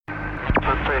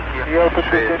Я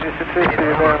подтверждение ситуации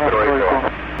передаю на стройку.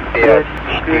 5,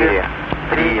 4,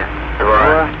 3, 2,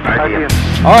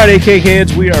 1. All right, AK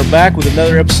heads, we are back with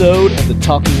another episode of the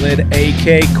Talking Lead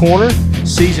AK Corner,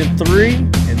 Season 3,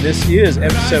 and this is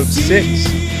Episode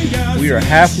 6. We are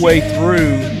halfway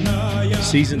through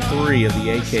Season 3 of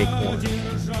the AK Corner.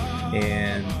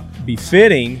 And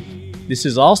befitting, this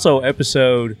is also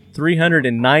Episode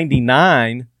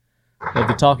 399 of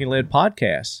the Talking Lead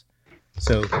podcast.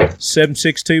 So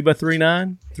 762 by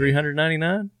 39,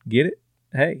 399. Get it?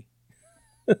 Hey,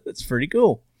 that's pretty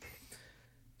cool.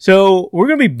 So we're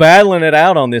going to be battling it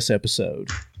out on this episode.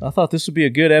 I thought this would be a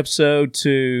good episode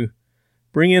to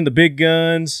bring in the big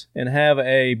guns and have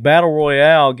a battle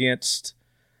royale against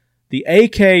the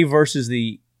AK versus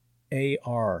the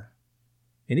AR.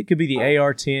 And it could be the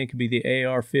AR-10, it could be the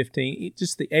AR-15,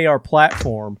 just the AR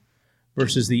platform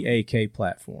versus the AK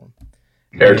platform.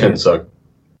 AR-10 suck.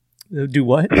 Do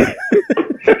what?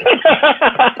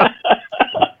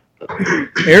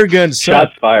 Air guns suck.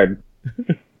 Shots fired.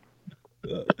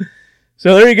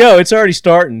 So there you go. It's already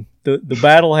starting. The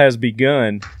battle has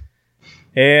begun.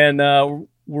 And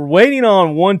we're waiting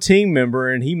on one team member,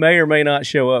 and he may or may not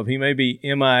show up. He may be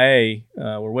MIA.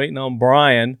 We're waiting on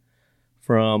Brian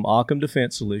from Occam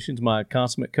Defense Solutions, my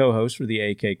consummate co-host for the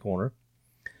AK Corner.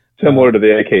 Similar to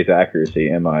the AK's accuracy,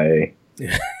 MIA.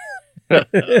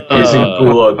 He's in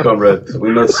Gulag, comrade.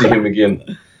 We'll not see him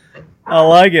again. I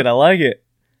like it.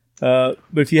 But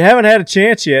if you haven't had a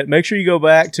chance yet, make sure you go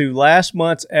back to last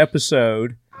month's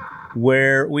episode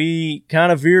where we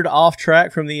kind of veered off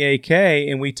track from the AK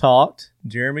and we talked.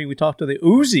 Jeremy, we talked to the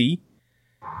Uzi.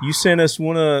 You sent us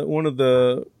one of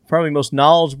the probably most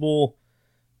knowledgeable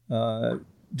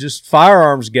just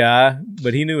firearms guy,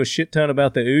 but he knew a shit ton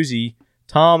about the Uzi,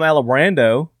 Tom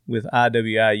Alibrando with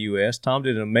IWIUS. Tom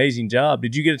did an amazing job.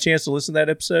 Did you get a chance to listen to that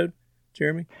episode,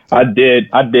 Jeremy? I did.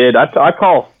 I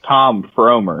call Tom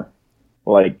Fromer.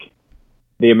 Like,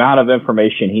 the amount of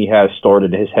information he has stored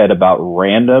in his head about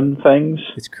random things.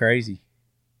 It's crazy.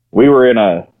 We were in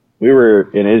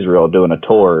Israel doing a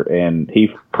tour, and he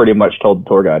pretty much told the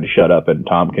tour guide to shut up, and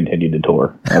Tom continued the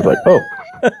tour. I was like, oh,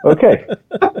 okay.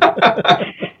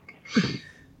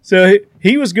 So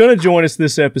he was going to join us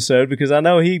this episode because I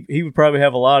know he would probably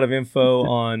have a lot of info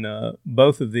on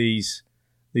both of these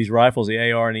rifles,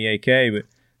 the AR and the AK. But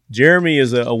Jeremy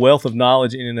is a wealth of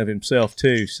knowledge in and of himself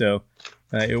too, so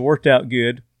it worked out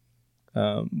good.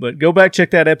 But go back,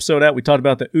 check that episode out. We talked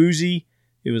about the Uzi.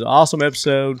 It was an awesome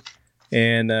episode,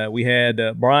 and we had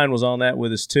Brian was on that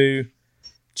with us too.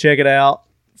 Check it out,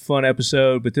 fun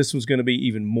episode. But this one's going to be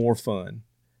even more fun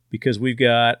because we've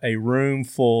got a room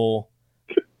full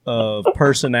of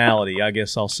personality, I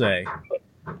guess I'll say.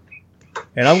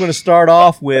 And I'm going to start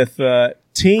off with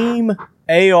Team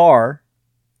AR.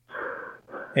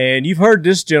 And you've heard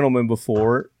this gentleman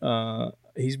before.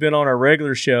 He's been on our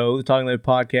regular show, the Talking Lead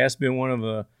Podcast, been one of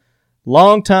the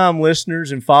longtime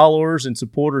listeners and followers and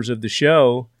supporters of the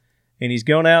show. And he's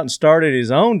gone out and started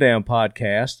his own damn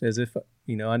podcast as if,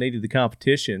 I needed the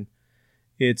competition.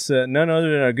 It's none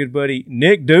other than our good buddy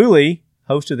Nick Dooley,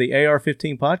 host of the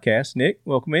AR-15 podcast. Nick,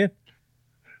 welcome in.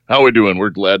 How we doing? We're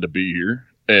glad to be here.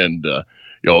 And,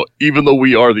 even though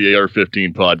we are the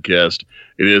AR-15 podcast,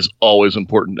 it is always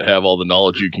important to have all the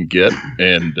knowledge you can get.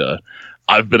 And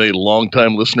I've been a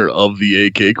longtime listener of the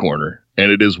AK Corner,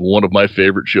 and it is one of my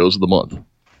favorite shows of the month.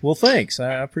 Well, thanks.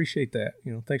 I appreciate that.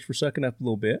 Thanks for sucking up a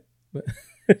little bit. But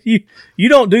you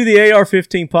don't do the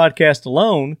AR-15 podcast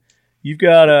alone. You've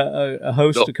got a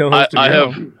host, a co-host. I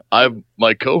have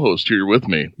my co-host here with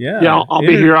me. Yeah. I'll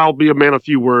be here. I'll be a man of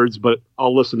few words, but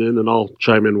I'll listen in and I'll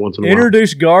chime in once in a while.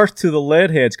 Introduce Garth to the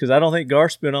Leadheads because I don't think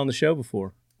Garth's been on the show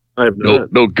before. I have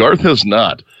not. No, Garth has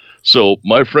not. So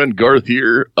my friend Garth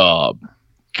here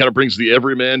kind of brings the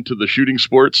everyman to the shooting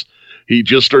sports. He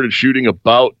just started shooting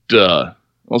about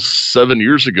 7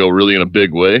 years ago, really in a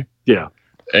big way. Yeah.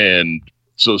 And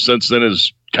so since then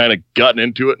has kind of gotten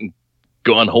into it and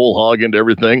gone whole hog into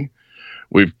everything.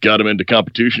 We've got him into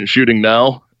competition shooting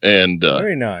now, and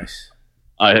very nice.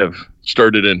 I have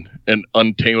started an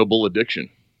untamable addiction.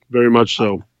 Very much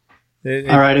so.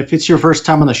 All right, if it's your first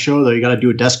time on the show, though, you got to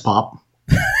do a desk pop.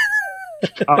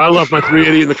 I left my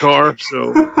 380 in the car,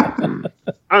 so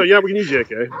yeah, we can use the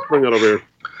AK. Let's bring that over here.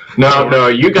 No,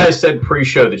 you guys said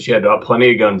pre-show that you had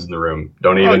plenty of guns in the room.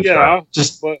 Don't even try.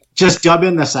 Just dub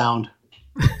in the sound.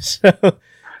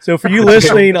 So for you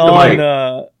listening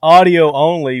on audio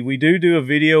only, we do a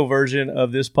video version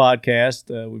of this podcast.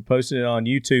 We posted it on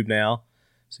YouTube now,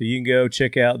 so you can go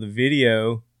check out the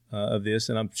video of this,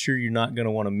 and I'm sure you're not going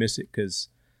to want to miss it because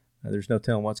there's no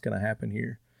telling what's going to happen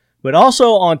here. But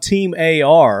also on Team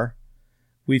AR,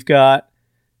 we've got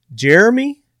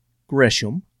Jeremy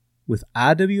Gresham with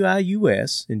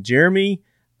IWI-US. And Jeremy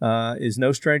is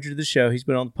no stranger to the show. He's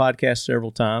been on the podcast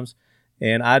several times.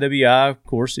 And IWI, of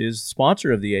course, is the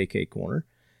sponsor of the AK Corner.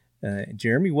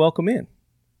 Jeremy, welcome in.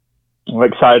 I'm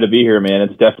excited to be here, man.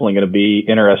 It's definitely going to be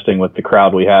interesting with the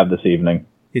crowd we have this evening.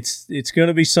 It's going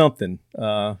to be something.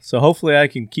 So hopefully I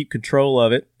can keep control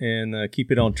of it and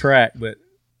keep it on track. But,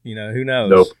 who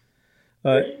knows?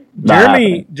 Nope.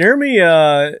 Jeremy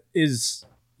is,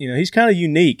 he's kind of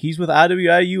unique. He's with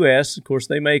IWI-US. Of course,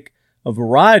 they make a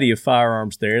variety of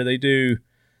firearms there. They do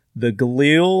the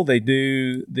Galil. They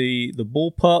do the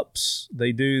bullpups.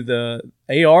 They do the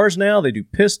ARs now. They do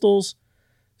pistols.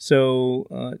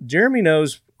 So Jeremy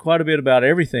knows quite a bit about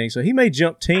everything. So he may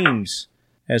jump teams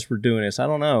as we're doing this. I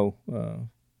don't know.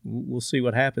 We'll see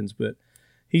what happens. But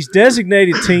he's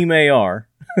designated Team AR.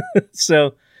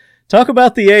 So talk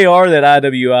about the AR that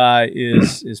IWI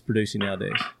is producing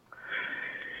nowadays.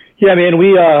 Yeah, man,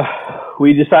 we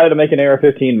decided to make an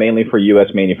AR-15 mainly for U.S.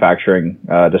 manufacturing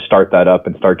to start that up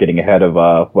and start getting ahead of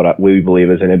what we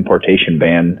believe is an importation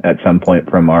ban at some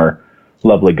point from our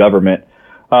lovely government.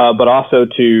 But also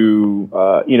to,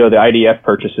 the IDF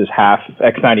purchases half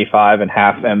X95 and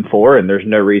half M4, and there's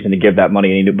no reason to give that money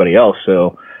to anybody else.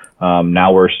 So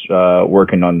now we're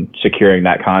working on securing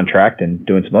that contract and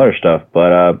doing some other stuff.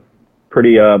 But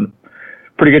pretty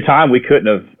good time. We couldn't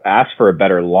have asked for a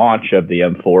better launch of the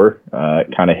M4.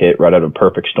 It kind of hit right out of a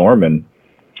perfect storm, and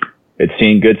it's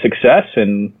seen good success,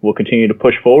 and we'll continue to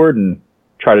push forward and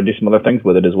try to do some other things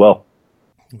with it as well.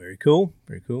 Very cool.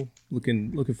 Very cool.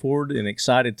 Looking forward and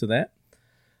excited to that.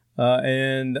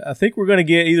 And I think we're going to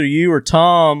get either you or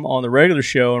Tom on the regular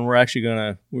show, and we're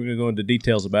going to go into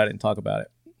details about it and talk about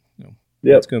it.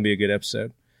 It's going to be a good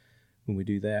episode when we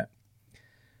do that.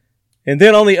 And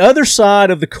then on the other side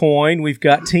of the coin, we've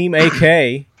got Team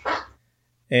AK,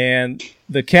 and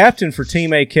the captain for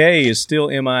Team AK is still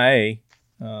MIA.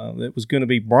 That was going to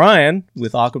be Brian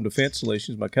with Occam Defense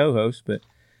Solutions, my co-host, but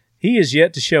he is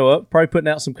yet to show up, probably putting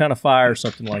out some kind of fire or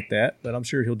something like that, but I'm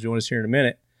sure he'll join us here in a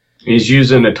minute. He's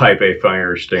using a Type A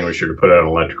fire extinguisher to put out an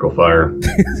electrical fire.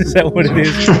 Is that what it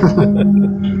is?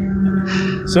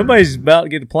 Somebody's about to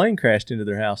get a plane crashed into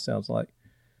their house, sounds like.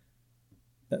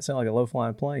 That sounds like a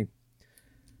low-flying plane.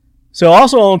 So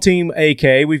also on Team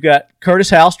AK, we've got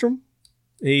Curtis Hallstrom.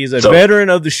 He's a veteran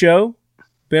of the show,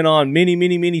 been on many,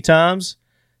 many, many times.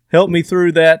 Helped me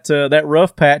through that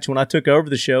rough patch when I took over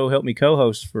the show. Helped me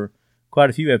co-host for quite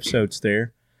a few episodes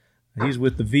there. He's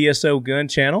with the VSO Gun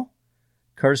Channel.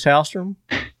 Curtis Hallstrom,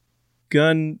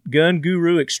 gun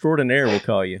guru extraordinaire, we'll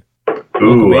call you.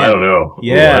 Ooh, I don't know.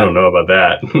 Yeah, I don't know about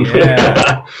that.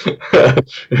 Yeah,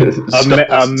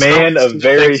 a man of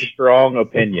very strong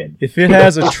opinion. If it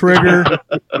has a trigger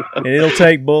and it'll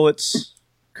take bullets,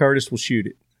 Curtis will shoot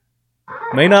it.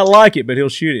 May not like it, but he'll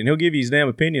shoot it, and he'll give you his damn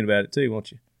opinion about it too,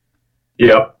 won't you?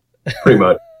 Yep, pretty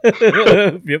much.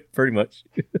 Yep, pretty much.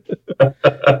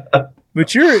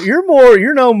 But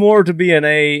you're no more to be an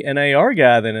AR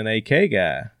guy than an AK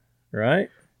guy, right?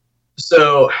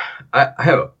 So I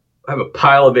have a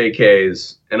pile of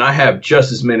AKs, and I have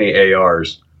just as many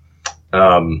ARs.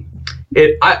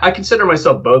 I consider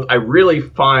myself both. I really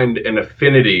find an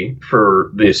affinity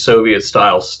for the Soviet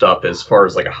style stuff as far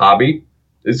as like a hobby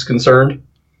is concerned.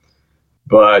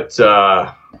 But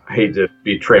I hate to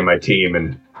betray my team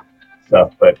and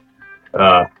stuff, but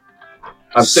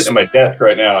I'm sitting at my desk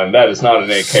right now, and that is not an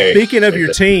AK. Speaking of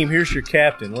your team, here's your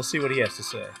captain. Let's see what he has to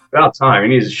say. About time. He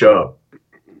needs to show up.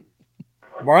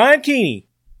 Brian Keeney.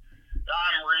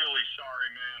 I'm really sorry,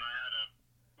 man. I had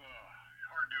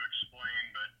hard to explain,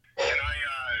 but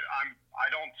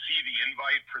I don't see the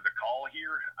invite for the call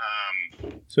here.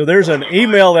 So there's an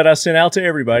email that I sent out to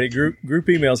everybody. Group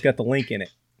email's got the link in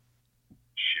it.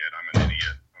 Shit, I'm an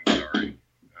idiot. I'm sorry.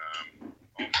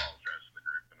 I'll apologize to the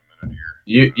group in a minute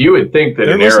here. You would think that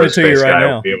They're an listening to you aerospace right guy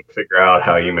now. would be able to figure out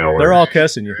how email works. They're all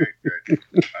cussing you. Good.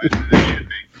 They should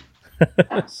be.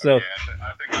 So Okay,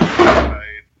 I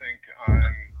think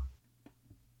I'm...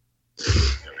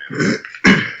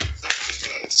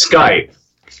 Skype.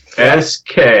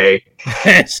 SK.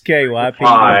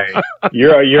 SKYP.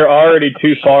 You're already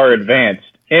too far advanced.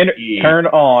 Turn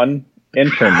on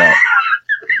internet.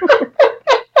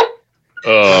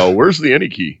 Where's the any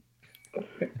key? Am I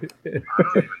on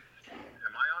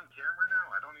camera now?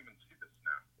 I don't even see this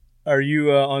now. Are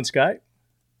you on Skype?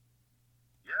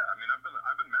 Yeah, I mean, I've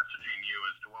been messaging you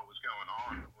as to what was going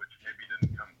on, which maybe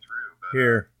didn't come through. But,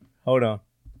 Here, hold on.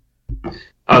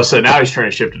 Oh, so now he's trying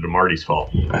to shift it to Marty's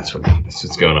fault. That's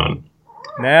what's going on.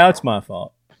 Now it's my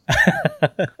fault.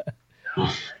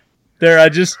 There, I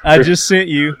just sent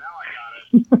you. now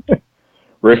I got it.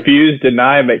 Refuse,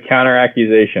 deny, make counter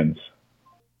accusations.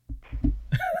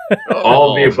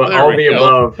 All the above. All the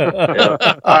above.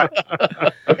 Yeah.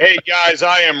 Hey guys,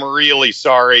 I am really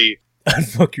sorry.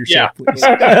 Fuck yourself, please.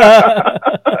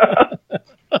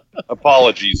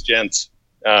 Apologies, gents.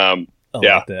 Yeah,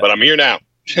 like that. but I'm here now.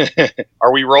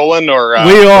 Are we rolling or?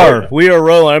 We are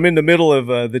rolling. I'm in the middle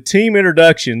of the team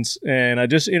introductions, and I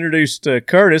just introduced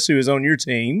Curtis, who is on your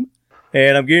team,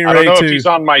 and I'm getting ready to. I don't know if he's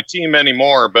on my team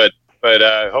anymore, but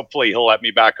hopefully he'll let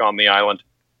me back on the island.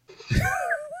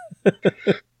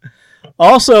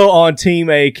 Also on Team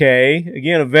AK,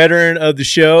 again, a veteran of the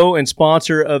show and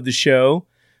sponsor of the show,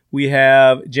 we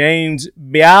have James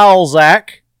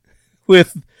Bialzak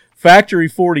with Factory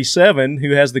 47,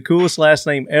 who has the coolest last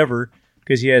name ever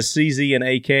because he has CZ and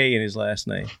AK in his last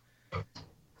name.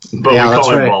 But yeah, we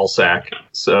call him Ballsack,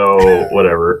 so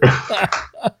whatever.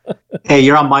 Hey,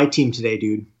 you're on my team today,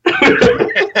 dude.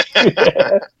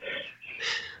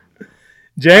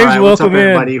 James, right, welcome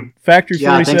up, in. Factory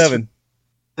 47.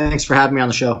 Thanks for having me on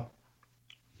the show.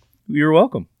 You're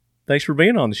welcome. Thanks for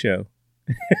being on the show.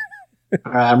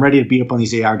 All right, I'm ready to beat up on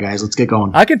these AR guys. Let's get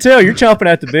going. I can tell you're chomping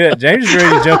at the bit. James is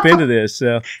ready to jump into this.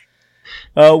 So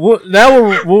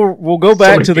we'll go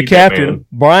back to the captain.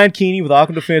 Brian Keeney with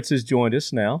Auckland Defense has joined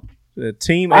us now. The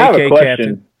Team AK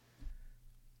captain.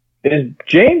 Is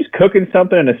James cooking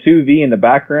something in a sous vide in the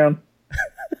background?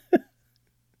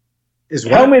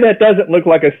 Tell me that doesn't look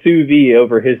like a sous vide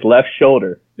over his left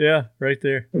shoulder. Yeah, right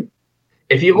there.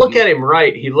 If you look at him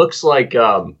right, he looks like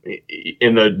depending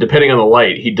on the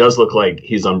light, he does look like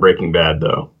he's on Breaking Bad,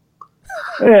 though.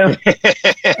 Yeah.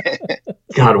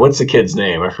 God, what's the kid's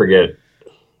name? I forget.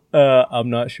 I'm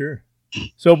not sure.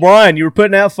 So, Brian, you were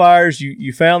putting out fires.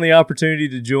 You found the opportunity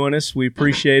to join us. We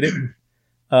appreciate it.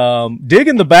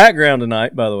 Digging the background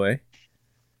tonight, by the way.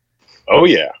 Oh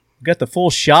yeah, got the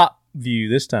full shop view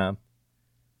this time.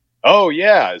 Oh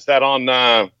yeah, is that on?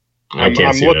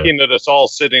 I'm looking at us all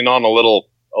sitting on a little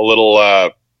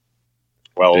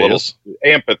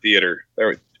amphitheater.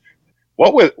 There.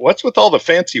 What's with all the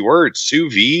fancy words?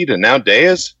 Sous vide and now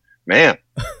days? Man,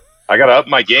 I gotta up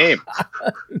my game.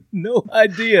 No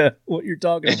idea what you're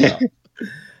talking about.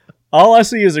 All I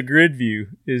see is a grid view.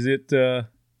 Is it?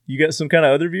 You got some kind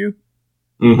of other view?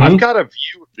 Mm-hmm. I've got a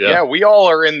view. Yeah, we all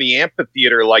are in the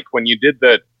amphitheater, like when you did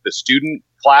the student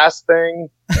class thing.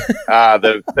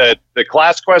 The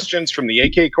class questions from the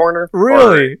AK corner.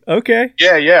 Really? Okay.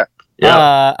 Yeah.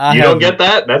 You don't get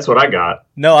that? That's what I got.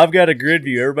 No, I've got a grid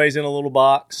view. Everybody's in a little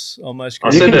box on my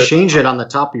screen. You can change it on the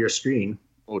top of your screen.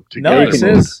 No, it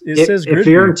says grid if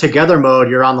you're in together mode,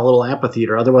 you're on the little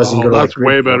amphitheater. Otherwise, you can go to that's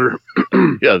way better.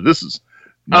 Yeah, this is.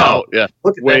 Oh, yeah.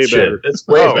 Look at way that better. Shit. It's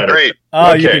way better. Great.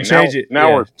 Oh, okay, you can change it.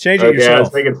 Now we're change it yourself. I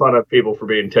was making fun of people for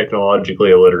being technologically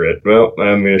illiterate. Well,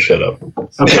 I'm going to shut up.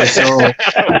 Okay, so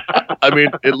I mean,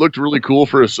 it looked really cool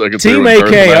for a second. Team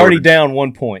AK already down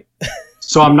 1 point.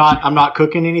 So I'm not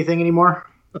cooking anything anymore.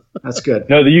 That's good.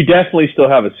 No, you definitely still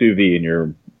have a sous vide in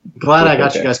your. Glad I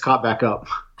got you guys caught back up.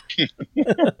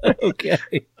 Okay.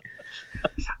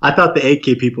 I thought the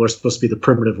AK people were supposed to be the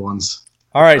primitive ones.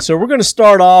 All right, so we're going to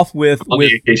start off with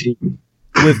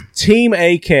Team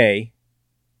AK,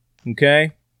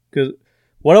 okay? Because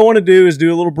what I want to do is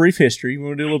do a little brief history. We're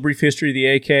going to do a little brief history of the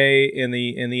AK and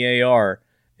the AR.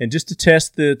 And just to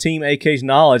test the Team AK's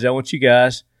knowledge, I want you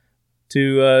guys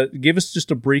to give us just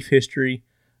a brief history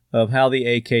of how the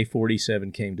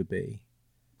AK-47 came to be.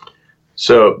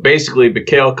 So basically,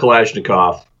 Mikhail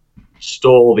Kalashnikov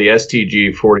stole the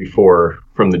STG-44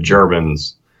 from the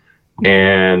Germans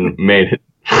and made it.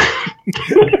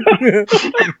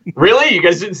 Really? You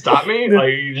guys didn't stop me? Like,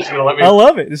 you just gonna let me? I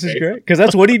love it. This is great because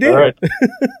that's what he did. Right.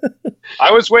 I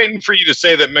was waiting for you to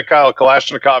say that Mikhail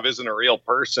Kalashnikov isn't a real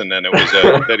person and it was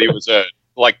that he was a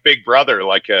like Big Brother,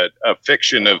 like a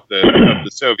fiction of the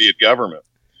Soviet government.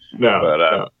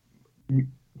 No.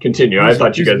 Continue. I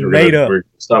thought you guys were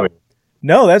stopping.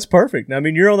 No, that's perfect. I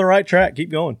mean, you're on the right track. Keep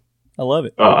going. I love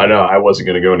it. Oh, I know. I wasn't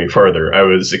going to go any further. I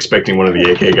was expecting one of the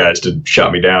AK guys to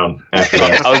shot me down after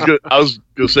that. I was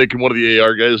going to say, can one of the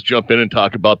AR guys jump in and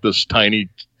talk about this tiny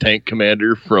tank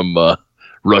commander from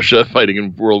Russia fighting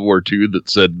in World War II that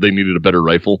said they needed a better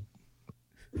rifle?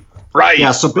 Right.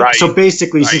 Yeah. So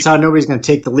basically, since nobody's going to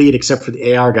take the lead except for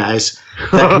the AR guys,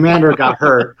 that commander got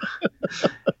hurt,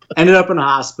 ended up in a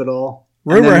hospital.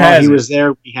 Rumor has he was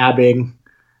there rehabbing.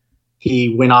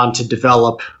 He went on to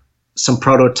develop some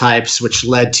prototypes, which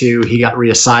led to he got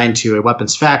reassigned to a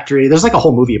weapons factory. There's like a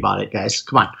whole movie about it, guys.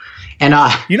 Come on. And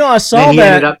I saw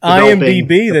that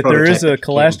IMDb that there is a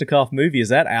Kalashnikov movie. Is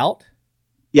that out?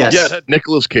 Yes. Yeah, it had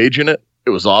Nicolas Cage in it.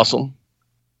 It was awesome.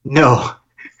 No.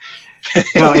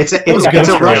 No, it's a Ghost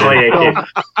Russian film.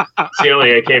 It's the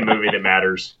only AK movie that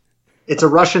matters. It's a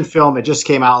Russian film. It just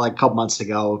came out like a couple months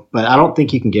ago, but I don't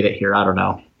think you can get it here. I don't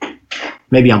know.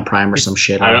 Maybe on Prime or some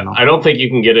shit. I don't know. I don't think you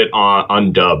can get it on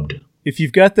undubbed. If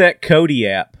you've got that Kodi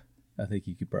app, I think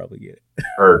you could probably get it.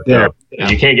 Or Yeah.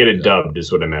 you can't get it dubbed,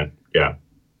 is what I meant. Yeah.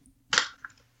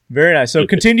 Very nice. So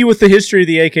continue with the history of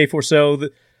the AK-47. So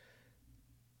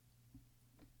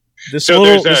this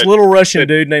little Russian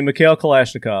dude named Mikhail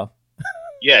Kalashnikov.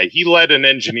 Yeah, he led an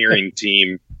engineering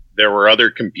team. There were other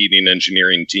competing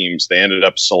engineering teams. They ended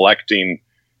up selecting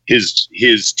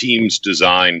his team's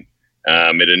design.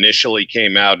 It initially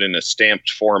came out in a stamped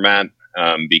format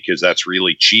because that's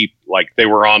really cheap. Like they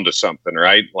were onto something,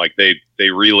 right? Like they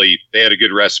had a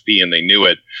good recipe and they knew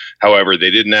it. However, they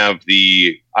didn't have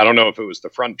I don't know if it was the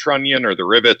front trunnion or the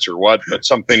rivets or what, but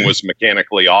something was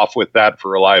mechanically off with that for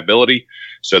reliability.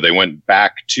 So they went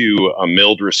back to a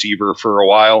milled receiver for a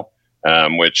while,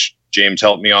 which James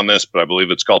helped me on this, but I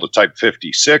believe it's called a Type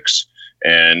 56.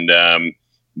 And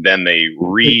then they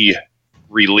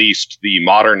released the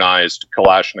modernized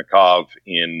Kalashnikov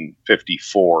in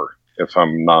 54, if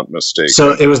I'm not mistaken.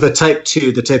 So it was the Type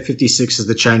 2. The Type 56 is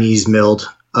the Chinese milled.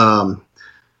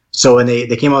 So when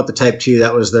they came out with the Type 2,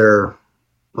 that was their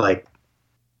like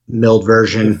milled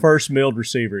version. The first milled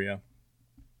receiver, yeah.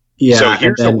 Yeah. So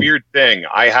here's a weird thing.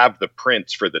 I have the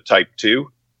prints for the Type 2,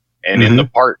 and in the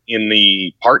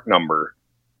part number,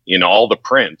 in all the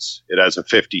prints, it has a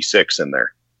 56 in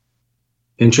there.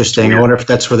 Interesting. I wonder if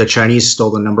that's where the Chinese stole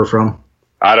the number from.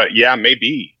 Yeah,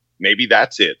 maybe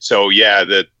that's it. So yeah,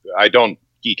 I don't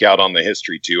geek out on the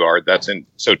history too hard.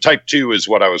 So Type 2 is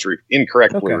what I was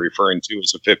incorrectly referring to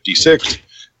as a 56.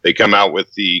 They come out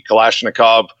with the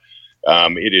Kalashnikov.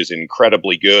 It is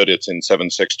incredibly good. It's in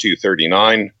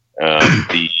 7.6239.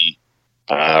 The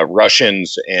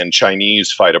Russians and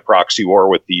Chinese fight a proxy war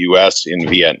with the U.S. in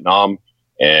Vietnam,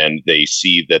 and they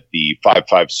see that the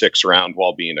 5.56 round,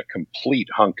 while being a complete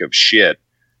hunk of shit,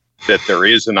 that there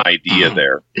is an idea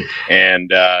there,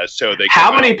 and so they.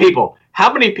 How many people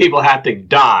have to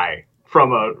die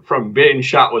from being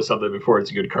shot with something before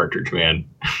it's a good cartridge, man?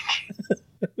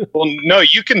 Well, no,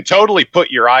 you can totally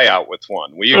put your eye out with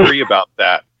one. We agree about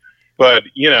that. But,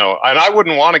 and I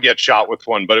wouldn't want to get shot with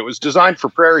one, but it was designed for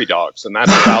prairie dogs. And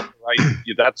that's about right.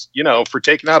 That's, for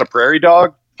taking out a prairie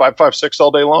dog, 5.56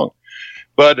 all day long.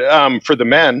 But for the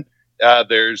men,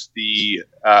 there's the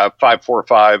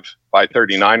 5.45 by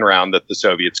 39 round that the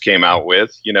Soviets came out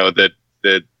with, that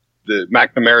the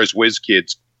McNamara's Whiz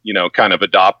Kids, kind of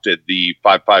adopted the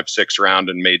 5.56 round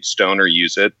and made Stoner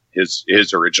use it.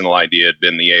 His original idea had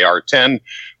been the AR-10,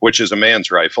 which is a man's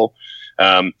rifle.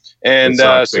 So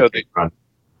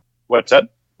what's that?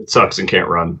 It sucks and can't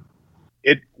run.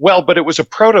 But it was a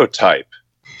prototype.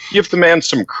 Give the man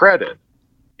some credit.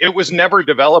 It was never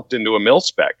developed into a mil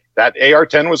spec. That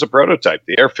AR-10 was a prototype.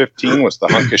 The AR-15 was the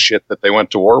hunk of shit that they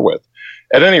went to war with.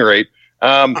 At any rate,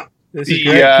 this is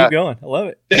great. Keep going. I love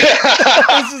it.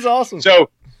 This is awesome.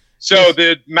 So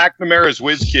the McNamara's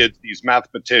Whiz Kids, these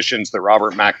mathematicians that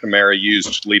Robert McNamara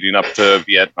used leading up to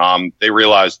Vietnam, they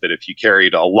realized that if you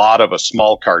carried a lot of a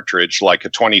small cartridge, like a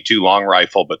 22 long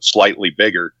rifle, but slightly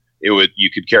bigger, you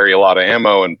could carry a lot of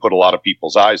ammo and put a lot of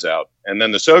people's eyes out. And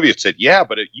then the Soviets said, yeah,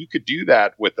 but you could do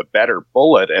that with a better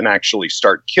bullet and actually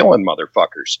start killing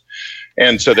motherfuckers.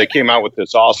 And so they came out with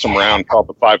this awesome round called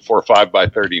the 5.45 by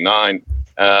 39.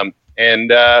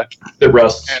 It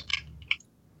rusts.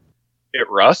 It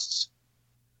rusts?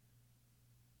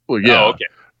 Well, yeah. Oh, okay.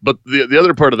 But the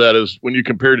other part of that is when you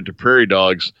compared it to prairie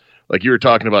dogs, like you were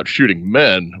talking about shooting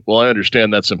men. Well, I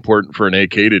understand that's important for an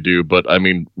AK to do, but I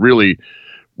mean, really,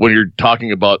 when you're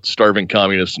talking about starving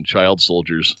communists and child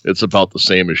soldiers, it's about the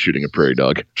same as shooting a prairie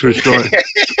dog. True story.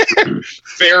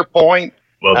 Fair point.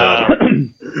 Well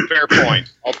done. Fair point.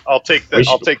 I'll take the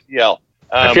L.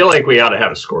 I feel like we ought to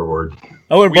have a scoreboard.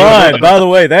 Oh, and Brian, by the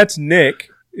way, that's Nick.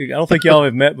 I don't think y'all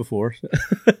have met before.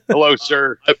 Hello,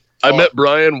 sir. I met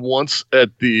Brian once at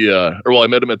I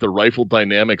met him at the Rifle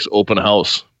Dynamics open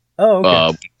house. Oh,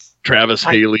 okay. Travis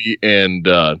Haley and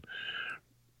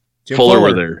Jim Fuller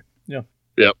were there. Yeah.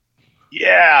 Yep.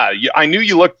 Yeah, I knew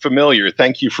you looked familiar.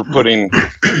 Thank you for jogging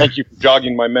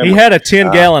my memory. He had a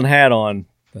 10-gallon hat on,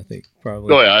 I think,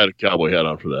 probably. Oh, yeah, I had a cowboy hat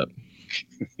on for that.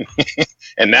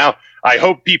 And now I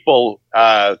hope people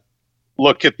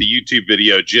look at the YouTube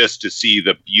video just to see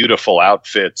the beautiful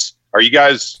outfits. Are you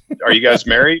guys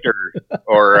married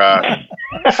or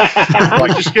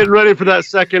like just getting ready for that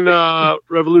second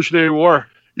Revolutionary War?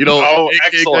 AK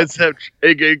guys have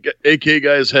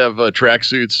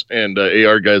tracksuits and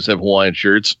AR guys have Hawaiian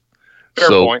shirts. Fair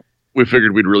point. we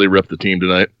figured we'd really rep the team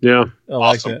tonight. Yeah. I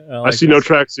like Awesome. that. I see no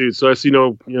tracksuit, so I see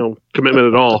no, commitment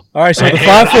at all. All right, so the Hey,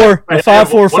 5-4, hey, the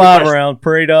 5-4-5 question. round.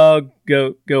 Prairie Dog,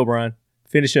 go, Brian.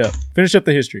 Finish up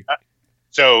the history.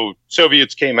 So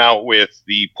Soviets came out with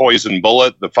the poison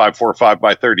bullet, the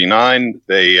 5.45x39.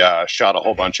 They shot a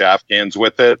whole bunch of Afghans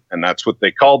with it, and that's what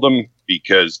they called them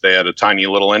because they had a tiny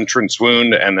little entrance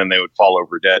wound, and then they would fall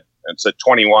over dead. It's a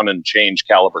 21 and change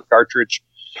caliber cartridge.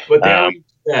 But they only did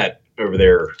that over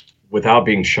there without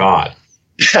being shot.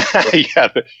 Yeah,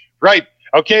 right.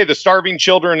 Okay, the starving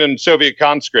children and Soviet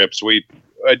conscripts.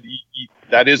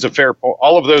 That is a fair point.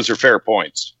 All of those are fair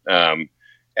points.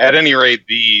 At any rate,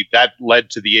 that led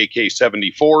to the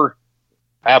AK-74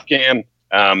 Afghan.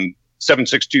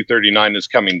 7.6239 is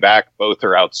coming back. Both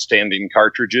are outstanding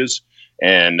cartridges,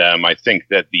 and I think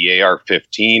that the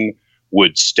AR-15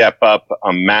 would step up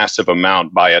a massive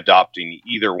amount by adopting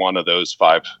either one of those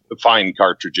 5 fine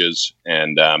cartridges,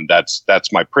 and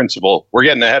that's my principal. We're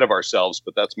getting ahead of ourselves,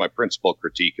 but that's my principal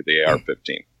critique of the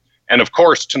AR-15. And of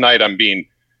course, tonight I'm being,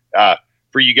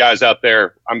 for you guys out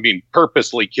there, I'm being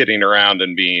purposely kidding around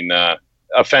and being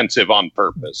offensive on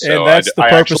purpose. So and that's the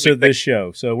purpose of this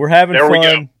show. So we're having There we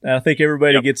fun. I think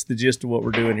everybody gets the gist of what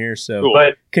we're doing here. So Cool.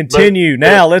 But continue.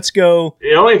 Now let's go.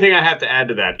 the only thing I have to add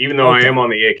to that, even though I am on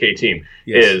the AK team,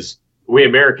 Yes. is we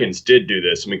Americans did do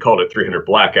this, and we called it 300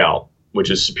 Blackout,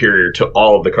 which is superior to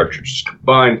all of the cartridges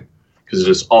combined because it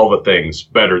is all the things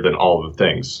better than all the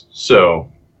things.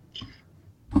 So,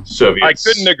 Soviets. I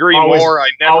couldn't agree always- more. I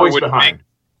always behind.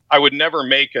 would never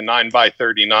make a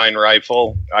 9x39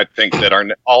 rifle. I think that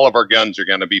all of our guns are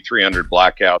going to be 300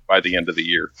 blackout by the end of the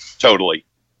year. Totally.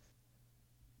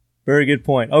 Very good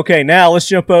point. Okay, now let's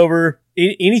jump over.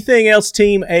 Anything else,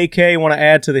 Team AK, want to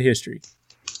add to the history?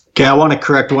 Okay, I want to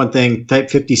correct one thing. Type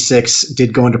 56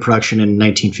 did go into production in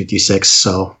 1956,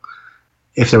 so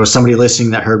if there was somebody listening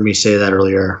that heard me say that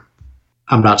earlier,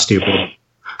 I'm not stupid.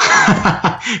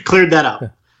 Cleared that up.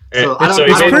 So I don't, so I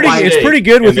he's don't know why It's Hey, pretty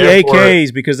good with and the therefore-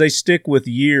 AKs because they stick with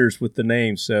years with the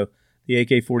names. So the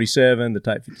AK-47, the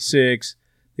Type 56,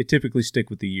 they typically stick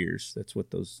with the years. That's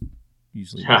what those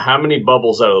usually How many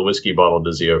bubbles out of the whiskey bottle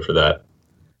does he owe for that?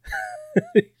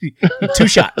 2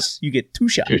 shots. You get 2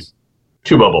 shots.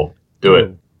 2 bubble. Do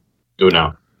it. Do it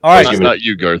now. All right, That's not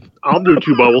you, Garth. I'll do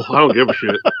 2 bubble. I don't give a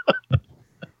shit.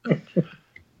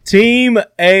 Team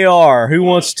AR. Who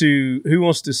wants to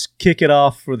kick it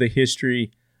off for the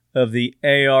history of the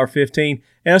AR-15?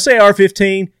 And I say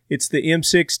AR-15, it's the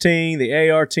M16, the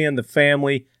AR-10, the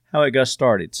family, how it got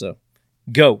started. So,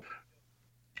 go.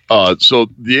 So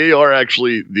the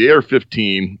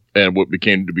AR-15 and what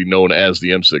became to be known as the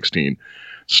M16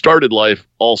 started life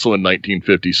also in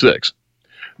 1956.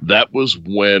 That was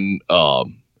when,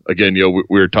 again, we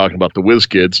were talking about the whiz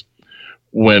kids.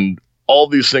 When all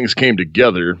these things came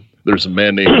together, there's a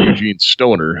man named Eugene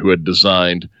Stoner who had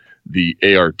designed the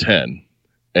AR-10.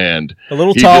 And A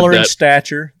little he taller did in that-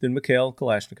 stature than Mikhail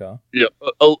Kalashnikov. Yeah,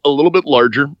 a little bit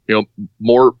larger,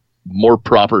 more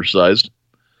proper sized.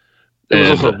 It was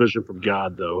And, also a vision from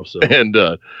God, though. So and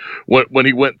when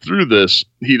he went through this,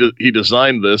 he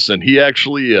designed this, and he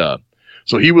actually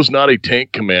so he was not a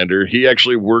tank commander. He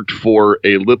actually worked for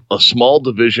a small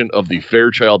division of the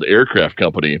Fairchild Aircraft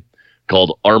Company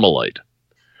called Armalite,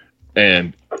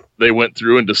 and they went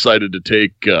through and decided to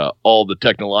take all the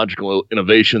technological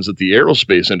innovations that the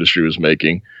aerospace industry was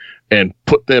making and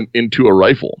put them into a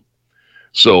rifle.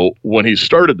 So when he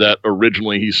started that,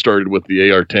 originally he started with the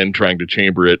AR-10, trying to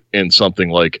chamber it in something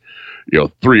like,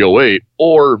 308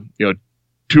 or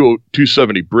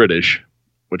 270 British,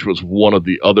 which was one of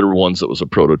the other ones that was a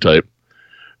prototype,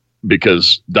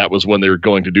 because that was when they were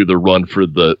going to do the run for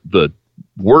the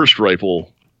worst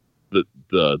rifle that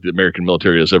the American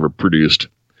military has ever produced.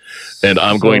 And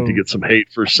I'm going to get some hate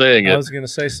for saying it. I was going to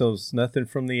say, so it's nothing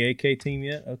from the AK team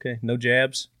yet? Okay, no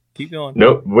jabs. Keep going.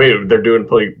 Nope. Wait, they're doing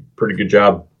pretty good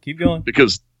job. Keep going.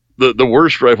 Because the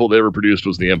worst rifle they ever produced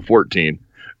was the M14,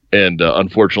 and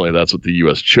unfortunately, that's what the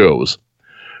U.S. chose.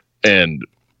 And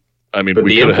I mean, But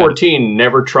we the could've had- M14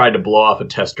 never tried to blow off a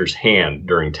tester's hand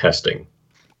during testing.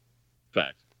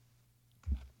 fact.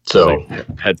 So,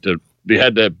 They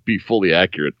had to be fully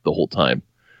accurate the whole time.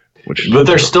 Which but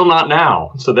they're still not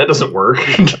now, so that doesn't work.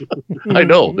 I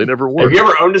know they never Have worked. you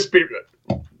ever owned a speed?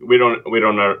 We don't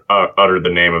utter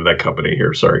the name of that company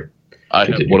here. Sorry. I have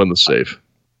Continue. one in the safe.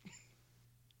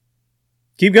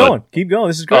 Keep going. Keep going.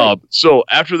 This is great. So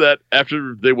after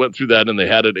they went through that and they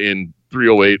had it in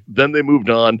 308, then they moved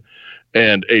on,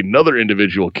 and another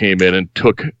individual came in and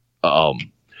took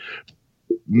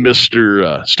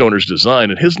Mr. Stoner's design,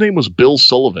 and his name was Bill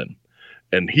Sullivan.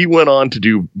 And he went on to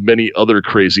do many other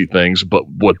crazy things, but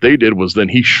what they did was then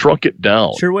he shrunk it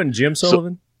down. Sure wasn't Jim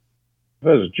Sullivan?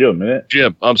 That was Jim, isn't it?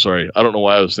 Jim, I'm sorry. I don't know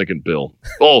why I was thinking Bill.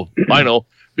 Oh, I know.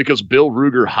 Because Bill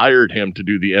Ruger hired him to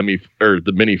do the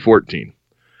Mini 14.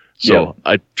 So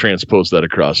I transposed that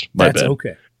across. That's bad.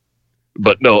 Okay.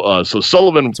 But no, so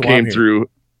Sullivan came through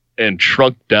and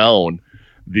shrunk down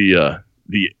the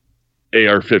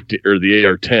AR-15 or the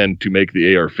AR-10 to make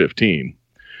the AR-15,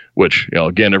 which,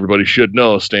 again, everybody should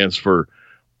know stands for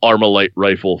Armalite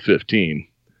Rifle 15.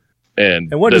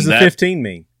 And what does the 15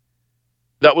 mean?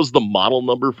 That was the model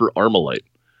number for Armalite.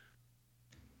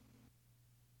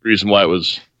 Reason why it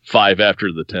was 5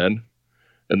 after the 10.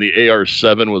 And the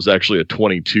AR-7 was actually a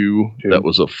 22. That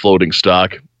was a floating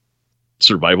stock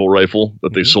survival rifle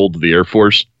that they sold to the Air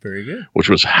Force. Very good. Which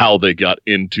was how they got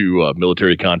into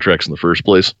military contracts in the first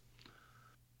place.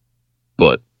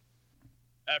 But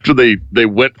after they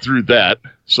went through that,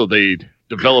 so they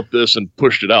developed this and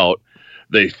pushed it out.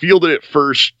 They fielded it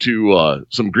first to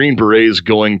some Green Berets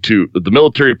going to the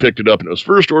military, picked it up, and it was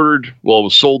first ordered. Well, it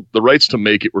was sold. The rights to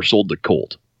make it were sold to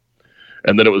Colt,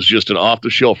 and then it was just an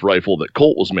off-the-shelf rifle that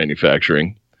Colt was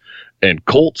manufacturing, and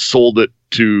Colt sold it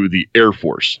to the Air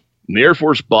Force. And the Air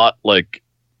Force bought like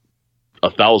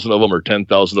 1,000 of them or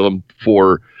 10,000 of them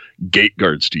for gate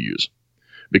guards to use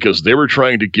because they were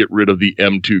trying to get rid of the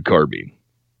M2 carbine.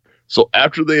 So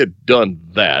after they had done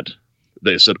that,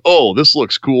 they said, "Oh, this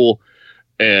looks cool."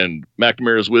 And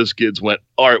McNamara's Whiz Kids went,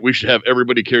 "All right, we should have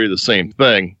everybody carry the same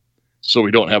thing so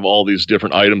we don't have all these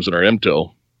different items in our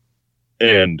MTO."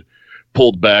 And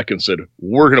pulled back and said,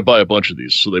 "We're going to buy a bunch of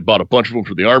these." So they bought a bunch of them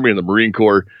for the Army and the Marine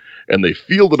Corps, and they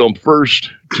fielded them first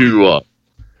to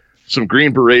some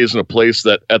Green Berets in a place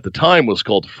that at the time was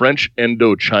called French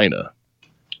Indochina.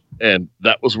 And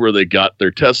that was where they got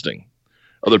their testing.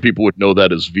 Other people would know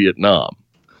that as Vietnam.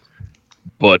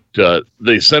 But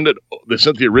they sent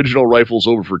the original rifles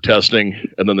over for testing,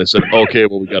 and then they said, "Okay,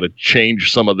 well, we got to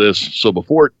change some of this." So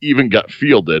before it even got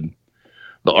fielded,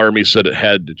 the Army said it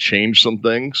had to change some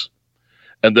things,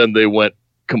 and then they went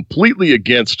completely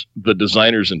against the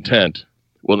designer's intent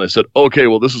when they said, "Okay,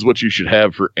 well, this is what you should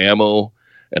have for ammo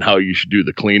and how you should do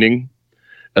the cleaning."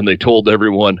 And they told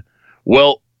everyone,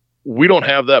 "Well, we don't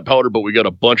have that powder, but we got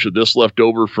a bunch of this left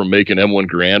over from making M1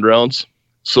 Garand rounds."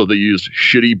 So they used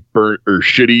shitty,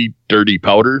 dirty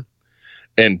powder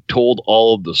and told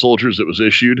all of the soldiers it was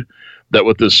issued that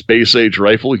with this space age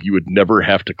rifle, you would never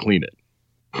have to clean it.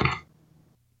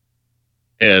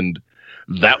 And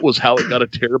that was how it got a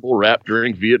terrible rap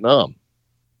during Vietnam,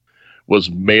 was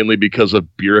mainly because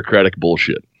of bureaucratic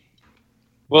bullshit.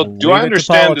 Well, do I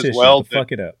understand as well that,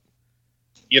 fuck it up.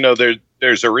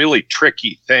 There's a really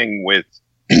tricky thing with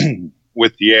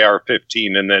with the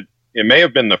AR-15 in that it may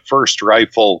have been the first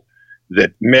rifle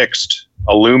that mixed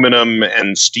aluminum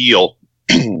and steel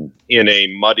in a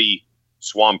muddy,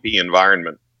 swampy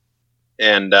environment.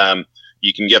 And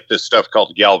you can get this stuff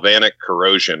called galvanic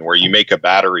corrosion, where you make a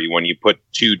battery when you put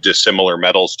two dissimilar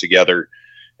metals together.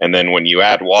 And then when you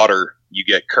add water, you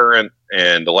get current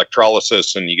and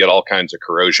electrolysis, and you get all kinds of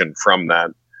corrosion from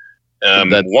that.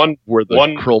 That's where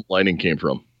the chrome lining came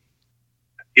from.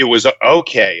 It was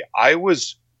okay. I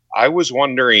was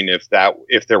wondering if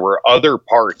there were other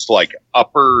parts like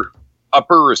upper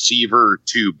receiver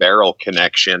to barrel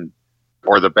connection,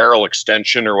 or the barrel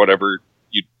extension, or whatever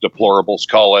you deplorables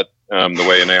call it, the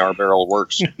way an AR barrel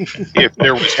works. If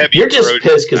there was heavy, you're just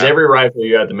pissed because every rifle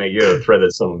you had to make, you had to thread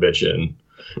that son of a bitch in.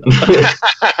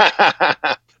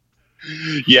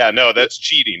 Yeah, no, that's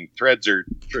cheating. Threads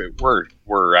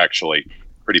we're actually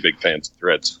pretty big fans of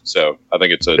threads, so I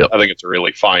think it's a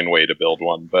really fine way to build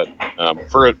one. But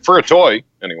for a toy,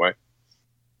 anyway.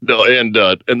 No, and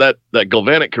that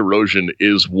galvanic corrosion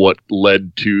is what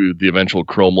led to the eventual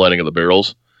chrome lining of the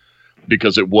barrels,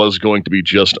 because it was going to be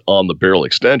just on the barrel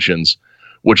extensions,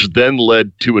 which then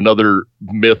led to another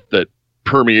myth that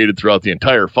permeated throughout the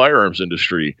entire firearms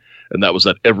industry, and that was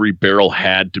that every barrel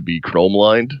had to be chrome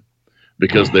lined,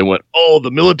 because they went, "Oh,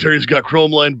 the military's got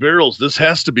chrome lined barrels. This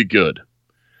has to be good."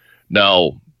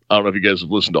 Now, I don't know if you guys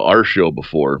have listened to our show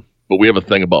before, but we have a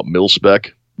thing about mil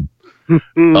spec.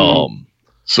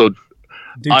 So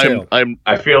Detail.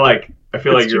 I feel like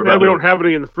you're bad we don't have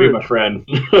any in the fridge, my friend.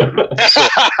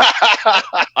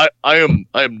 I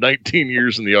am 19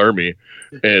 years in the Army,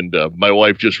 and my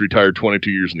wife just retired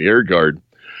 22 years in the Air Guard.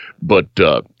 But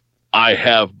I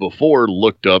have before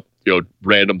looked up,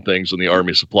 random things in the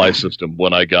Army supply system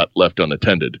when I got left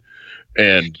unattended,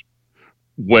 and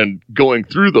when going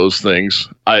through those things,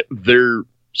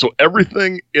 so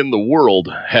everything in the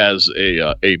world has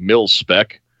a mil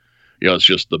spec. It's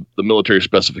just the military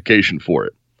specification for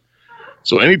it.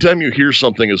 So anytime you hear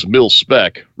something as mil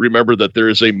spec, remember that there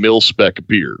is a mil spec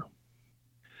beer.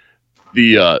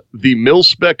 The mil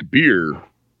spec beer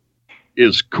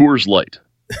is Coors Light.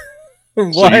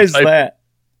 Why is that?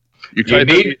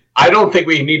 I don't think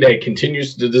we need to continue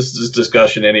this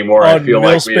discussion anymore. I feel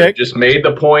like we have just made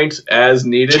the point as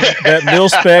needed. That mil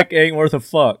spec ain't worth a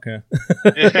fuck. Huh?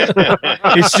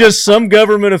 It's just some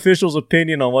government official's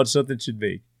opinion on what something should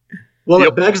be. Well,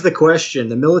 It begs the question.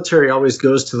 The military always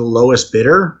goes to the lowest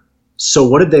bidder. So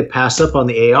what did they pass up on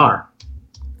the AR?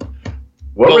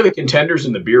 What were the contenders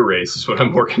in the beer race is what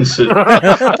I'm more concerned.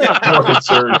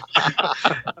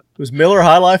 Was Miller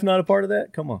High Life not a part of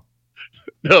that? Come on.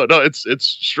 No, it's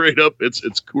straight up. It's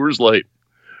Coors Light.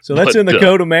 So that's in the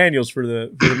code of manuals for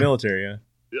the military, huh?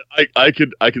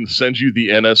 I can send you the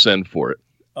NSN for it.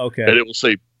 Okay. And it will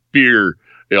say beer,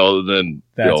 then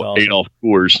awesome. Adolf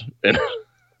Coors, and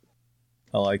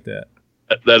I like that.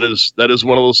 That is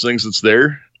one of those things that's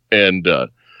there, and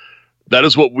that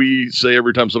is what we say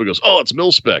every time somebody goes, "Oh, it's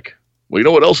mil spec." Well, you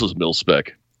know what else is mil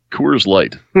spec? Coors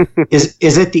Light.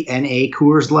 Is it the NA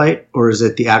Coors Light or is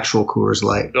it the actual Coors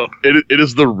Light? No, it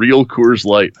is the real Coors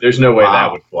Light. There's no way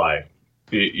that would fly.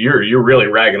 You're really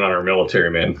ragging on our military,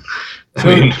 man.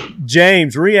 So,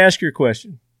 James, re-ask your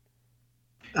question.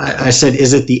 I said,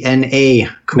 is it the NA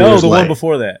Coors Light? No, the one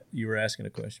before that. You were asking a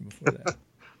question before that.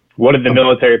 What did the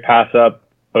military pass up?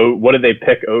 Oh, what did they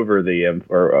pick over the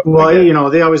Well,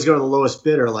 they always go to the lowest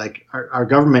bidder. Like our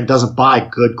government doesn't buy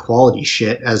good quality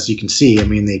shit, as you can see. I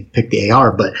mean, they pick the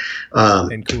AR, but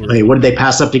what did they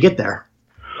pass up to get there?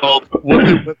 Well, when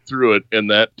we went through it in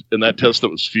that test that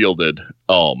was fielded,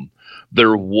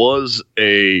 there was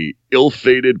a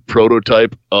ill-fated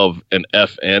prototype of an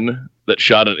FN that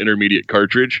shot an intermediate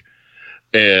cartridge,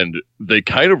 and they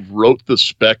kind of wrote the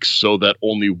specs so that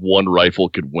only one rifle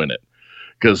could win it.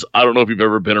 Because I don't know if you've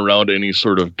ever been around any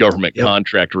sort of government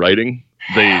contract writing.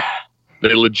 They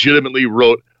legitimately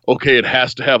wrote, okay, it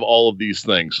has to have all of these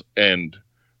things, and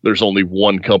there's only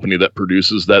one company that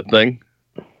produces that thing.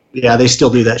 Yeah, they still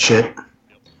do that shit.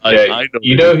 I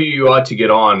know who you ought to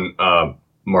get on,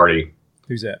 Marty.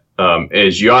 Who's that?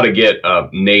 Is you ought to get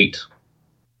Nate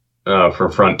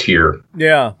from Frontier.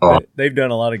 Yeah, they've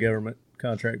done a lot of government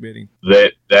contract bidding.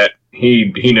 That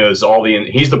he knows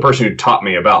he's the person who taught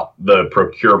me about the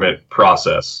procurement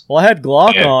process. Well, I had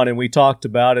Glock on, and we talked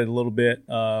about it a little bit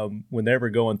when they were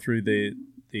going through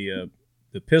the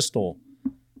pistol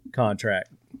contract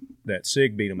that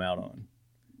SIG beat them out on.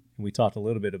 And we talked a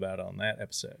little bit about it on that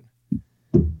episode.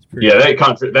 Yeah,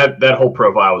 that whole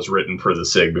profile was written for the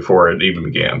SIG before it even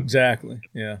began. Exactly.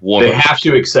 Yeah. They have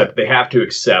to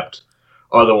accept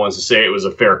are the ones to say it was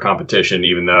a fair competition,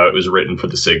 even though it was written for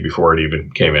the SIG before it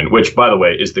even came in, which, by the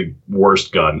way, is the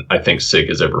worst gun I think SIG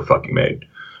has ever fucking made.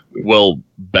 Well,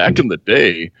 back in the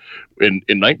day, in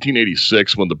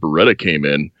 1986, when the Beretta came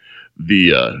in,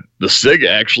 the SIG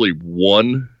actually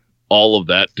won all of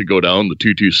that to go down, the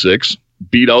 226,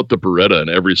 beat out the Beretta in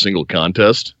every single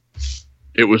contest.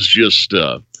 It was just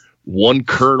one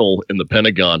colonel in the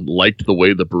Pentagon liked the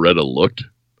way the Beretta looked.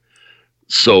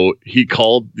 So he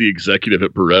called the executive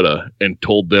at Beretta and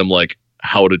told them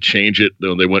how to change it.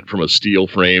 They went from a steel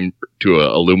frame to an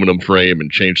aluminum frame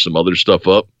and changed some other stuff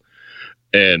up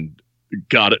and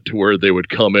got it to where they would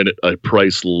come in at a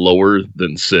price lower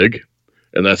than SIG.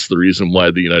 And that's the reason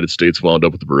why the United States wound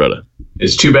up with the Beretta.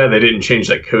 It's too bad they didn't change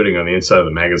that coating on the inside of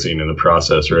the magazine in the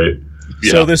process, right?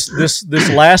 Yeah. So this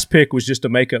last pick was just a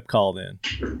makeup call then.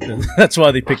 That's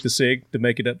why they picked the SIG, to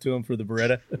make it up to them for the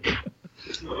Beretta.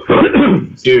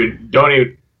 Dude,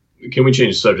 can we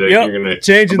change the subject? Yep, You're gonna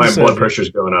my blood pressure's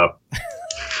going up.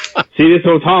 See, this is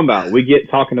what I'm talking about. We get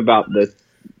talking about the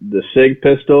SIG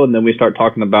pistol, and then we start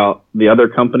talking about the other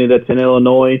company that's in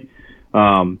Illinois.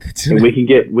 And we can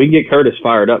get Curtis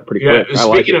fired up pretty quick.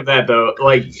 Speaking of that, though,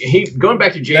 going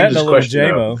back to James's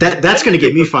question, that's going to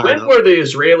get me fired up. When were the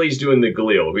Israelis doing the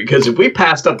Galil? Because if we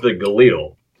passed up the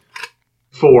Galil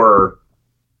for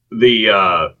the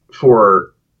M4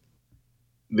 or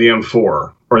the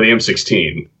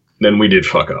M16, then we did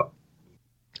fuck up.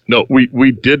 No,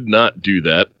 we did not do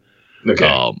that.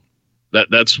 Okay.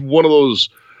 That's one of those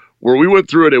where we went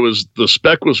through it. It was the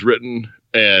spec was written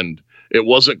and it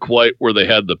wasn't quite where they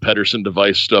had the Pedersen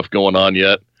device stuff going on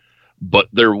yet, but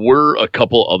there were a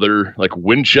couple other, like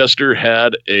Winchester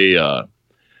had a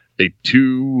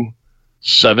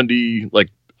 270, like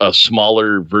a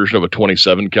smaller version of a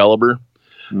 27 caliber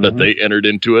that they entered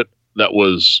into it. That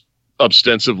was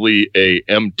ostensibly a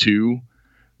M2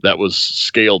 that was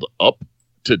scaled up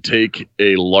to take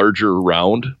a larger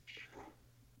round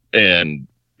and,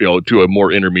 to a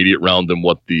more intermediate round than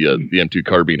what the M2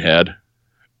 carbine had.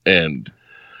 And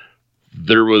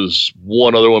There was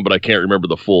one other one, but I can't remember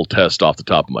the full test off the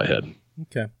top of my head.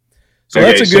 Okay. So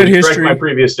that's a good history. My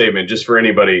previous statement, just for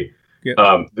anybody,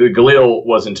 Yeah. The Galil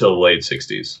was until the late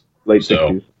 60s. Late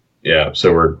 60s. Yeah,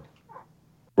 so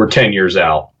we're 10 years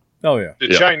out. Oh yeah. The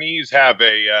Chinese have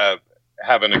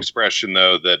an expression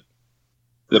though that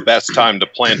the best time to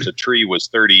plant a tree was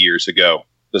 30 years ago.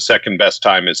 The second best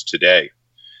time is today.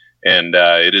 And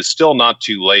it is still not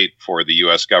too late for the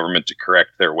U.S. government to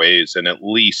correct their ways and at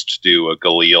least do a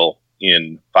Galil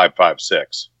in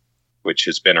 5.56, which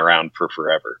has been around for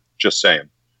forever. Just saying.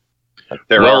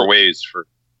 There are ways for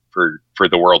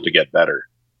the world to get better.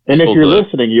 And if you're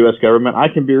listening, U.S. government, I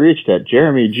can be reached at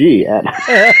Jeremy G. at.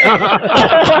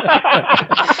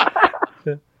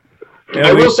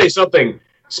 I will say something.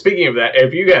 Speaking of that,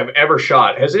 if you have ever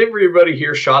shot, has everybody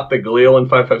here shot the Galil in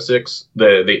 5.56?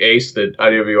 The ACE that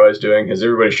IWI is doing? Has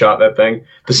everybody shot that thing?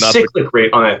 The cyclic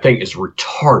rate on that thing is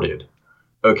retarded.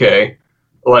 Okay?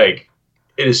 Like,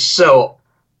 it is so...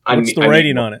 What's the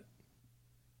rating on it,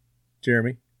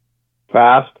 Jeremy?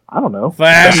 Fast? I don't know.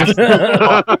 Fast.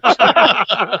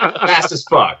 Fast as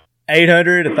fuck.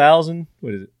 800, 1,000?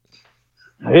 What is it?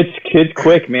 It's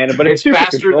quick, man, but it's super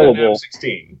faster controllable. than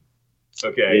M16.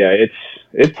 Okay. Yeah,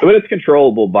 it's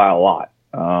controllable by a lot.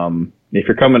 If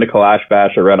you're coming to Kalash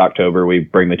Bash or Red October, we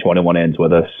bring the 21 ends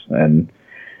with us, and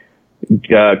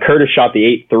Curtis shot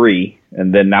the 8.3,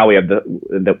 and then now we have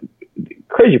the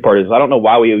crazy part is I don't know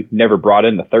why we never brought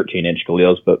in the 13-inch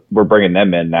Galils, but we're bringing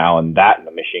them in now, and that and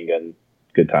the machine gun,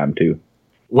 good time too.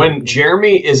 When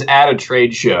Jeremy is at a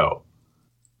trade show,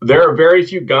 there are very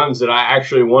few guns that I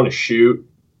actually want to shoot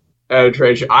at a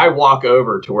trade show. I walk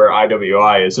over to where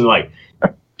IWI is and like,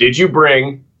 did you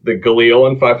bring the Galil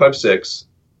in 5.56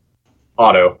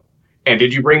 auto, and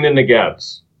did you bring the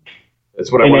Negevs?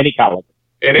 That's what I want. In any caliber.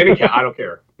 In any caliber, I don't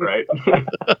care. Right?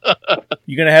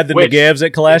 You're gonna have the Negevs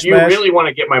at Kalash Bash? If you really want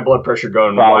to get my blood pressure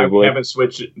going, why we haven't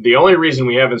switched? The only reason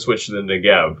we haven't switched to the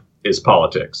Negev is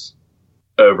politics.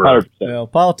 Over 100%. Well,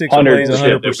 politics weighs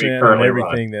 100% on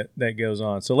everything that goes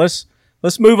on. So let's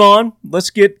move on. Let's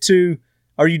get to.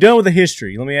 Are you done with the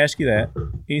history? Let me ask you that.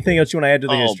 Anything else you want to add to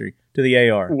the history, to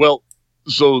the AR? Well,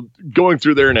 so going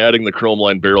through there and adding the chrome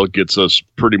line barrel gets us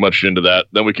pretty much into that.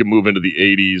 Then we can move into the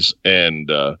 80s and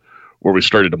where we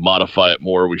started to modify it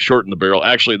more. We shortened the barrel.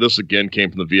 Actually, this again came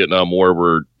from the Vietnam War,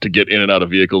 where to get in and out of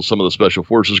vehicles, some of the Special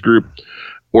Forces group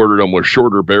ordered them with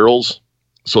shorter barrels.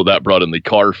 So that brought in the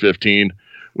AR-15,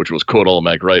 which was Colt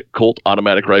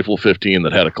Automatic Rifle 15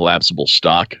 that had a collapsible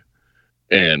stock.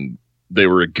 And they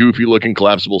were a goofy-looking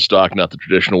collapsible stock, not the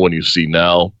traditional one you see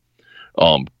now.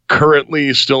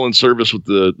 Currently still in service with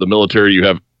the military, you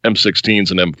have M16s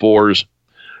and M4s.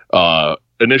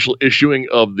 Initial issuing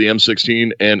of the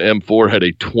M16 and M4 had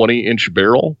a 20-inch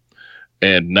barrel,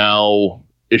 and now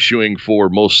issuing for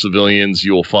most civilians,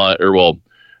 you'll find,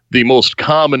 the most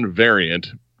common variant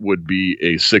would be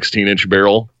a 16-inch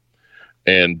barrel,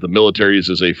 and the military's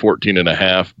is a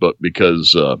 14.5, but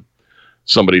because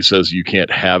somebody says you can't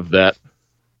have that,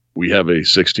 we have a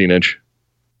 16-inch.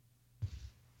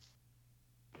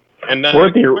 And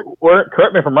correct me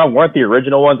if I'm wrong, weren't the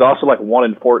original ones also like 1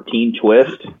 in 14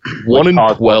 twist? 1 in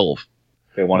 12.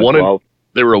 Okay, 1 in 12.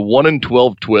 They were a 1 in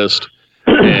 12 twist,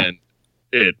 and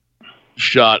it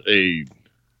shot the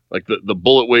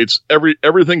bullet weights,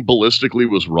 everything ballistically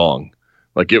was wrong.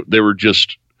 They were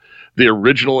just, the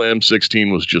original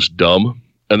M16 was just dumb,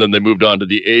 and then they moved on to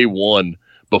the A1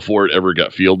 before it ever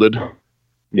got fielded,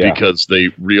 because they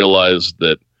realized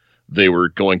that they were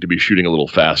going to be shooting a little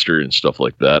faster and stuff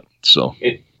like that. So,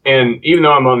 and even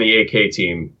though I'm on the AK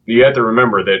team, you have to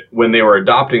remember that when they were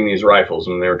adopting these rifles,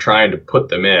 when they were trying to put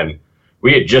them in,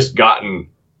 we had just gotten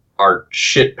our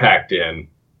shit packed in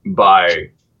by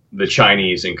the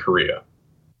Chinese and Korea.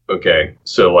 Okay,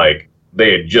 so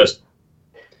they had just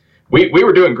we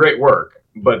were doing great work,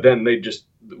 but then they just,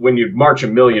 when you march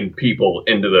 1 million people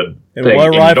into the thing,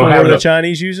 what rifle were the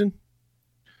Chinese using?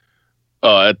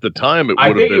 At the time, it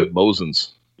would have been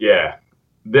Mosin's. Yeah.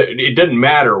 It didn't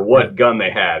matter what gun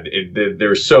they had.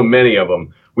 There's so many of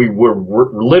them. We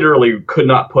literally could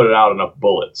not put out enough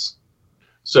bullets.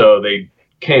 So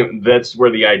that's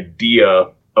where the idea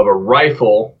of a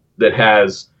rifle that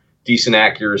has decent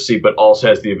accuracy but also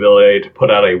has the ability to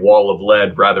put out a wall of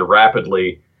lead rather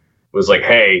rapidly was like,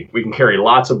 hey, we can carry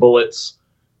lots of bullets.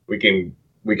 We can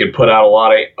put out a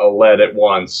lot of lead at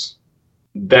once.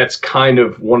 That's kind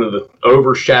of one of the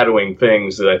overshadowing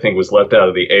things that I think was left out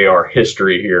of the AR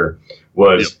history here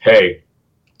was, hey,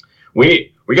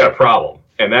 we got a problem.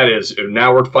 And that is,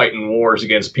 now we're fighting wars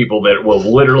against people that will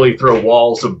literally throw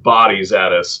walls of bodies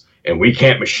at us, and we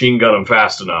can't machine gun them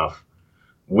fast enough.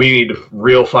 we need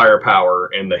real firepower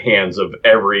in the hands of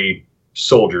every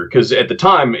soldier. Because at the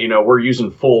time, we're using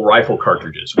full rifle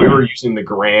cartridges. We were using the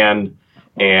Grand,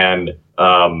 and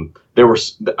there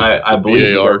was, I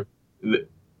believe, BAR. The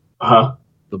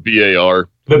BAR.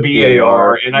 The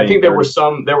BAR, and I think there were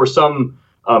some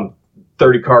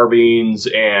 30 carbines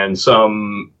and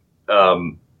some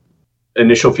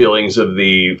initial feelings of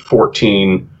the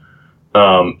 14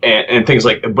 and things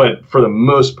like that. But for the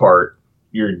most part,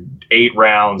 your 8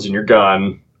 rounds in your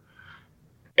gun,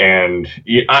 and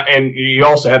you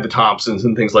also had the Thompsons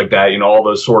and things like that. All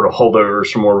those sort of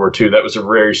holdovers from World War II. That was a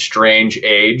very strange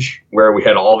age where we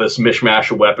had all this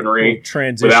mishmash of weaponry.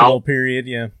 Transitional period,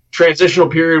 yeah. Transitional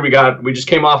period. We just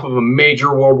came off of a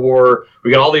major world war.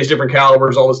 We got all these different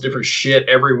calibers, all this different shit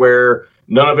everywhere.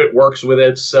 None of it works with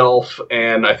itself,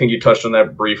 and I think you touched on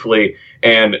that briefly.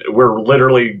 And we're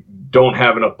literally don't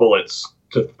have enough bullets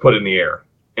to put in the air,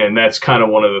 and that's kind of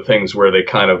one of the things where they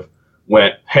kind of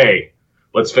went, "Hey,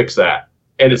 let's fix that."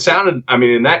 And it sounded,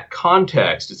 in that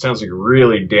context, it sounds like a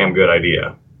really damn good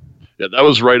idea. Yeah, that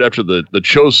was right after the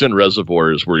Chosin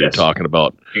reservoirs where you're talking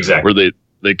about, exactly, where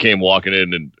they came walking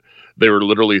in and they were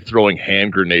literally throwing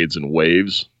hand grenades in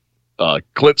waves.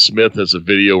 Clint Smith has a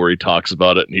video where he talks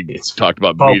about it, and he talked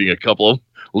about meeting a couple of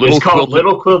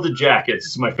little quilted jackets.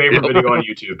 It's my favorite video on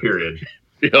YouTube, period.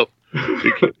 Yep.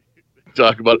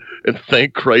 Talk about it, and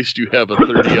thank Christ you have a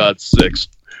 30-06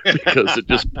 because it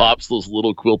just pops those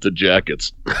little quilted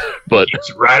jackets. But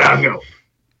it's right on go.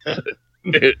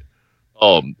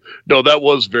 No, that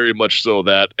was very much so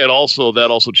that, and also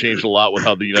that also changed a lot with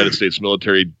how the United States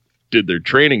military did their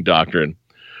training doctrine.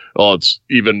 It's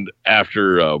even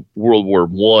after World War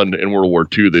I and World War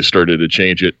II, they started to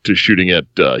change it to shooting at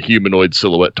humanoid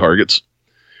silhouette targets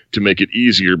to make it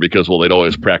easier because, they'd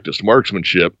always practiced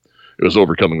marksmanship. It was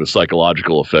overcoming the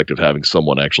psychological effect of having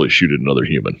someone actually shoot at another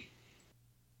human.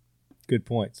 Good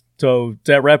points. So, does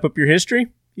that wrap up your history?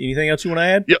 Anything else you want to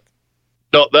add? Yep.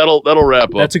 No, that'll wrap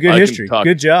up. That's a good history.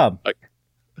 Good job.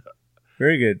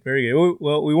 Very good. Very good.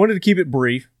 Well, we wanted to keep it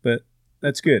brief, but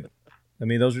that's good.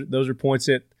 Those are points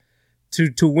that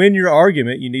to win your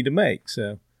argument you need to make.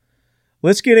 So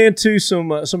let's get into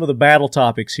some of the battle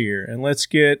topics here, and let's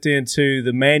get into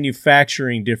the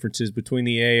manufacturing differences between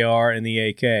the AR and the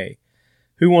AK.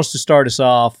 Who wants to start us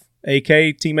off?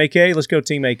 AK, Team AK? Let's go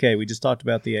Team AK. We just talked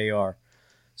about the AR.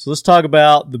 So let's talk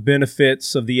about the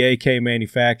benefits of the AK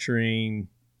manufacturing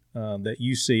that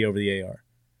you see over the AR.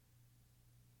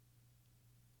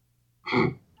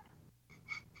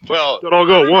 Well, don't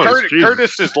go at once.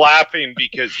 Curtis is laughing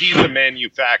because he's a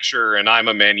manufacturer and I'm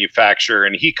a manufacturer,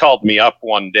 and he called me up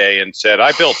one day and said,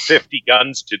 "I built 50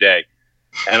 guns today,"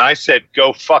 and I said,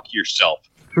 "Go fuck yourself."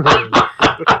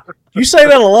 You say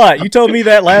that a lot. You told me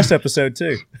that last episode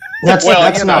too. That's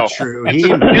not true. It's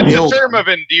a term of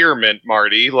endearment,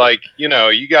 Marty. Like, you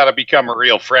got to become a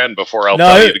real friend before I'll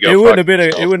tell you to go. It wouldn't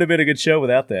have been a good show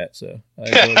without that. So.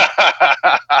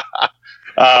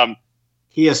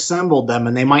 He assembled them,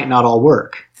 and they might not all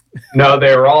work. No,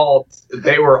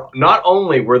 not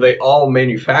only were they all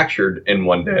manufactured in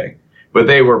one day, but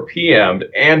they were PM'd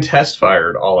and test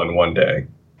fired all in one day.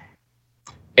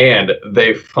 And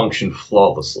they functioned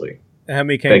flawlessly. How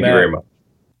many came Thank back? you very much.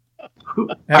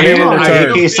 How many were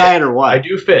returned? AK side or what? I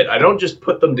do fit. I don't just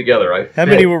put them together. How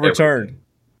many were returned?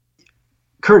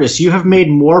 Curtis, you have made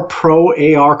more pro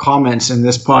AR comments in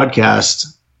this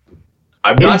podcast.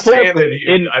 I'm not saying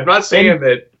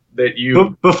that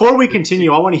you. Before we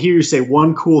continue, I want to hear you say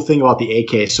one cool thing about the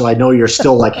AK, so I know you're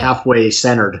still like halfway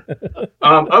centered.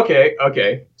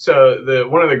 Okay. So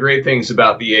one of the great things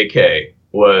about the AK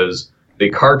was the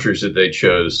cartridge that they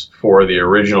chose for the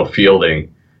original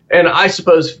fielding, and I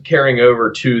suppose carrying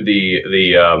over to the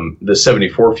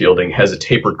 74 fielding has a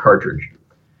tapered cartridge.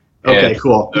 Okay,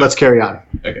 cool. Let's carry on.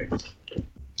 Okay.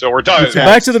 So we're talking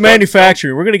back to the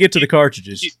manufacturing. We're going to get to the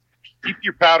cartridges. Keep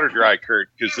your powder dry, Kurt,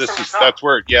 because that's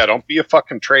where. Yeah, don't be a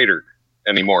fucking traitor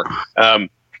anymore.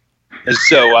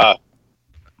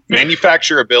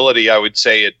 Manufacturability, I would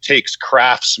say it takes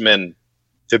craftsmen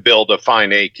to build a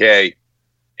fine AK,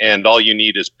 and all you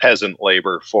need is peasant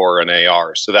labor for an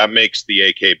AR. So that makes the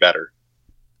AK better.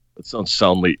 That sounds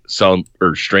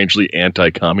strangely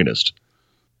anti-communist.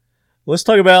 Let's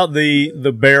talk about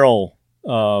the barrel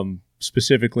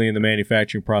specifically in the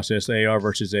manufacturing process, AR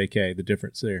versus AK, the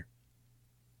difference there.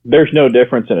 There's no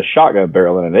difference in a shotgun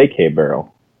barrel and an AK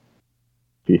barrel.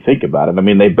 If you think about it,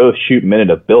 they both shoot minute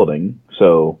of building,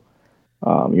 so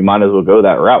you might as well go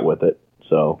that route with it.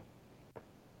 So,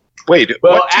 wait.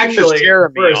 Well, actually,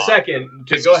 for a second,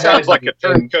 to go ahead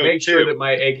and make sure that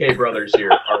my AK brothers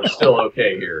here are still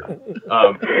okay here.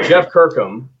 Jeff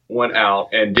Kirkham went out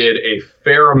and did a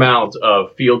fair amount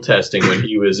of field testing when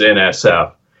he was in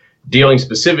SF, dealing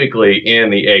specifically in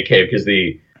the AK, because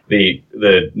the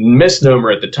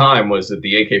misnomer at the time was that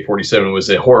the AK-47 was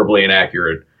a horribly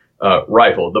inaccurate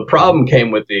rifle. The problem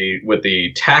came with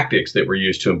the tactics that were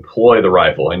used to employ the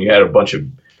rifle, and you had a bunch of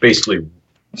basically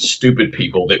stupid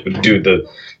people that would do the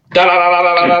da da da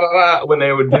da da da da when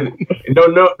they would do.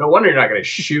 No wonder you're not going to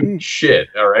shoot shit.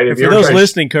 All right. And for those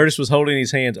listening, Curtis was holding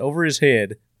his hands over his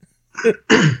head,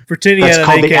 pretending he had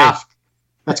an AK.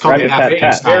 That's called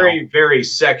a very, very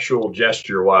sexual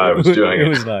gesture while I was doing it. It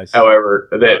was nice. However,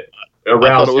 that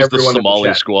aroused it was everyone the in Somali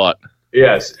chat. squat.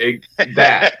 Yes,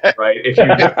 that, right? If you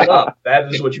look it up,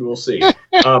 that is what you will see.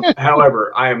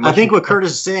 However, I think what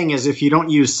Curtis is saying is if you don't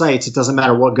use sights, it doesn't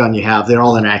matter what gun you have. They're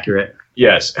all inaccurate.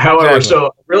 Yes. However, so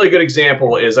a really good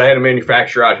example is I had a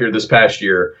manufacturer out here this past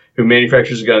year who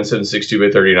manufactures a gun 7.62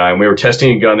 by 39. We were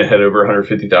testing a gun that had over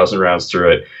 150,000 rounds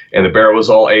through it, and the barrel was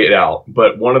all 8 out.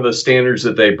 But one of the standards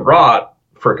that they brought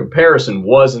for comparison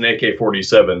was an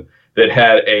AK-47 that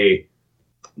had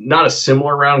not a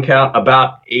similar round count,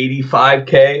 about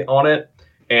 85K on it.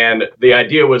 And the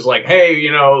idea was like, hey,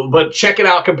 but check it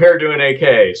out compared to an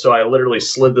AK. So I literally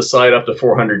slid the sight up to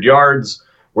 400 yards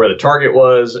where the target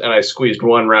was, and I squeezed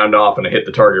one round off and I hit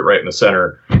the target right in the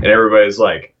center. And everybody's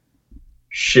like,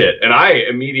 shit. And I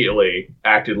immediately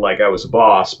acted like I was a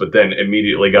boss, but then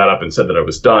immediately got up and said that I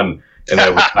was done. And I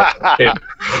was hit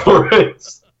for it.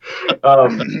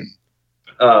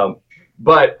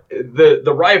 But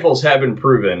the rifles have been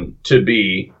proven to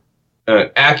be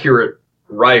accurate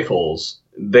rifles.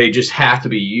 They just have to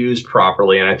be used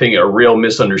properly. And I think a real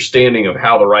misunderstanding of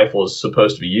how the rifle is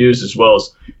supposed to be used, as well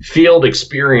as field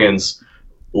experience,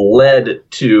 led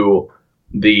to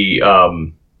the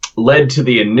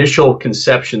initial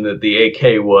conception that the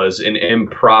AK was an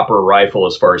improper rifle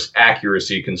as far as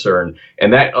accuracy concerned.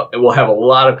 And that will have a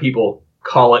lot of people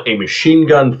call it a machine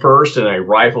gun first and a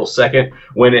rifle second,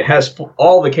 when it has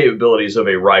all the capabilities of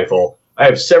a rifle. I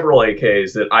have several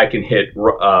AKs that I can hit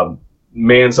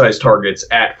man-sized targets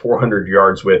at 400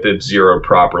 yards with if zeroed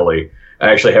properly.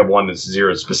 I actually have one that's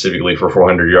zeroed specifically for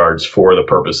 400 yards for the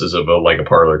purposes of a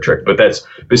parlor trick, but that's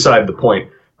beside the point.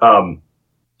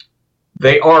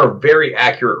 They are very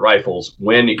accurate rifles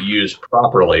when used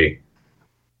properly.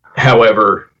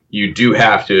 However, you do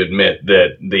have to admit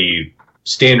that the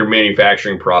standard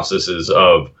manufacturing processes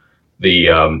of the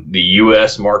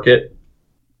U.S. market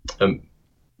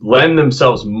lend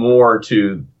themselves more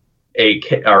to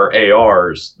AK or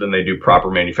ARs than they do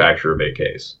proper manufacture of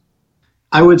AKs.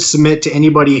 I would submit to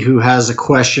anybody who has a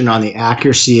question on the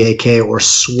accuracy AK or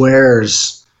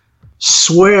swears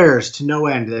to no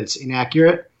end that it's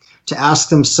inaccurate, to ask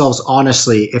themselves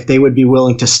honestly if they would be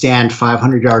willing to stand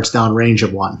 500 yards down range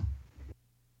of one.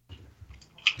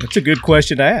 That's a good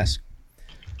question to ask.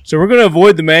 So we're going to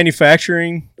avoid the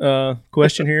manufacturing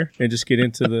question here and just get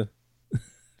into the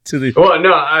Well,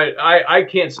 no, I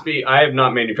can't speak. I have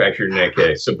not manufactured an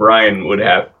AK, so Brian would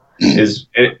have. Is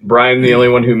Brian the only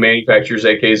one who manufactures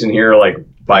AKs in here, like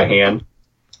by hand?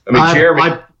 I mean,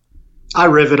 Jeremy. I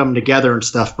rivet them together and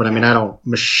stuff, but I mean, I don't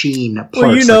machine parts.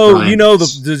 Well, you know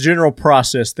the general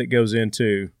process that goes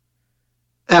into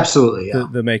absolutely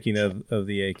the making of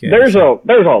the AK. There's a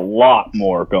lot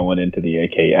more going into the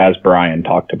AK, as Brian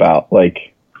talked about.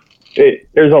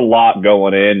 There's a lot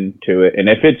going into it, and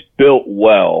if it's built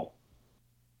well,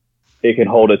 it can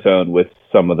hold its own with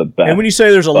some of the best. And when you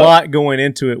say there's a lot going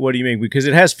into it, what do you mean? Because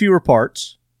it has fewer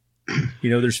parts.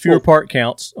 There's fewer part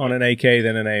counts on an AK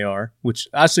than an AR, which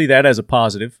I see that as a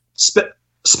positive.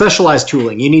 Specialized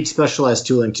tooling. You need specialized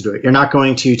tooling to do it. You're not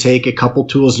going to take a couple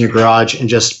tools in your garage and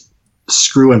just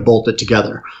screw and bolt it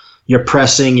together. You're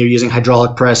pressing, you're using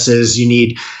hydraulic presses. You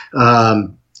need,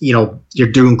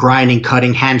 you're doing grinding,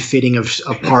 cutting, hand fitting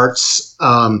of parts.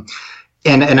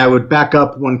 And I would back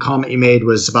up one comment you made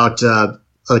was about a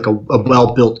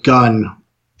well-built gun.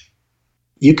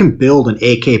 You can build an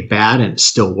AK bad and it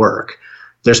still work.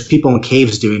 There's people in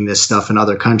caves doing this stuff in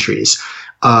other countries.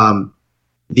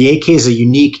 The AK is a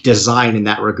unique design in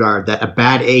that regard, that a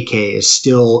bad AK is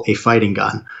still a fighting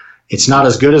gun. It's not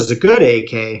as good as a good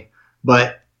AK,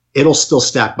 but it'll still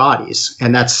stack bodies.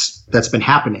 And that's been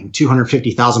happening.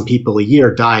 250,000 people a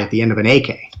year die at the end of an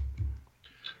AK.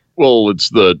 Well, it's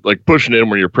pushing in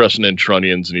where you're pressing in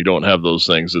trunnions and you don't have those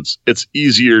things. It's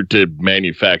easier to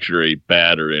manufacture a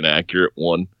bad or inaccurate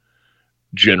one,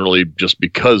 generally, just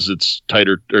because it's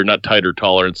tighter, or not tighter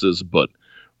tolerances, but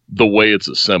the way it's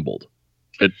assembled.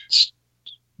 It's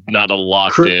not a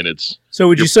locked in. So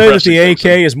would you say that the AK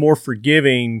is more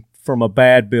forgiving from a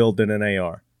bad build than an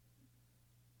AR?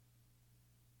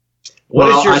 What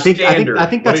is your I think standard? I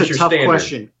think that's a tough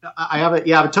question. I have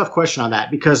a tough question on that,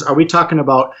 because are we talking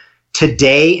about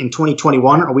today in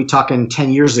 2021, or are we talking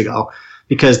 10 years ago?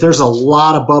 Because there's a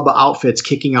lot of Bubba outfits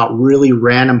kicking out really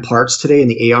random parts today in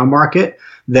the AR market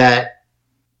that,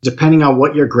 depending on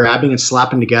what you're grabbing and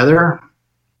slapping together,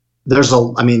 there's a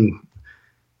lot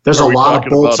of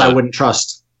bolts I wouldn't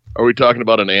trust. Are we talking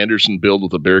about an Anderson build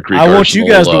with a Bear Creek? I want you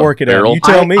guys to work it out. You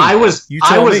tell me. I was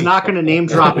not going to name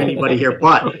drop anybody here,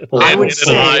 but I would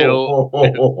say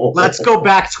let's go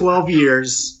back 12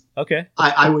 years. Okay.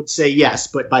 I would say yes,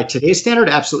 but by today's standard,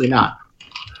 absolutely not.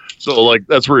 So, like,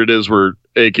 that's where it is, where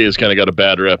AK has kind of got a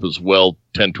bad rep as well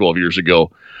 10, 12 years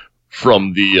ago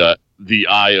from the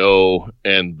IO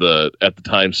and the, at the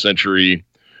time, Century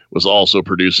was also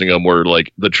producing them, where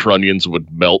like the trunnions would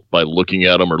melt by looking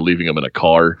at them or leaving them in a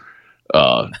car.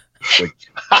 Like,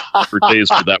 for days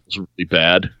where that was really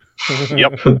bad.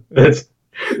 Yep. That's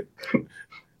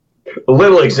a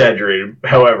little exaggerated,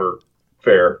 however,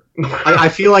 fair. I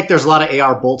feel like there's a lot of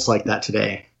AR bolts like that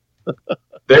today.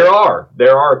 There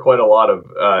are quite a lot of,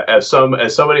 as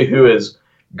somebody who has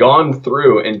gone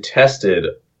through and tested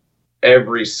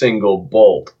every single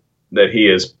bolt that he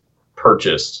has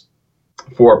purchased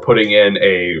for putting in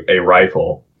a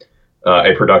rifle,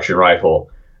 a production rifle.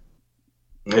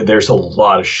 There's a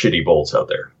lot of shitty bolts out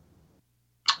there.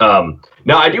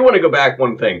 Now, I do want to go back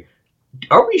one thing.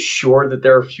 Are we sure that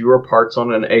there are fewer parts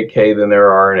on an AK than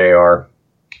there are in AR?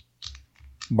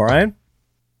 Brian?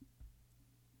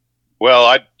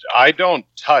 Well, I don't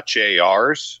touch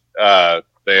ARs.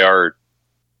 They're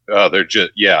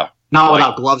just, yeah. Not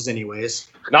without gloves, anyways.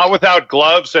 Not without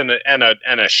gloves and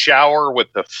a shower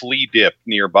with the flea dip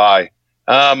nearby.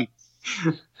 I'd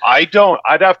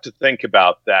have to think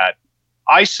about that.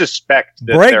 I suspect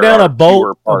that break down a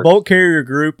bolt carrier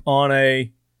group on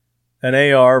an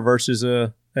AR versus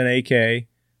an AK.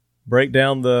 Break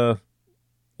down the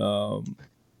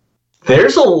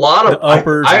there's a lot of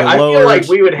uppers. I lowers, feel like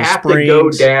we would have to go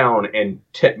springs, down and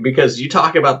because you're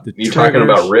talking about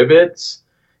rivets.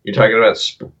 You're talking about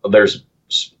there's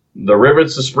the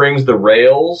rivets, the springs, the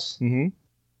rails. Mm-hmm.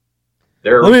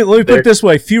 Let me put it this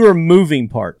way: fewer moving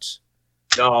parts.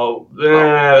 No,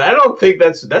 I don't think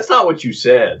that's not what you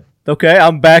said. Okay,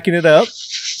 I'm backing it up.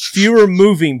 Fewer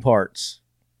moving parts.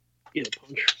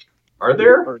 Are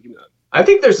there? I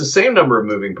think there's the same number of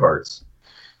moving parts.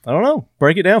 I don't know.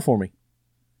 Break it down for me.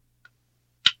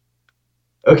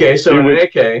 Okay, so in an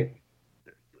AK,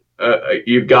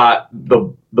 you've got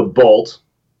the bolt,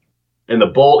 and the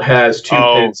bolt has two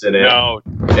pins in it. No,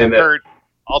 and Kurt,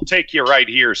 I'll take you right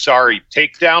here. Sorry,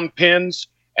 takedown pins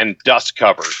and dust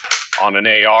cover on an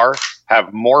AR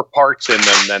have more parts in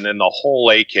them than in the whole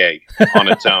AK on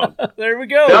its own. There we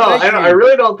go. No, I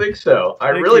really don't think so. I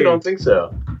really don't think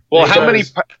so. Well,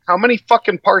 how many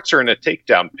fucking parts are in a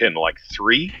takedown pin? Like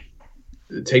 3?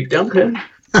 The takedown pin?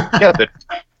 Yeah,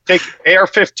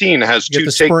 AR-15 has 2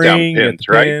 takedown pins,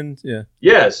 right? Pins, yeah.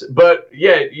 Yes, but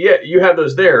yeah, you have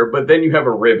those there, but then you have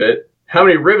a rivet. How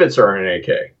many rivets are in an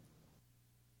AK?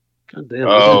 God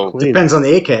damn. Depends on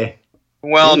the AK.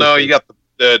 Well, no, you got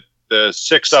the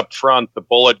 6 up front. The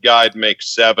bullet guide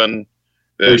makes 7.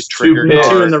 There's two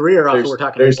in the rear. We're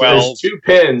talking. There's 2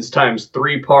 pins times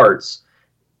 3 parts.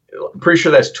 I'm pretty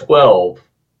sure that's 12.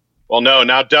 Well, no,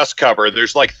 now dust cover.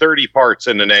 There's like 30 parts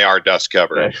in an AR dust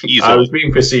cover. I was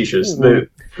being facetious. The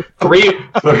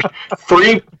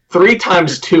 3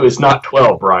 times 2 is not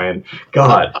 12, Brian.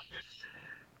 God.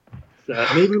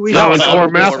 Maybe we should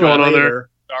have math going on there.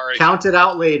 Sorry. Count it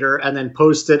out later and then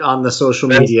post it on the social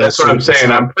media. That's what I'm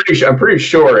saying. I'm pretty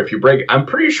sure if you break, I'm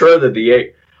pretty sure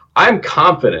that I'm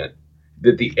confident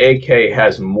that the AK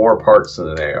has more parts than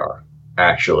an AR.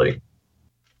 Actually.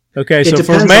 Okay, so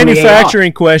for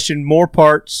manufacturing question, more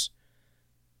parts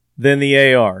than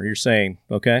the AR. You're saying,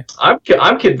 okay?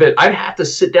 I'm convinced. I'd have to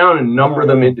sit down and number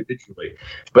them individually,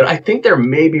 but I think there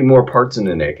may be more parts in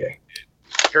an AK.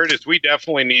 Curtis, we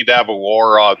definitely need to have a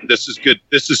war. This is good.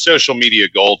 This is social media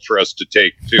gold for us to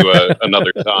take to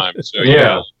another time. So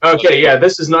yeah. Okay. Yeah.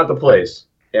 This is not the place.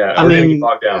 Yeah. I mean,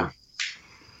 locked down.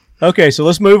 Okay, so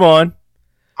let's move on.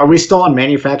 Are we still on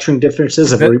manufacturing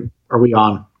differences? Are we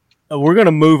on? We're going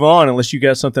to move on unless you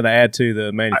got something to add to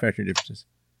the manufacturing differences.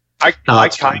 I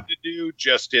kind of do,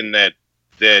 just in that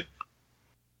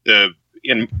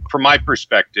from my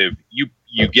perspective, you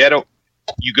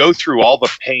go through all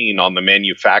the pain on the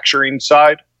manufacturing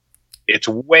side. It's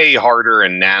way harder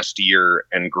and nastier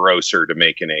and grosser to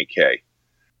make an AK.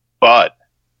 But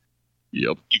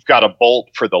you've got a bolt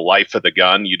for the life of the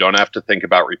gun. You don't have to think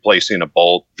about replacing a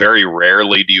bolt. Very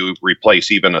rarely do you replace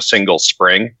even a single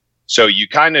spring. So you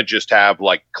kind of just have,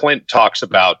 like Clint talks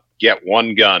about, get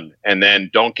one gun, and then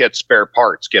don't get spare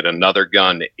parts, get another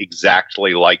gun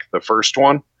exactly like the first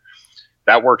one.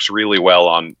 That works really well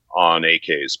on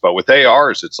AKs. But with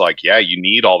ARs, it's like, yeah, you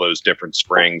need all those different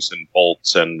springs and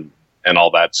bolts and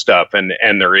all that stuff. And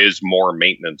there is more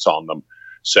maintenance on them.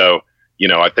 So,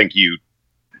 I think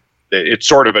it's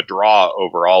sort of a draw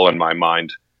overall in my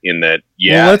mind in that,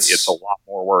 it's a lot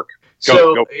more work.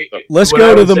 Let's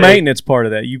go to the maintenance part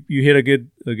of that. You hit a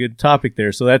good topic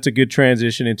there. So that's a good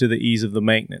transition into the ease of the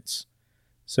maintenance.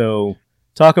 So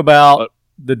talk about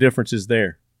the differences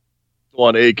there.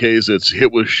 On AKs, it's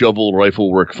hit with shovel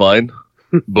rifle work fine,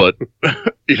 but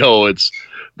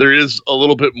there is a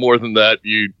little bit more than that.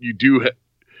 You do.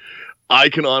 I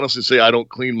can honestly say I don't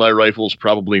clean my rifles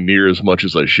probably near as much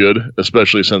as I should,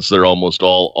 especially since they're almost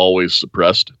always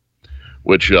suppressed,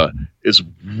 which is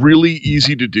really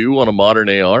easy to do on a modern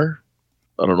AR.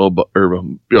 I don't know, but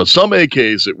some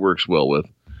AKs it works well with,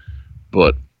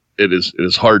 but it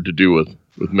is hard to do with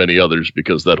many others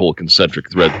because that whole concentric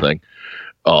thread thing.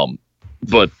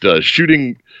 But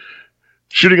shooting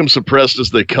them suppressed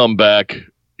as they come back,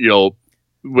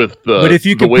 with but if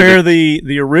you compare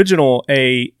the original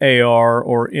AR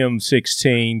or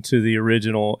M16 to the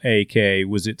original AK,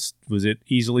 was it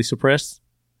easily suppressed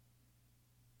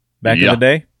back in the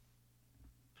day?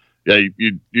 Yeah,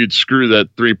 you'd screw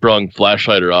that 3-prong flash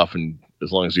hider off, and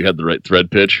as long as you had the right thread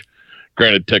pitch.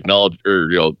 Granted, technology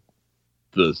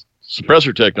the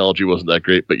suppressor technology wasn't that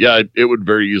great, but yeah, it would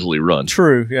very easily run.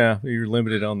 True, yeah, you're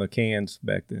limited on the cans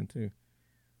back then too.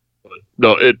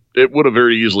 No, it would have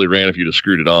very easily ran if you'd have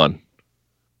screwed it on.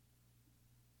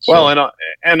 So. Well,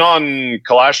 and on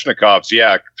Kalashnikovs,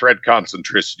 yeah, thread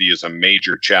concentricity is a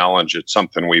major challenge. It's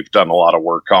something we've done a lot of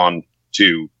work on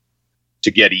to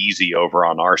get easy over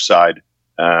on our side.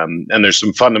 And there's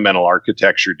some fundamental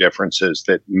architecture differences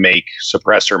that make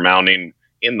suppressor mounting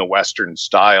in the Western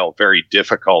style very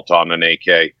difficult on an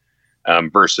AK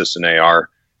versus an AR.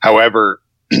 However,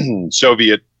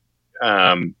 Soviet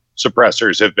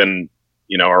suppressors have been,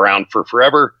 around for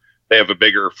forever. They have a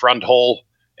bigger front hole,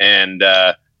 and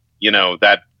that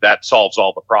solves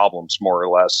all the problems more or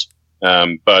less.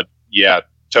 But yeah,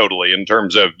 totally. In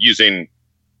terms of using,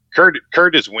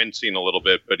 Kurt is wincing a little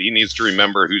bit, but he needs to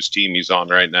remember whose team he's on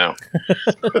right now.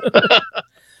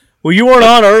 Well, you weren't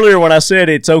on earlier when I said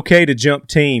it's okay to jump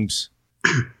teams.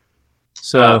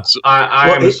 So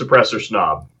I am a suppressor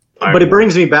snob. But it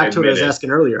brings me back to what I was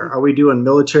asking earlier. Are we doing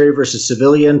military versus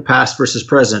civilian, past versus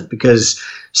present? Because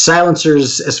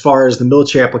silencers, as far as the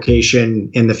military application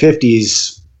in the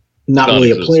 50s, not really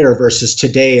a player versus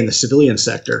today in the civilian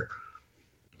sector.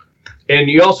 And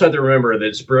you also have to remember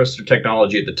that suppressor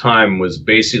technology at the time was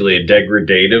basically a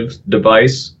degradative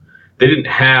device. They didn't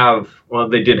have, well,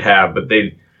 they did have, but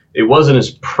it wasn't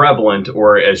as prevalent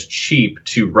or as cheap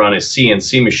to run a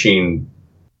CNC machine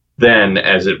then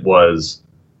as it was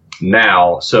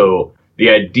now. So the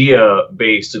idea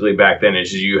basically back then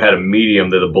is you had a medium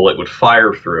that the bullet would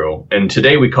fire through. And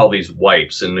today we call these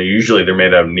wipes, and they're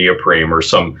made out of neoprene or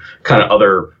some kind of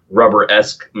other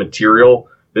rubber-esque material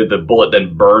that the bullet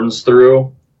then burns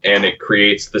through and it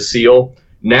creates the seal.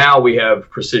 Now we have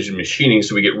precision machining,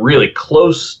 so we get really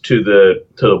close to the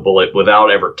bullet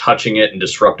without ever touching it and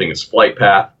disrupting its flight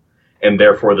path, and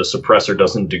therefore the suppressor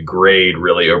doesn't degrade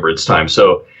really over its time.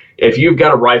 So if you've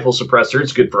got a rifle suppressor,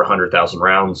 it's good for 100,000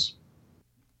 rounds.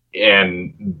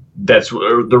 And that's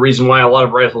the reason why a lot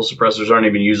of rifle suppressors aren't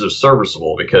even used as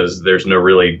serviceable, because there's no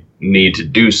really need to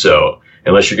do so.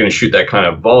 Unless you're going to shoot that kind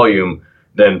of volume,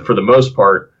 then for the most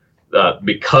part,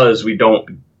 because we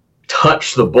don't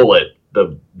touch the bullet,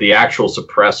 the actual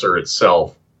suppressor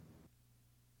itself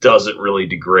doesn't really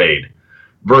degrade.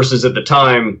 Versus at the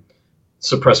time,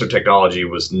 suppressor technology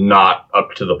was not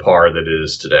up to the par that it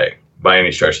is today by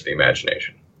any stretch of the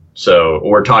imagination. So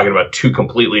we're talking about two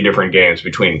completely different games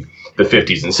between the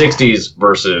 50s and 60s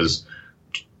versus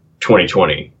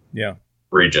 2020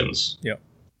 regions. Yeah.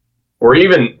 Or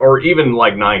even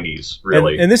like 90s,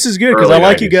 really. And this is good because I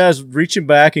like 90s. You guys reaching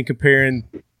back and comparing,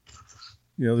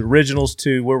 the originals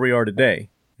to where we are today,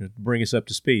 to bring us up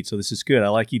to speed. So this is good. I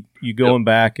like you going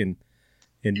back and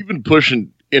even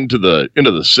pushing into the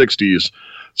 60s.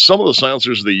 Some of the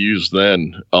silencers they used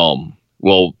then,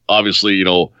 well, obviously,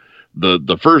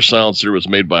 the first silencer was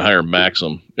made by Hiram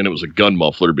Maxim, and it was a gun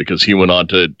muffler because he went on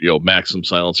to Maxim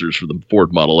silencers for the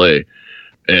Ford Model A,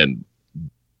 and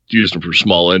used them for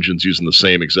small engines using the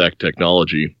same exact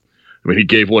technology. I mean, he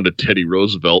gave one to Teddy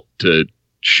Roosevelt to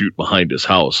shoot behind his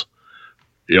house,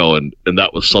 and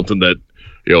that was something that,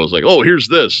 was like, oh, here's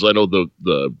this. I know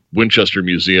the Winchester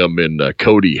Museum in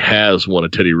Cody has one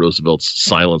of Teddy Roosevelt's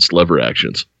silenced lever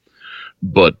actions,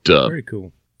 but very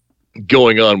cool.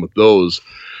 going on with those.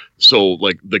 So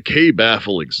like the K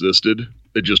baffle existed.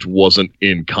 It just wasn't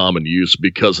in common use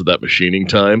because of that machining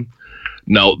time.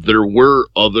 Now there were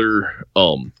other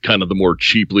kind of the more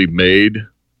cheaply made,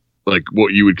 like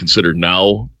what you would consider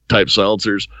now type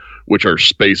silencers, which are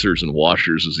spacers and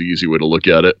washers is the easy way to look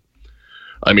at it.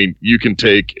 I mean, you can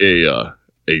take a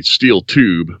steel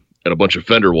tube and a bunch of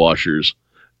fender washers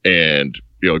and,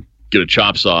 get a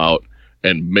chop saw out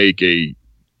and make a,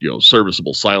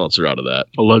 serviceable silencer out of that.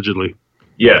 Allegedly.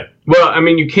 Yeah. Well, I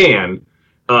mean, you can.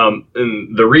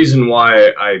 And the reason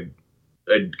why I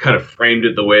kind of framed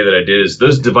it the way that I did is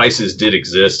those devices did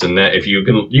exist, and that if you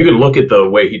can look at the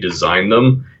way he designed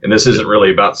them, and this isn't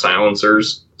really about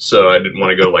silencers, so I didn't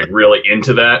want to go like really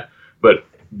into that, but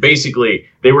basically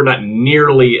they were not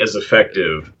nearly as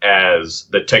effective as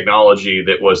the technology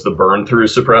that was the burn through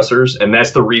suppressors, and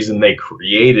that's the reason they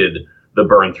created the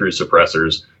burn through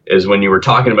suppressors. Is when you were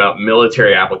talking about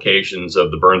military applications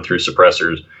of the burn through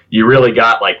suppressors, you really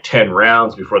got like 10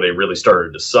 rounds before they really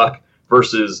started to suck,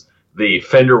 versus the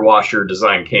fender washer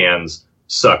design cans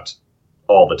sucked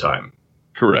all the time.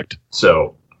 Correct.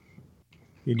 So,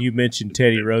 and you mentioned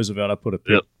Teddy Roosevelt. I put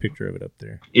a picture of it up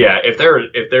there. Yeah, if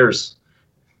there's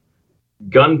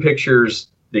gun pictures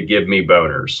that give me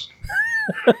boners,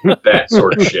 that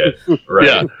sort of shit. Right.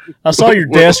 Yeah. I saw your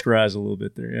desk rise a little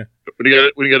bit there. Yeah.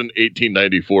 When you got an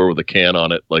 1894 with a can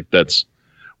on it, like that's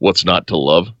what's not to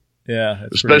love. Yeah.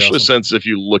 Especially awesome. since if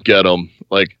you look at them,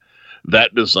 like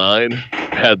that design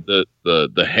had the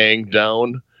hang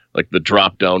down, like the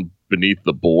drop down beneath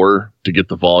the bore to get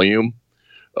the volume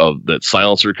of that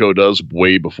silencer code does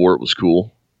way before it was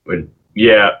cool. But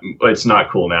yeah, it's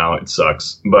not cool now. It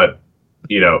sucks, but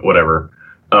whatever.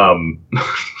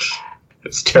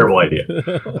 It's a terrible idea.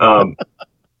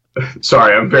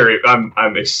 Sorry,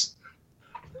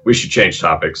 we should change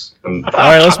topics. All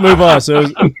right, let's move on. So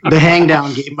the hang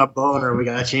down gave him a boner. We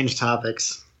gotta change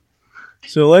topics.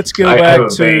 So let's go back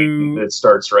to. It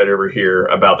starts right over here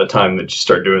about the time that you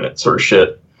start doing that sort of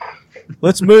shit.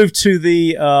 Let's move to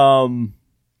the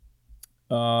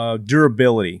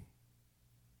durability.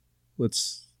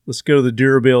 Let's go to the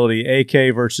durability.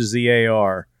 AK versus the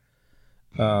AR.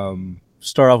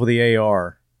 Start off with the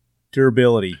AR.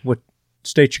 Durability. What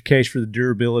state your case for the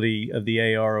durability of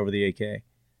the AR over the AK?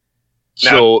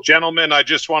 Now, gentlemen, I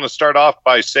just want to start off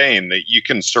by saying that you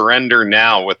can surrender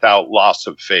now without loss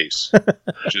of face.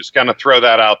 Just gonna throw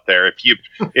that out there.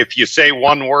 If you say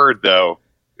one word, though,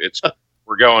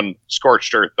 we're going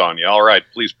scorched earth on you. All right,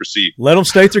 please proceed. Let them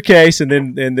state their case, and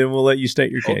then we'll let you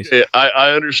state your case. Okay,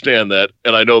 I understand that,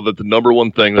 and I know that the number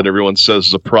one thing that everyone says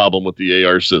is a problem with the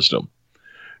AR system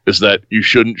is that you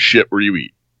shouldn't shit where you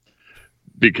eat,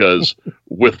 because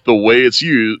with the way it's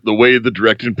used, the way the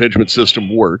direct impingement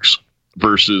system works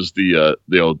versus the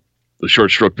short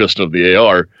stroke piston of the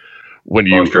AR, when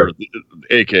you or the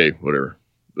AK, whatever,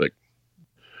 like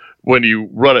when you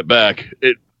run it back,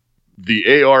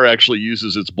 the AR actually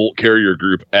uses its bolt carrier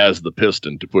group as the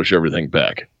piston to push everything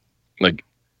back. Like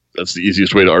that's the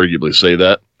easiest way to arguably say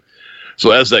that.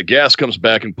 So as that gas comes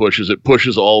back and pushes, it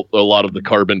pushes a lot of the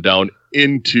carbon down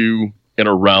into and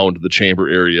around the chamber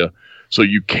area, so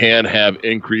you can have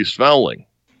increased fouling.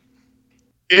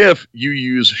 If you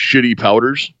use shitty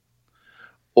powders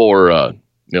or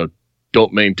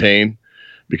don't maintain,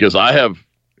 because I have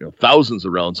thousands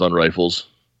of rounds on rifles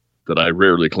that I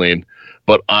rarely clean,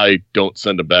 but I don't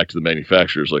send them back to the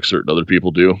manufacturers like certain other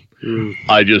people do.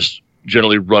 I just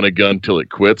generally run a gun till it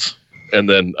quits, and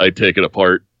then I take it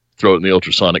apart, throw it in the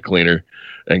ultrasonic cleaner,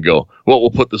 and go, well, we'll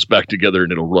put this back together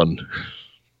and it'll run.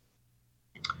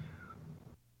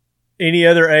 Any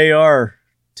other AR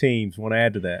teams want to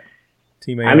add to that?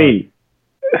 Team AR. I mean,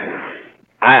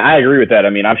 I agree with that.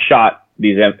 I mean, I've shot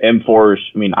these M4s.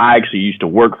 I mean, I actually used to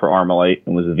work for Armalite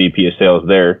and was the VP of sales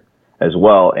there as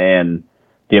well. And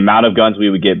the amount of guns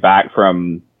we would get back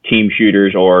from team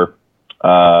shooters or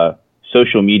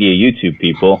social media YouTube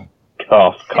people,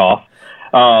 cough.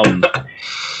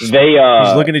 He's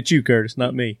looking at you, Curtis,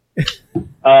 not me.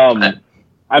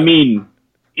 I mean,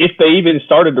 if they even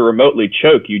started to remotely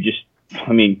choke, you just,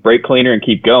 brake cleaner and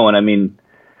keep going. I mean,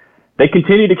 they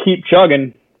continue to keep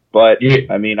chugging, but yeah.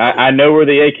 I mean, I know where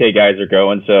the AK guys are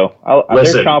going, so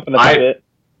they're chomping at the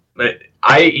bit.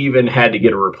 I even had to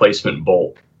get a replacement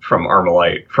bolt from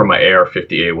Armalite from my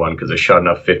AR-50A1 because I shot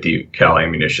enough 50 cal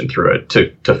ammunition through it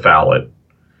to foul it,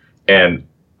 and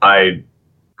I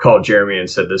called Jeremy and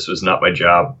said this was not my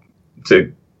job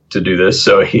to do this,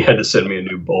 so he had to send me a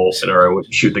new bolt, or I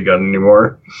wouldn't shoot the gun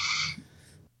anymore.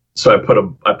 So I put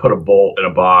a bolt in a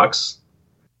box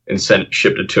and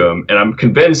shipped it to him, and I'm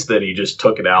convinced that he just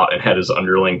took it out and had his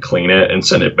underling clean it and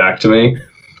sent it back to me.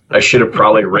 I should have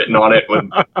probably written on it with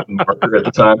marker at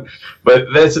the time, but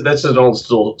that's an old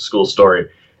school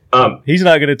story. He's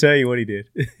not going to tell you what he did.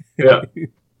 Yeah.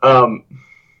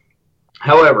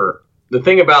 However, the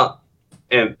thing about,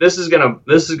 and this is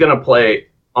gonna play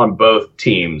on both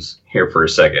teams here for a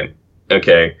second,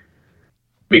 okay?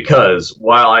 Because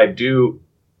while I do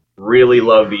really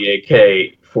love the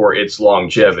AK for its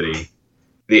longevity,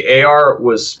 the AR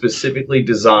was specifically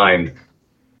designed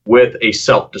with a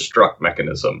self-destruct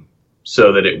mechanism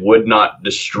so that it would not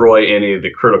destroy any of the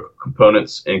critical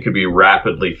components and could be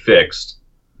rapidly fixed.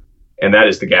 And that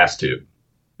is the gas tube.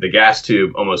 The gas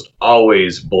tube almost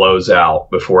always blows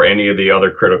out before any of the other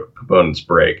critical components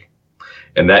break.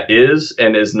 And that is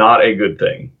and is not a good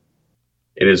thing.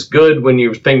 It is good when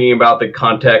you're thinking about the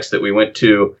context that we went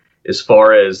to as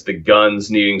far as the guns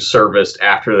needing serviced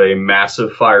after a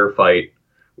massive firefight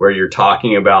where you're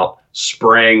talking about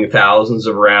spraying thousands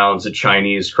of rounds at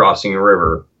Chinese crossing a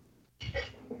river.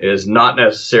 It is not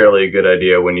necessarily a good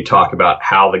idea when you talk about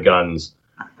how the guns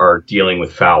are dealing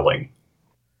with fouling.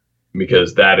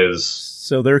 Because that is...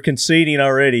 So they're conceding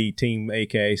already, Team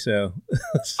AK, so...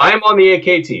 I am on the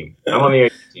AK team.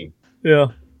 Yeah.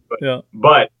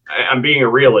 But I'm being a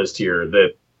realist here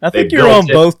that I think you're on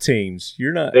both teams.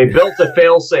 You're not. They built a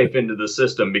failsafe into the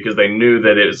system because they knew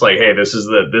that it's like, hey, this is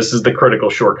the critical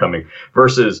shortcoming.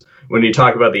 Versus when you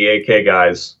talk about the AK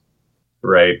guys,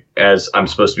 right? As I'm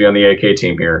supposed to be on the AK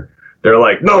team here, they're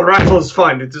like, no, rifle is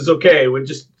fine. It is okay. We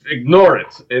just ignore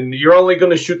it, and you're only going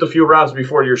to shoot a few rounds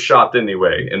before you're shot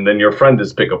anyway, and then your friend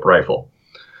is pickup rifle.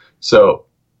 So,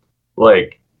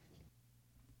 like,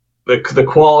 the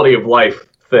quality of life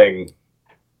thing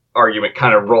argument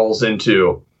kind of rolls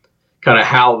into kind of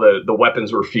how the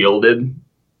weapons were fielded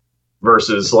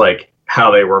versus like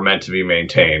how they were meant to be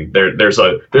maintained. There's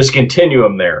a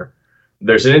continuum there.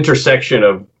 There's an intersection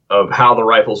of how the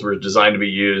rifles were designed to be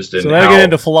used, and so that'll get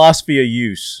into philosophy of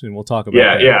use, and we'll talk about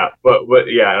that.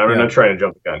 I'm not trying to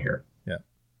jump the gun here. Yeah.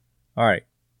 All right.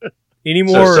 Any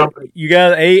more? You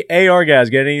got AR guys?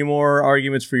 Got any more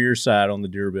arguments for your side on the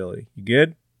durability? You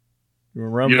good? You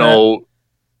want to run? You know,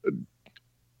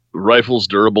 rifle's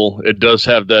durable. It does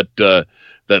have that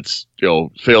that's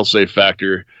fail-safe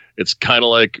factor. It's kind of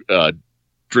like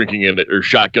drinking in or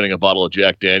shotgunning a bottle of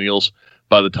Jack Daniels.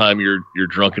 By the time you're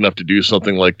drunk enough to do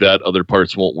something like that, other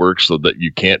parts won't work, so that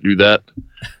you can't do that.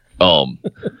 I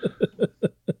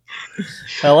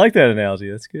like that analogy.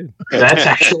 That's good. That's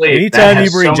actually anytime you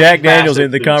bring Jack Daniels into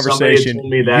the conversation,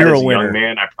 you're a winner. Young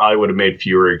man, I probably would have made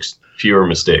fewer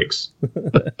mistakes.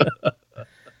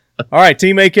 All right,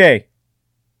 Team AK,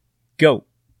 go.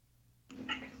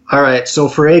 All right, so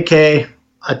for AK, I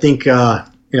think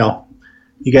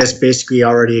you guys basically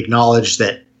already acknowledged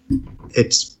that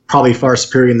it's probably far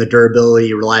superior in the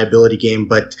durability, reliability game,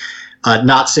 but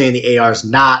not saying the AR is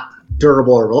not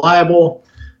durable or reliable,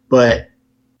 but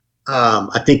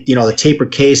I think, the taper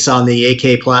case on the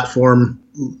AK platform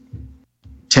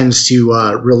tends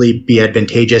to really be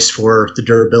advantageous for the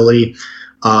durability.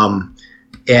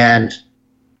 And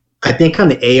I think on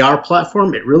the AR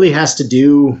platform, it really has to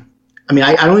do,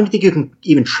 I don't even think you can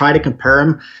even try to compare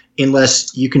them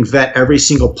unless you can vet every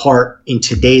single part in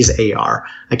today's AR.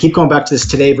 I keep going back to this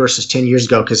today versus 10 years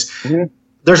ago because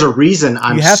there's a reason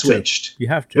I'm switched. You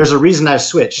have to. There's a reason I've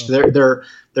switched.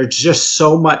 There's just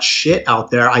so much shit out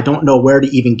there. I don't know where to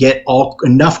even get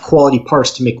enough quality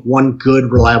parts to make one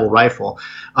good, reliable rifle.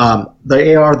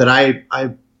 The AR that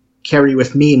I carry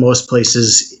with me most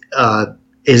places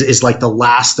is like the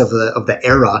last of the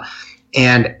era.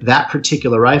 And that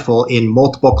particular rifle in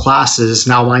multiple classes,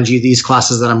 now mind you, these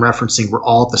classes that I'm referencing were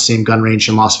all at the same gun range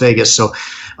in Las Vegas. So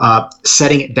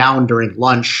setting it down during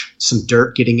lunch, some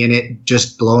dirt getting in it,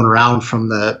 just blown around from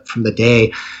the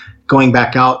day, going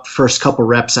back out, first couple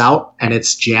reps out, and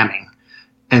it's jamming.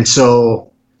 And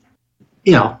so,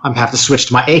 I'm have to switch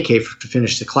to my AK to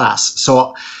finish the class.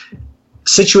 So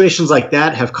situations like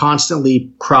that have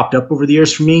constantly cropped up over the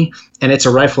years for me, and it's a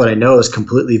rifle that I know is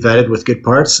completely vetted with good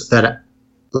parts that,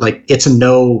 like, it's a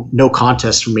no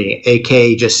contest for me.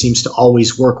 AK just seems to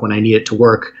always work when I need it to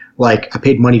work. Like, I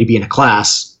paid money to be in a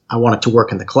class. I want it to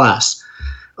work in the class.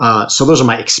 So those are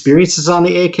my experiences on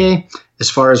the AK. As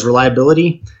far as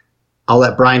reliability, I'll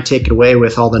let Brian take it away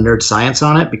with all the nerd science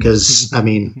on it because,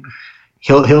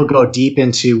 he'll go deep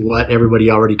into what everybody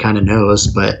already kind of knows,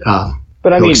 but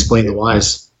he'll explain the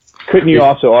whys. Couldn't you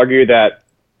also argue that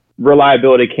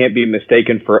reliability can't be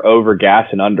mistaken for over-gas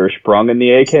and under-sprung in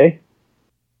the AK?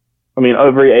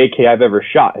 Every AK I've ever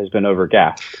shot has been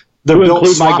over-gassed. They're built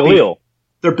sloppy. My Galil.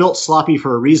 They're built sloppy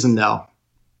for a reason, though.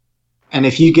 And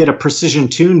if you get a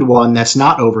precision-tuned one that's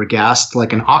not over-gassed,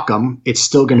 like an Occam, it's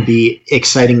still going to be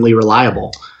excitingly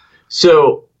reliable.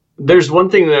 So there's one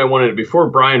thing that I wanted before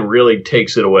Brian really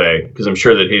takes it away, because I'm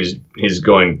sure that he's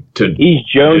going to. He's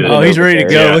Jones. Oh, he's ready to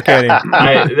go. Yeah. Look at him.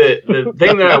 The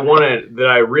thing that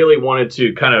I really wanted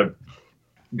to kind of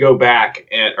go back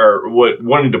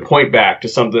wanted to point back to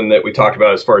something that we talked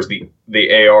about as far as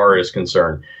the AR is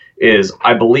concerned, is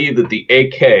I believe that the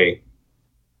AK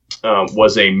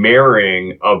was a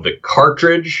marrying of the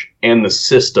cartridge and the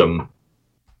system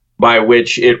by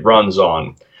which it runs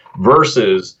on,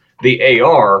 versus the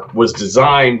AR was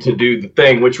designed to do the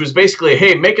thing, which was basically,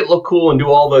 hey, make it look cool and do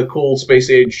all the cool space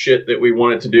age shit that we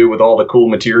want it to do with all the cool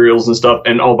materials and stuff.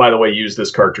 And oh, by the way, use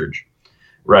this cartridge,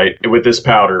 right, with this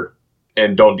powder,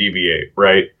 and don't deviate,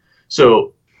 right?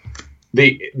 So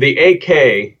the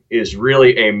AK is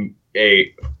really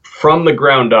a from the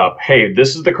ground up, hey,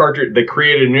 this is the cartridge. They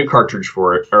created a new cartridge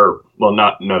for it,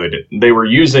 they didn't. They were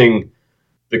using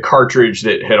the cartridge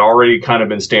that had already kind of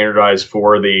been standardized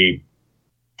for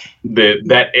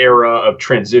that era of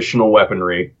transitional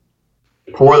weaponry,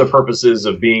 for the purposes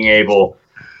of being able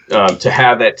to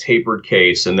have that tapered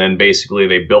case. And then basically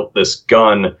they built this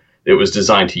gun that was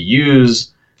designed to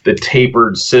use the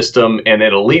tapered system, and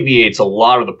it alleviates a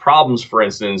lot of the problems. For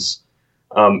instance,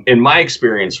 in my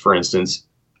experience, for instance,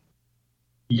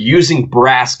 using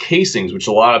brass casings, which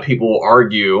a lot of people will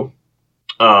argue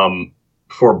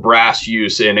for brass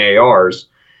use in ARs,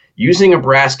 using a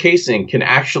brass casing can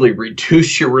actually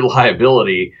reduce your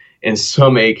reliability in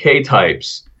some AK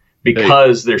types,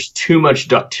 because there's too much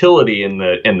ductility in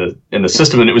the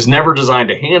system, and it was never designed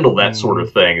to handle that sort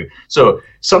of thing. So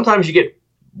sometimes you get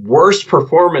worse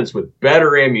performance with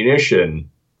better ammunition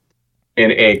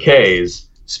in AKs,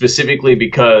 specifically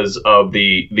because of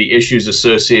the issues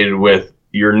associated with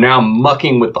you're now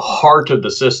mucking with the heart of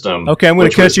the system. Okay, I'm going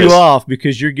to cut you off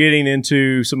because you're getting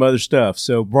into some other stuff.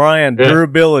 So, Brian,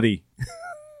 durability.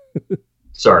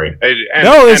 Sorry.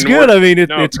 No, it's good. I mean,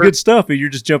 it's good stuff, but you're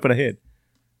just jumping ahead.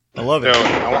 I love it. So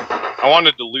I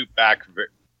wanted to loop back,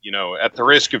 at the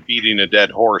risk of beating a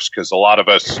dead horse, because a lot of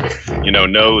us,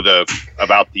 know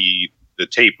about the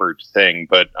tapered thing,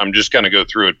 but I'm just going to go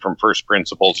through it from first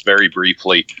principles very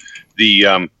briefly.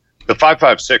 The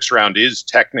 5.56 round is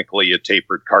technically a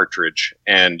tapered cartridge,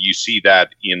 and you see that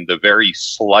in the very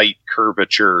slight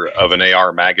curvature of an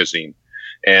AR magazine.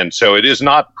 And so it is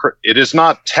not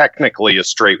technically a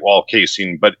straight wall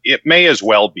casing, but it may as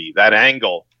well be. That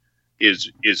angle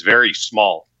is very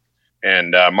small.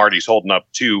 And Marty's holding up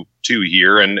two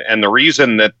here. And the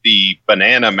reason that the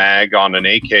banana mag on an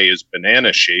AK is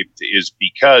banana shaped is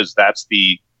because that's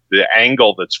the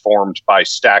angle that's formed by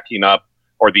stacking up,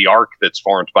 or the arc that's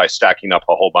formed by stacking up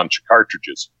a whole bunch of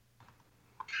cartridges.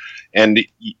 And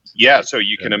yeah, so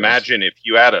you can imagine if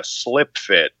you had a slip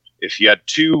fit, if you had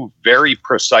two very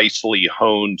precisely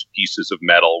honed pieces of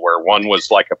metal, where one was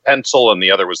like a pencil and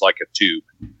the other was like a tube.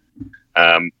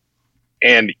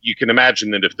 And you can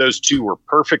imagine that if those two were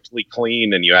perfectly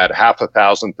clean and you had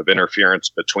 0.5 of interference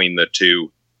between the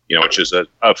two, which is a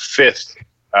fifth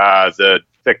the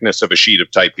thickness of a sheet of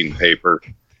typing paper,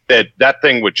 that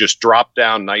thing would just drop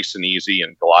down nice and easy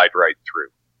and glide right through.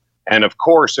 And of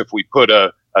course, if we put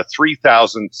a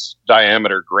 0.003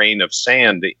 diameter grain of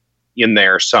sand in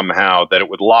there somehow, that it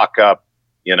would lock up,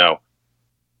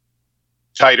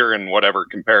 tighter and whatever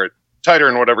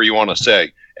you want to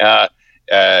say.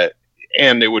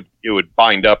 And it would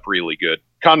bind up really good.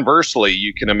 Conversely,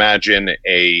 you can imagine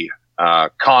a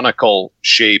conical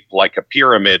shape like a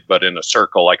pyramid, but in a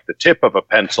circle, like the tip of a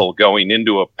pencil going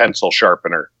into a pencil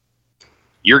sharpener.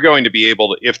 You're going to be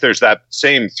able to, if there's that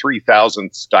same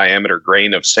 0.003 diameter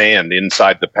grain of sand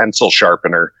inside the pencil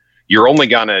sharpener, you're only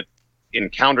going to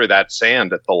encounter that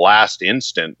sand at the last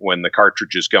instant when the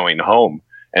cartridge is going home.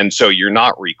 And so you're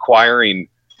not requiring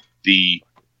the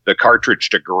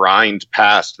cartridge to grind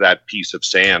past that piece of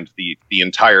sand the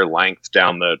entire length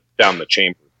down the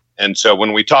chamber. And so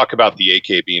when we talk about the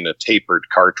AK being a tapered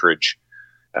cartridge,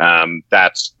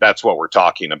 that's what we're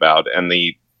talking about. And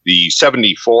the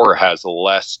 74 has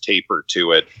less taper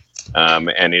to it,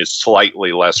 and is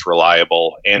slightly less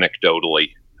reliable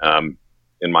anecdotally,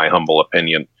 in my humble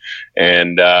opinion.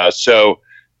 And so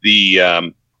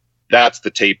that's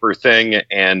the taper thing,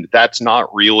 and that's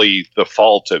not really the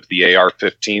fault of the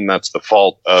AR-15. That's the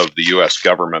fault of the U.S.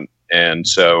 government. And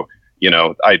so, the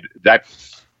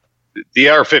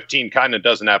AR-15 kind of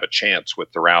doesn't have a chance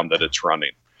with the round that it's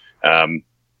running.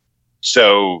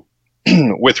 So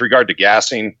with regard to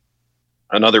gassing,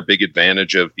 another big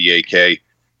advantage of the AK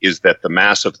is that the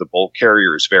mass of the bolt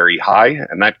carrier is very high,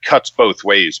 and that cuts both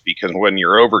ways, because when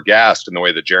you're overgassed in the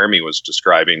way that Jeremy was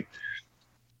describing,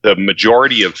 the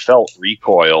majority of felt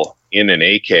recoil in an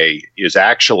AK is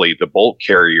actually the bolt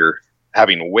carrier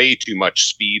having way too much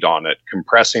speed on it,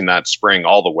 compressing that spring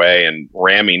all the way and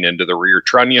ramming into the rear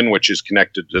trunnion, which is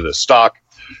connected to the stock,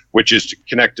 which is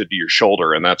connected to your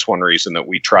shoulder. And that's one reason that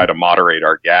we try to moderate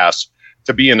our gas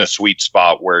to be in a sweet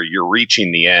spot where you're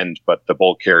reaching the end, but the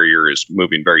bulk carrier is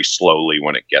moving very slowly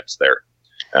when it gets there.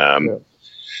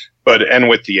 And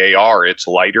with the AR, it's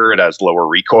lighter. It has lower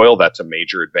recoil. That's a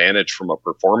major advantage from a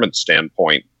performance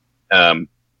standpoint.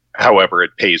 However,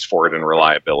 it pays for it in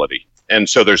reliability. And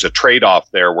so there's a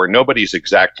trade-off there where nobody's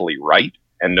exactly right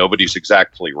and nobody's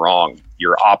exactly wrong.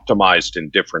 You're optimized in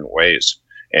different ways.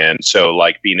 And so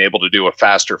like being able to do a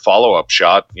faster follow-up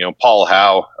shot, Paul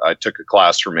Howe, I took a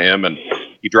class from him and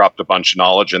he dropped a bunch of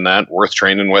knowledge in that, worth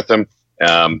training with him.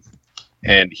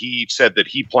 And he said that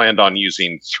he planned on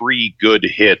using 3 good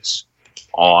hits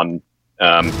on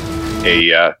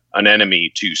an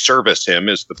enemy to service him,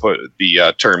 is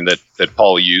the term that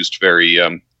Paul used very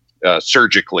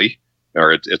surgically,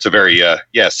 or it's a very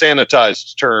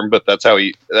sanitized term, but that's how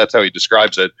he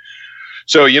describes it.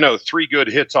 So 3 good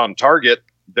hits on target.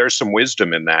 There's some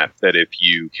wisdom in that if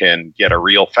you can get a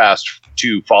real fast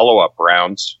 2 follow-up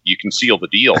rounds, you can seal the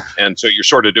deal. And so you're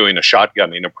sort of doing a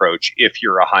shotgunning approach if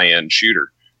you're a high-end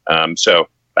shooter. So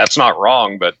that's not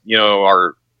wrong, but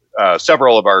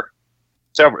several of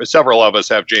us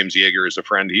have James Yeager as a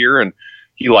friend here, and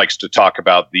he likes to talk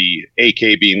about the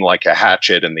AK being like a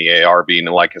hatchet and the AR being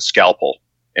like a scalpel.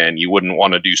 And you wouldn't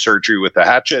want to do surgery with a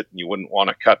hatchet, and you wouldn't want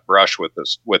to cut brush with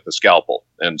the scalpel.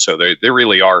 And so they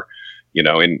really are,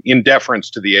 in deference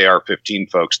to the AR-15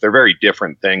 folks, they're very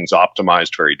different things,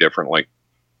 optimized very differently.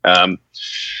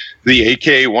 The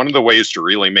AK, one of the ways to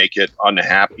really make it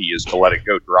unhappy is to let it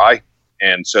go dry.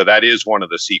 And so that is one of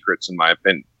the secrets, in my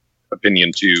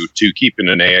opinion, to keeping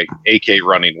an AK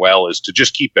running well, is to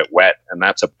just keep it wet. And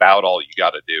that's about all you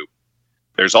got to do.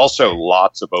 There's also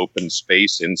lots of open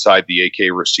space inside the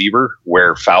AK receiver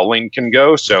where fouling can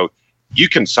go. So you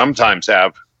can sometimes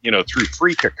have, through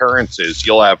freak occurrences,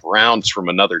 you'll have rounds from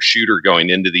another shooter going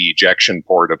into the ejection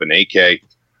port of an AK,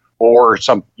 or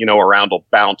a round will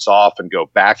bounce off and go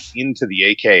back into the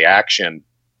AK action,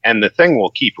 and the thing will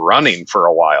keep running for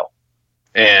a while.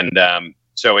 And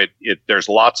so there's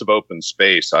lots of open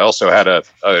space. I also had a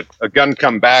gun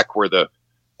come back where the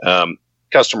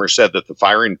customer said that the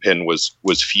firing pin was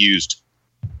fused.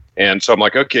 And so I'm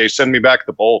like, okay, send me back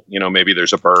the bolt. Maybe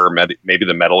there's a burr. Maybe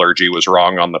the metallurgy was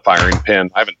wrong on the firing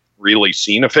pin. I haven't really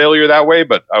seen a failure that way,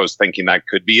 but I was thinking that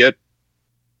could be it.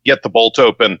 Get the bolt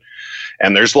open,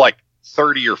 and there's like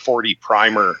 30 or 40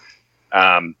 primer,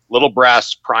 little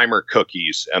brass primer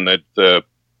cookies. And the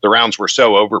rounds were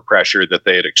so overpressured that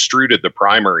they had extruded the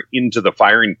primer into the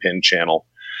firing pin channel.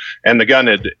 And the gun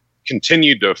had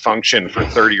continued to function for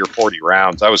 30 or 40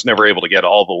 rounds. I was never able to get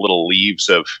all the little leaves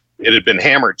of it. Had been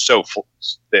hammered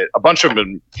that a bunch of them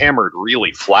been hammered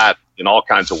really flat in all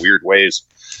kinds of weird ways.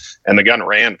 And the gun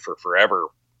ran for forever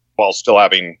while still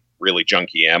having really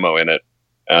junky ammo in it.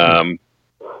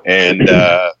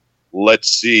 Let's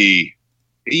see,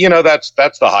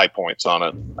 that's the high points on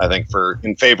it. I think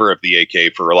in favor of the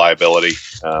AK for reliability,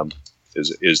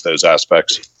 is those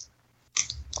aspects.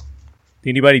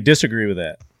 Anybody disagree with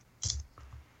that?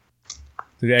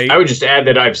 I would just add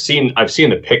that I've seen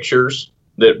the pictures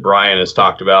that Brian has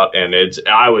talked about, and I've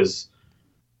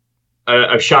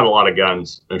shot a lot of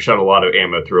guns. I've shot a lot of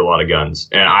ammo through a lot of guns,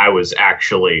 and I was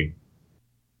actually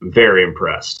very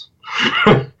impressed.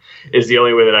 Is the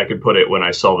only way that I could put it when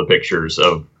I saw the pictures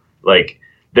of, like,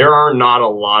 there are not a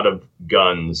lot of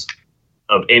guns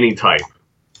of any type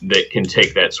that can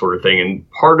take that sort of thing. And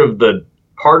part of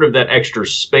that extra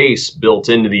space built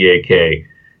into the AK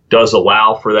does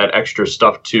allow for that extra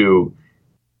stuff to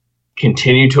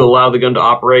continue to allow the gun to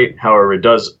operate. However, it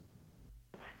does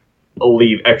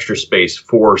leave extra space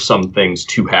for some things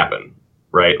to happen,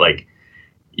 right? Like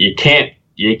you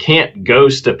can't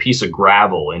ghost a piece of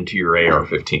gravel into your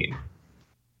AR-15,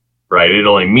 right?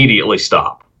 It'll immediately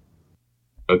stop.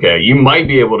 Okay, you might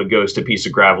be able to ghost a piece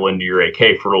of gravel into your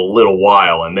AK for a little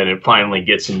while, and then it finally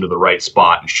gets into the right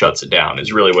spot and shuts it down,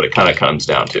 is really what it kind of comes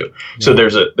down to. Yeah. So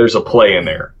there's a play in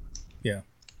there. Yeah.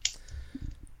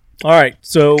 All right,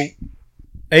 so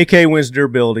AK wins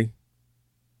durability,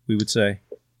 we would say.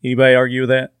 Anybody argue with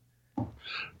that?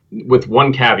 With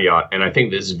one caveat, and I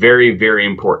think this is very, very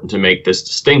important to make this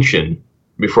distinction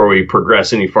before we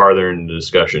progress any farther in the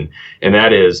discussion, and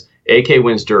that is AK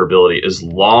wins durability as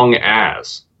long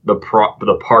as the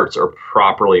parts are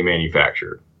properly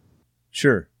manufactured.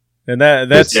 Sure. And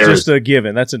that's just a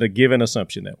given. That's a given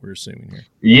assumption that we're assuming here.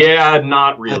 Yeah,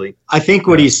 not really. I think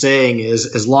what he's saying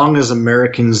is as long as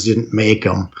Americans didn't make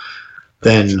them,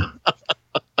 then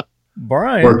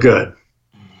Brian, we're good.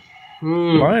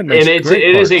 Brian And makes it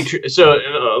great is parts.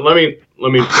 let me.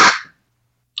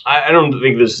 I don't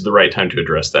think this is the right time to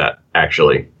address that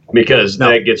actually, because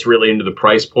that gets really into the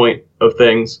price point of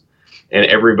things, and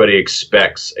everybody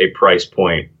expects a price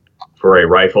point for a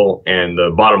rifle, and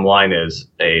the bottom line is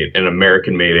an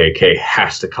American-made AK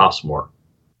has to cost more.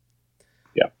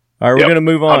 Yeah. All right, we're going to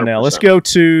move on now. 100%. Let's go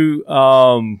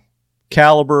to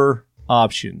caliber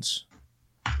options.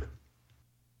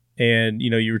 And,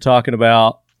 you were talking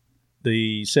about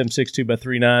the 7.62 by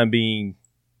 3.9 being,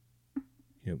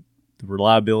 the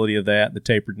reliability of that, the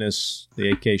taperedness,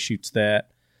 the AK shoots that.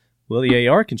 Well, the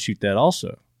AR can shoot that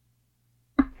also.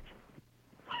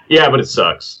 Yeah, but it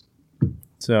sucks.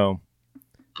 So,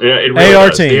 yeah, it really AR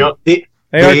does. team. The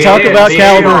talk about the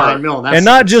caliber, AR, no, that's- and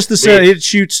not just the set. It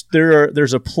shoots.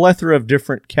 There's a plethora of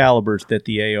different calibers that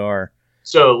the AR.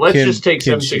 So let's can- just take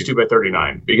can 7.62 by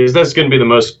 39, because that's going to be the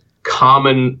most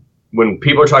common when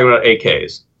people are talking about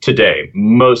AKs today.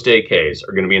 Most AKs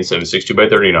are going to be in 7.62 by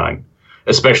 39,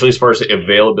 especially as far as the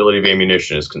availability of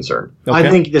ammunition is concerned. I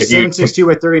think the 7.62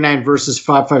 by 39 versus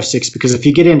 5.56, because if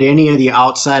you get into any of the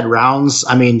outside rounds,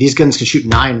 I mean, these guns can shoot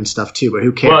 9 and stuff too, but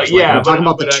who cares? Well, yeah, I'm talking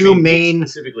about the but two I mean, main. he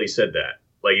specifically said that.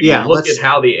 Like, if Yeah, you look at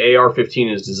how the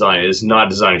AR-15 is designed, it is not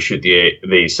designed to shoot the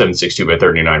 7.62 by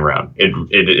 39 round.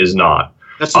 It is not.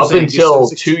 That's what I'm Up saying,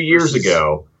 until 7.62 2 years versus-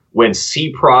 ago, when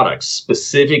C Products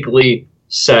specifically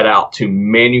set out to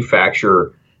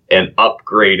manufacture an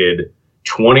upgraded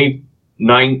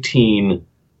 2019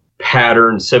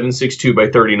 pattern 7.62 by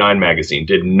 39 magazine,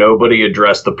 did nobody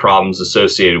address the problems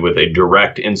associated with a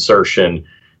direct insertion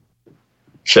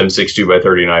 7.62 by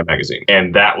 39 magazine?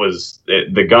 And that was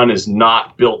the gun is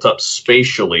not built up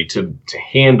spatially to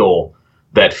handle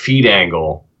that feed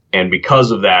angle, and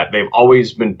because of that, they've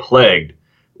always been plagued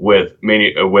with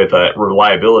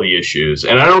reliability issues.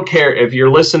 And I don't care if you're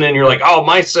listening, you're like, oh,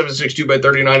 my 7.62 by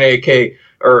 39 AK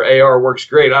or AR works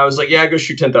great. I was like, yeah, go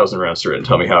shoot 10,000 rounds through it and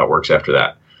tell me how it works after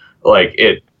that. Like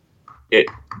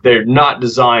they're not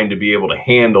designed to be able to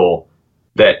handle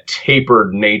that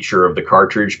tapered nature of the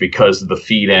cartridge, because the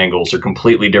feed angles are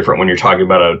completely different when you're talking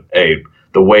about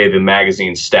the way the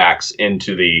magazine stacks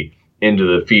into the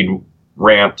feed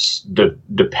ramps,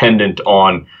 dependent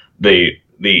on the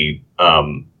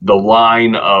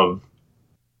line of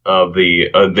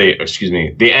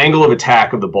the angle of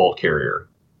attack of the bolt carrier,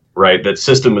 right? That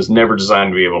system was never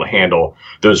designed to be able to handle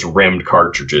those rimmed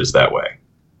cartridges that way.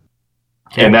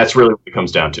 And that's really what it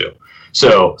comes down to.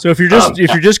 So if you're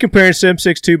just comparing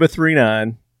 7.62 by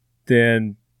 3.9,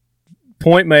 then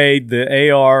point made, the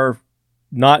AR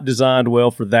not designed well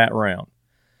for that round.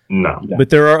 No. But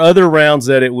there are other rounds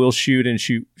that it will shoot and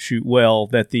shoot well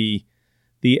that the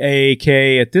AK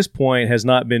at this point has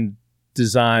not been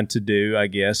designed to do, I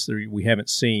guess. We haven't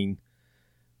seen.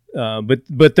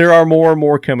 But there are more and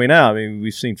more coming out. I mean,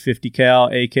 we've seen 50 cal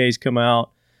AKs come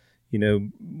out.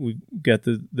 We've got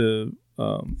the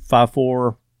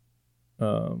 5.4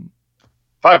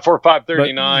 5.45 by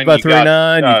 39.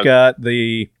 You've got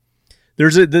they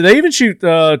even shoot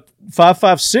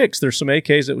 5.56. There's some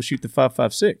AKs that will shoot the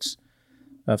 5.56.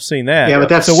 I've seen that. Yeah, but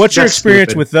that's so. What's your that's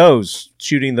experience stupid. with those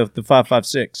shooting the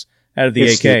 5.56 out of the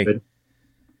It's AK? stupid.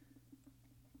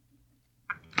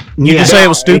 You just say it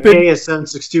was stupid? AK is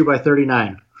 7.62 by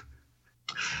 39.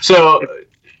 So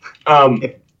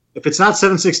If it's not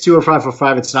 7.62 or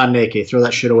 5.45, it's not an AK. Throw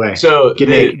that shit away. So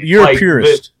You're a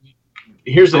purist.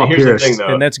 Here's the purist, thing,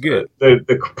 though, and that's good.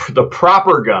 The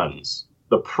proper guns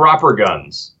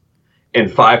in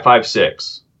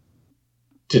 5.56,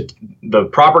 the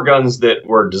proper guns that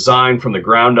were designed from the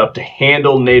ground up to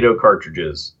handle NATO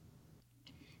cartridges,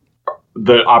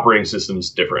 the operating system's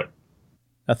different.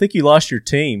 I think you lost your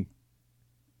team.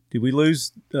 Did we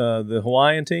lose the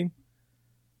Hawaiian team?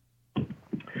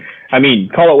 I mean,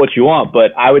 call it what you want,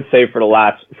 but I would say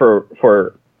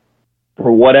for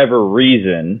whatever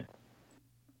reason,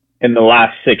 in the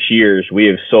last 6 years, we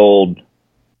have sold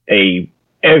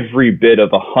every bit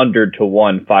of 100 to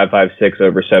 1 5.56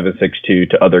 over 7.62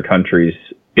 to other countries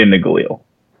in the Galil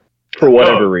for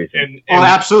whatever reason.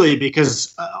 Absolutely,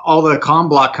 because all the comm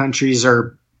block countries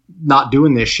are not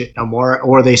doing this shit no more,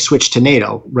 or they switch to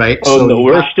NATO, right? Oh, no,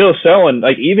 we're still selling,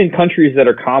 like, even countries that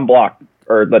are comm block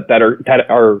or that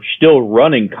are still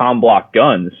running comm block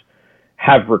guns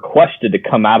have requested to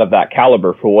come out of that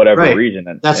caliber for whatever reason.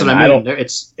 And that's what I mean.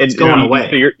 It's going away.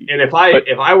 So and if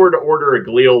I were to order a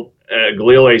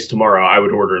Galil Ace tomorrow, I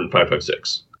would order it in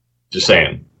 5.56. Just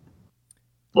saying.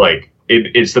 Like,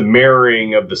 it's the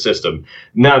mirroring of the system.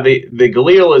 Now the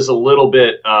Galil is a little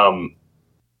bit. I'm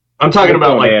talking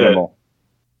about like animal.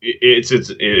 It's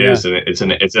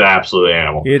an absolute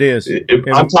animal. It is.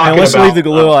 I'm talking let's about, leave the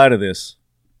Galil out of this.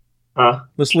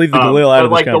 Let's leave the Galil out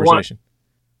of this like conversation.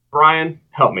 Brian,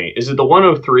 help me. Is it the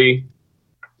 103?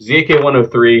 Is the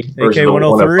AK-103? Or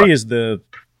AK-103 is the...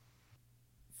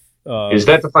 is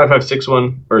that the 5.56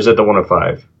 one, or is that the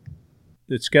 105?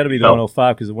 It's got to be the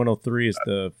 105 because the 103 is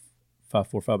the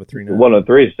 5.45 by 3.9.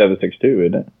 103 is 7.62,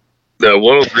 isn't it? The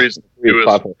 103 is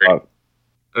 5.45.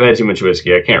 I've had too much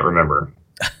whiskey. I can't remember.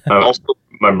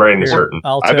 My brain is hurting.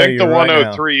 I think the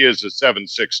 103 is a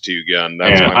 7.62 gun.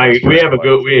 That's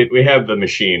we have the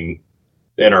machine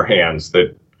in our hands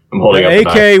that I'm holding up. The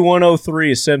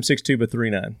AK-103 is 7.62 by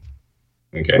 3.9.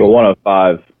 Okay. The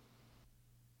 105.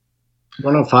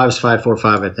 105 is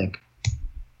 5.45, I think.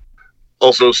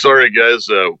 Also, sorry guys,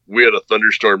 we had a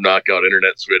thunderstorm knockout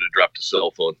internet, so we had to drop to cell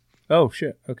phone. Oh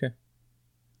shit! Okay.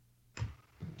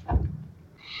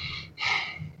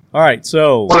 All right,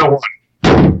 so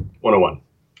 101.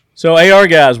 So AR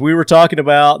guys, we were talking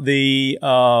about the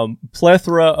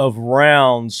plethora of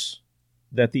rounds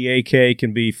that the AK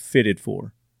can be fitted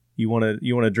for. You want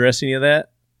to address any of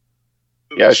that?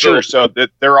 Yeah, sure. So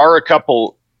there are a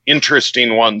couple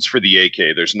interesting ones for the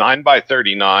AK. There's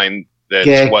 9x39.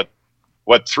 That's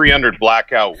what 300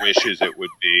 Blackout wishes it would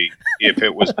be if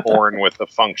it was born with a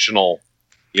functional,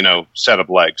 set of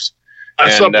legs. I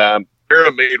saw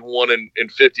Vera made one in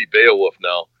 50 Beowulf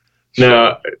now.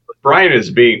 No, Brian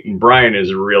is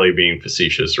really being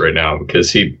facetious right now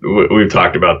because we've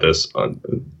talked about this on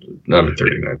number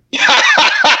 39.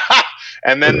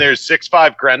 And then there's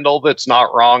 6.5 Grendel that's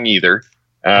not wrong either.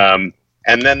 And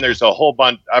then there's a whole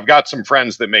bunch. I've got some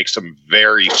friends that make some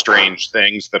very strange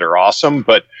things that are awesome,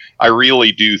 but I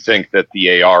really do think that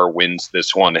the AR wins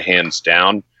this one hands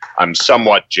down. I'm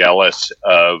somewhat jealous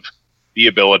of the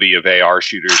ability of AR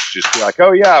shooters to just be like,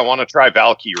 oh yeah, I want to try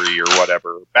Valkyrie or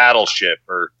whatever, Battleship,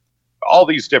 or all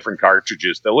these different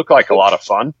cartridges that look like a lot of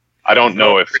fun. I don't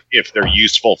know if they're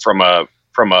useful from a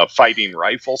fighting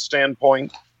rifle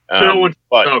standpoint, but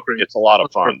it's a lot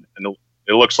of fun. And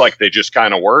it looks like they just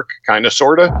kind of work, kind of,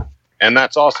 sort of, and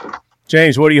that's awesome.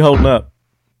 James, what are you holding up?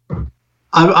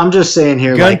 I'm just saying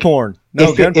here, gun porn.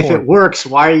 No, gun porn. If it works,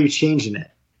 why are you changing it?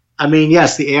 I mean,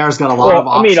 yes, the AR's got a lot of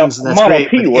options, and that's great.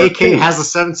 But the AK has a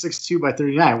 7.62 by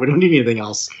 39. We don't need anything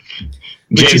else.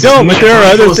 But you don't. But there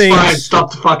are other things.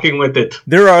 Stop fucking with it.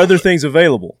 There are other things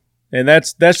available, and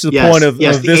that's the point of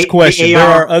this question. There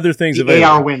are other things available.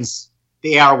 The AR wins.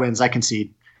 The AR wins. I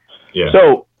concede. Yeah.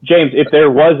 So, James, is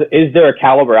there a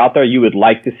caliber out there you would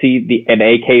like to see an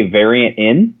AK variant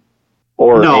in,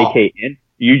 or AK in?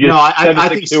 You just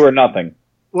 7.62 or nothing.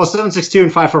 Well, 7.62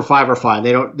 and 5.45 are fine.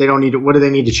 They don't need to. What do they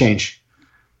need to change?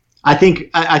 I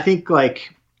think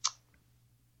like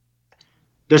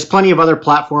there's plenty of other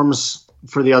platforms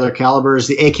for the other calibers.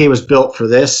 The AK was built for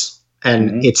this,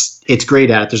 and it's great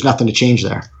at it. There's nothing to change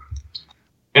there.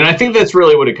 And I think that's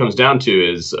really what it comes down to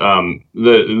is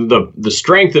the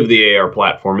strength of the AR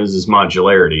platform is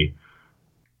modularity.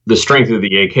 The strength of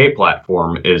the AK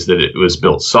platform is that it was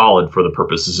built solid for the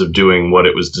purposes of doing what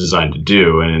it was designed to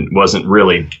do, and it wasn't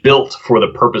really built for the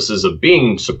purposes of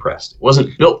being suppressed. It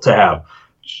wasn't built to have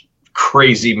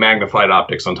crazy magnified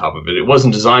optics on top of it. It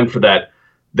wasn't designed for that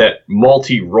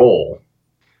multi-role.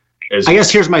 I guess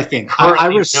here's my thing. I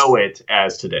know it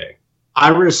as today. I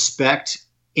respect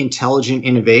intelligent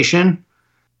innovation.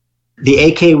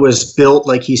 The AK was built,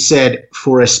 like he said,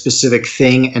 for a specific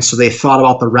thing, and so they thought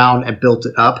about the round and built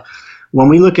it up. When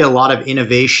we look at a lot of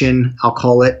innovation, I'll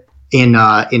call it, in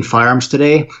firearms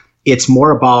today, it's more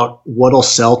about what'll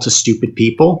sell to stupid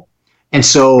people. And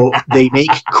so they make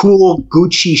cool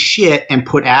Gucci shit and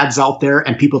put ads out there,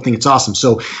 and people think it's awesome.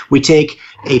 So we take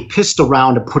a pistol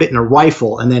round and put it in a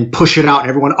rifle and then push it out, and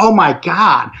everyone, oh my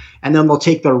God. And then they'll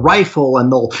take their rifle and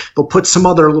they'll put some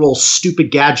other little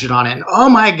stupid gadget on it, and oh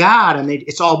my God. And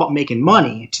it's all about making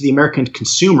money to the American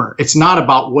consumer. It's not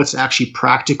about what's actually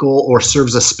practical or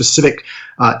serves a specific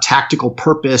tactical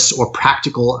purpose or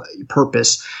practical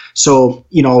purpose. So,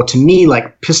 to me,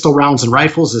 like pistol rounds and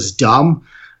rifles is dumb.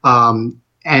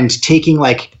 And taking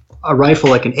like a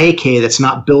rifle like an AK that's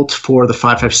not built for the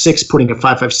 5.56, putting a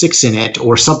 5.56 in it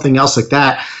or something else like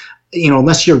that,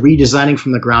 unless you're redesigning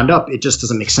from the ground up, it just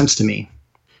doesn't make sense to me.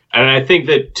 And I think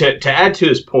that to add to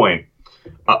his point,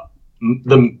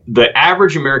 the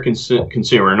average American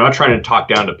consumer, I'm not trying to talk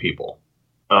down to people.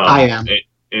 I am.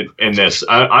 In this,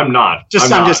 I'm not.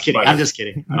 I'm just kidding. I'm just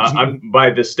kidding. I'm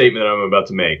by this statement that I'm about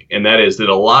to make, and that is that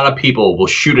a lot of people will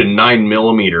shoot a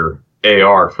 9mm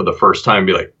AR for the first time and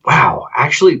be like, wow,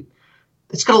 actually,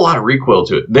 it's got a lot of recoil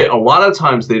to it. A lot of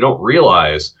times they don't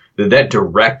realize that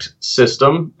direct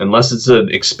system, unless it's an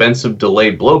expensive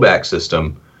delayed blowback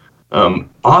system,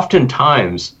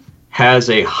 oftentimes has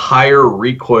a higher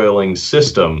recoiling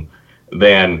system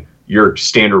than your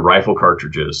standard rifle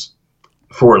cartridges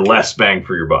for less bang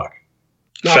for your buck.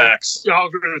 No, Facts. Yeah, I'll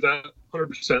agree with that.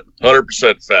 100%.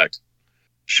 100% fact.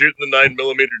 Shooting the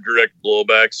 9mm direct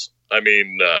blowbacks. I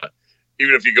mean,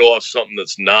 even if you go off something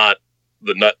that's not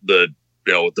with the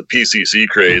PCC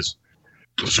craze,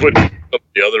 switch up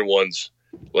the other ones,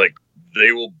 like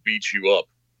they will beat you up.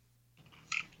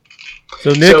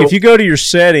 So Nick, if you go to your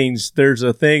settings, there's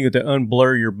a thing to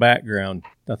unblur your background.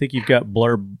 I think you've got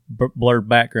blurred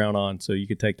background on, so you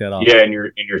could take that off. Yeah, and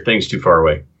your thing's too far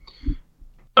away.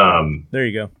 There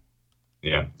you go.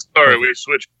 Yeah. All right, we had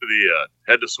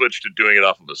to switch to doing it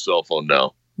off of a cell phone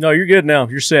now. No, you're good now.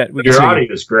 You're set. We can Your see audio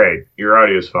you. is great. Your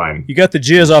audio is fine. You got the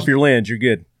jizz off your lens. You're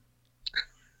good.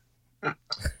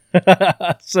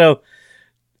 So,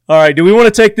 all right. Do we want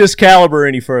to take this caliber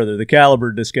any further? The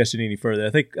caliber discussion any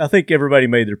further? I think everybody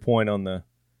made their point on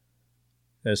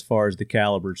as far as the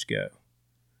calibers go.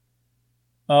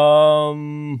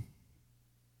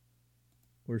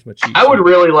 Where's my cheat I would sheet?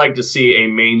 really like to see a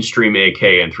mainstream AK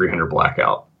and 300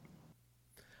 Blackout.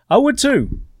 I would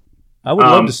too. I would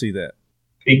love to see that.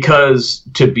 Because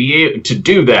to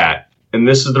do that, and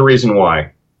this is the reason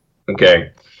why,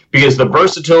 okay? Because the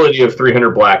versatility of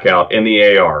 300 Blackout and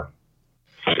the AR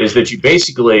is that you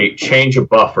basically change a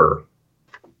buffer,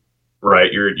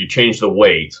 right? You change the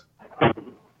weight,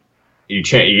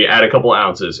 you add a couple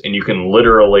ounces, and you can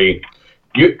literally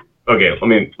Okay, let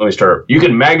me start. You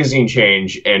can magazine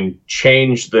change and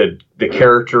change the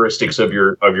characteristics of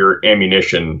your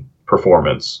ammunition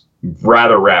performance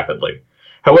rather rapidly.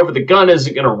 However, the gun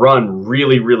isn't going to run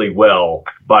really, really well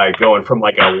by going from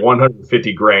like a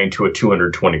 150 grain to a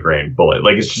 220 grain bullet.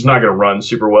 Like, it's just not going to run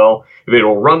super well. If it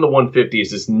will run the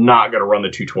 150s, it's not going to run the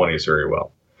 220s very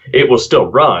well. It will still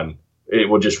run. It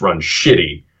will just run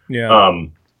shitty. Yeah.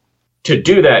 To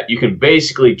do that, you can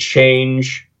basically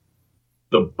change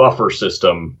the buffer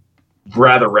system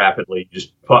rather rapidly.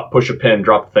 Just push a pin,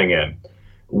 drop the thing in.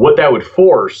 What that would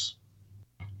force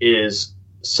is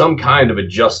some kind of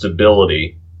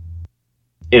adjustability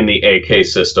in the AK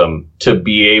system to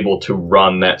be able to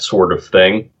run that sort of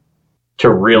thing,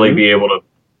 to really be able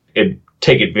to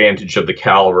take advantage of the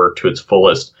caliber to its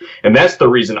fullest. And that's the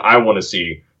reason I want to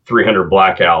see 300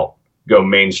 Blackout go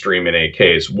mainstream in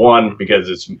AKs. One,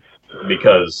 because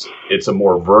it's a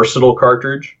more versatile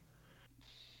cartridge.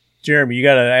 Jeremy, you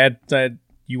got to add.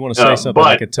 You want to say something?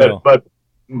 I can tell.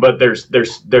 But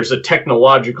there's a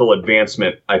technological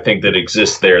advancement, I think, that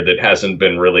exists there that hasn't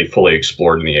been really fully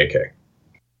explored in the AK.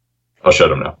 I'll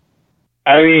shut him now.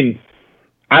 I mean,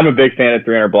 I'm a big fan of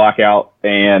 300 Blackout,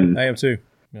 and I am too.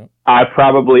 Yep. I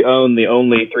probably own the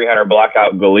only 300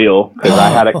 Blackout Galil because I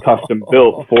had it custom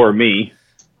built for me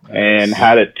and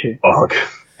had it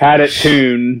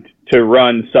tuned to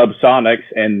run subsonics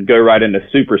and go right into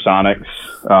supersonics.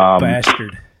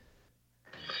 Bastard.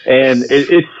 And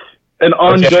it's an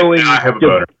ongoing. I have a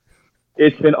boner.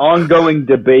 It's an ongoing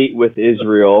debate with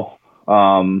Israel,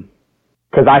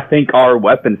 because I think our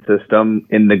weapon system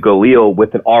in the Galil,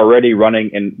 with it already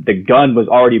running, and the gun was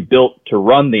already built to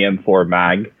run the M4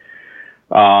 mag.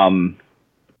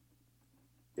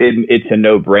 It's a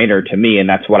no-brainer to me, and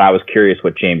that's what I was curious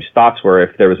what James' thoughts were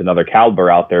if there was another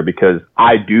caliber out there, because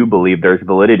I do believe there's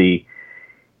validity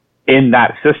in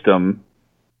that system,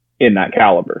 in that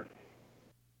caliber.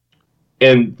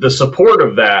 And the support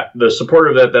of that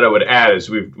I would add is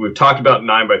we've talked about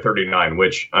 9x39,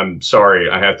 which I'm sorry,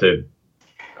 I have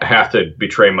to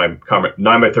betray my comment.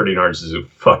 9x39 is a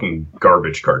fucking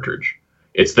garbage cartridge.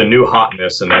 It's the new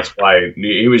hotness, and that's why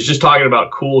he was just talking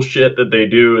about cool shit that they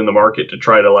do in the market to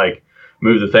try to like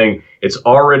move the thing. It's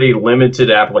already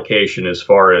limited application as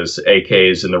far as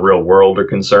AKs in the real world are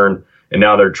concerned, and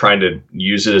now they're trying to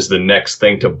use it as the next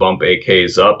thing to bump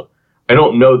AKs up. I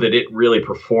don't know that it really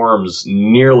performs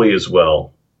nearly as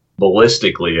well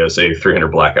ballistically as a 300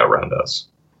 Blackout round does.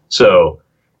 So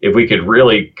if we could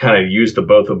really kind of use the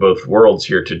both of both worlds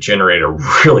here to generate a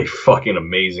really fucking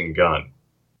amazing gun,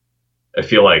 I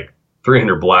feel like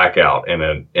 300 Blackout and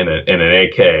an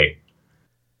AK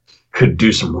could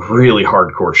do some really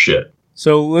hardcore shit.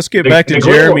 So let's get back to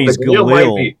Jeremy's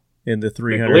Galil be, in the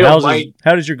 300.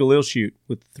 How does your Galil shoot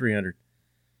with the 300?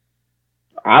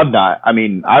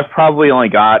 I've probably only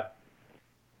got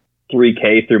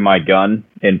 3K through my gun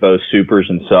in both supers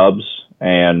and subs.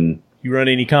 And you run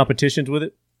any competitions with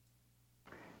it?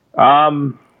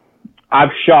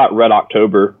 I've shot Red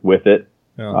October with it.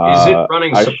 Oh. Is it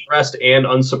running suppressed and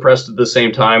unsuppressed at the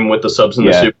same time with the subs and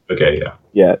the super? Okay, yeah.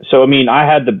 Yeah. So, I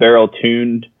had the barrel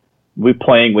tuned. We're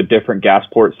playing with different gas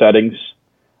port settings.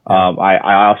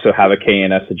 I also have a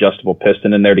KNS adjustable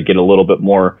piston in there to get a little bit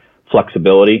more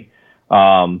flexibility.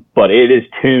 But it is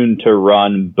tuned to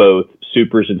run both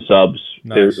supers and subs.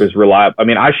 Nice. There's reliable. I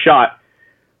mean, I shot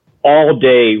all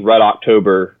day Red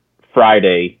October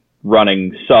Friday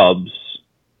running subs,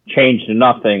 changed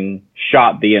nothing,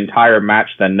 shot the entire match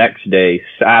the next day,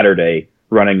 Saturday,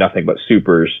 running nothing but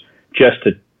supers, just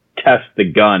to test the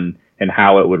gun and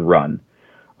how it would run.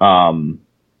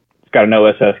 It's got an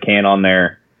OSS can on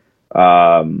there.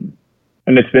 And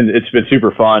it's been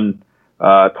super fun,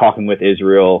 talking with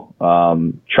Israel,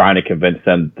 trying to convince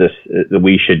them that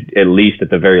we should at least, at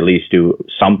the very least, do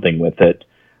something with it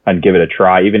and give it a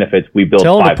try, even if we build 500.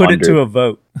 Tell them to put it to a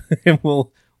vote, and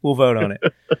we'll vote on it.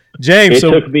 James, go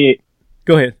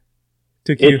ahead.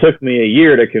 It took me a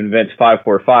year to convince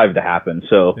 545 to happen,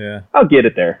 so yeah. I'll get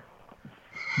it there.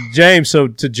 James, so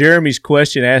to Jeremy's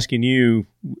question, asking you,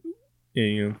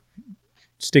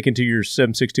 sticking to your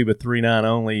 7.62 but 3.9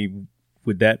 only,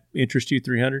 would that interest you,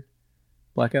 300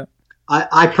 blackout?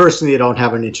 I personally don't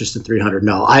have an interest in 300.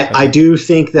 No, I do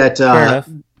think that Fair enough.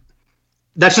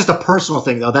 That's just a personal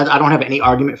thing, though. That I don't have any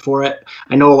argument for it.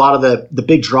 I know a lot of the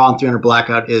big draw on 300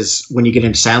 blackout is when you get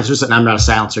into silencers, and I'm not a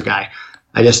silencer guy.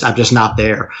 I'm just not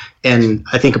there. And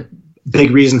I think a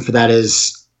big reason for that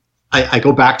is I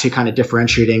go back to kind of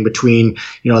differentiating between,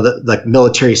 the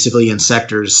military civilian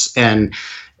sectors and,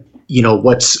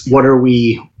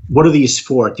 what are these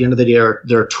for? At the end of the day,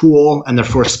 they're a tool and they're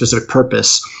for a specific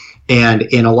purpose. And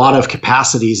in a lot of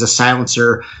capacities, a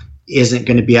silencer isn't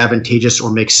going to be advantageous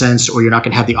or make sense, or you're not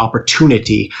going to have the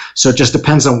opportunity. So it just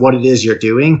depends on what it is you're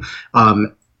doing.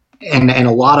 And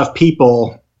a lot of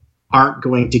people aren't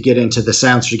going to get into the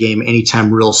silencer game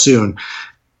anytime real soon.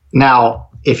 Now,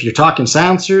 if you're talking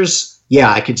silencers,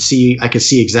 yeah, I could see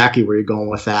exactly where you're going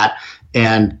with that.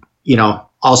 And,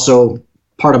 also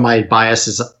part of my bias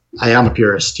is I am a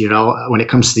purist, when it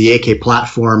comes to the AK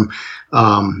platform,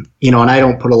 and I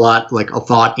don't put a lot of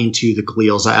thought into the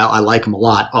Gleals. I like them a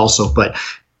lot also, but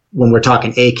when we're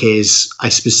talking AKs, I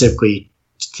specifically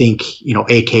think,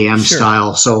 AKM Sure.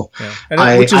 style. So,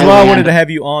 yeah. Which is why I wanted to have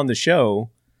you on the show,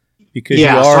 because you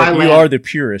are the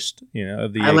purist,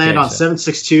 of the AK. I land on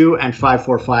 7.62 and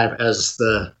 5.45 as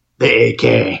the AK.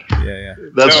 Yeah.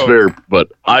 That's fair,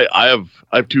 but I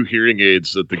have two hearing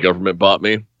aids that the government bought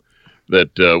me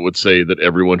that would say that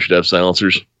everyone should have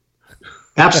silencers.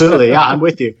 Absolutely, yeah, I'm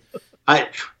with you.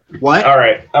 What? All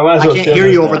right, I can't hear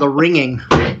you over the ringing.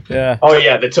 Yeah. Oh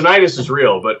yeah, the tinnitus is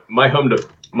real, but my home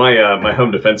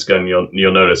defense gun,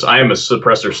 you'll notice I am a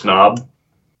suppressor snob,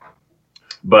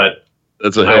 but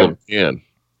that's a hell of a can.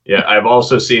 Yeah, I've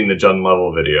also seen the John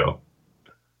Level video.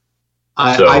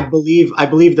 I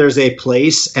believe there's a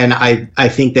place, and I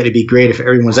think that it'd be great if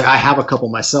everyone's. I have a couple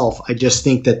myself. I just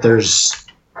think that there's,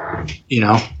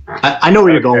 I know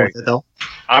where you're going with it though.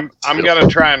 I'm gonna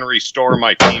try and restore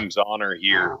my team's honor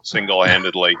here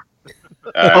single-handedly.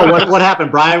 What happened,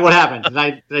 Brian? What happened?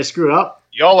 Did I screw up?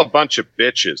 Y'all a bunch of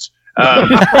bitches.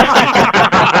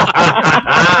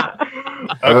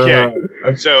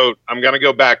 Okay, so I'm gonna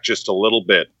go back just a little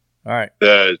bit. All right.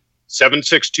 The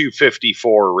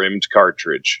 7.62-54 rimmed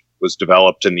cartridge was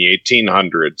developed in the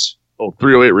 1800s. Oh,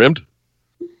 308 rimmed?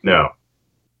 No.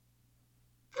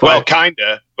 Well,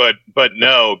 kinda, but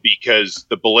no, because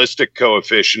the ballistic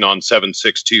coefficient on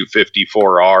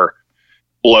 7.62-54R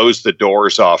blows the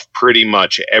doors off pretty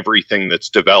much everything that's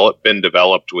been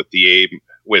developed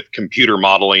with computer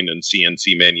modeling and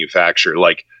CNC manufacture.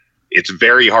 Like, it's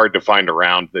very hard to find a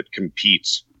round that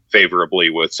competes favorably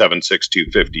with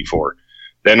 7.62-54.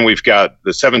 Then we've got the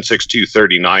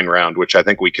 7.62-39 round, which I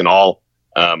think we can all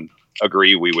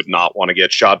agree we would not want to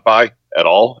get shot by at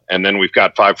all. And then we've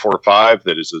got 5.45,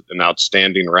 that is an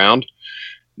outstanding round.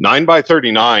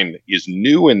 9x39 is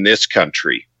new in this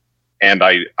country, and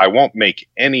I won't make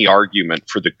any argument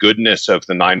for the goodness of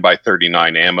the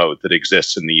 9x39 ammo that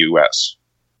exists in the U.S.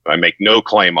 I make no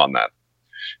claim on that.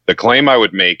 The claim I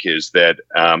would make is that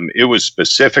it was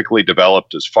specifically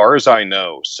developed, as far as I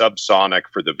know, subsonic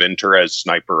for the Vintorez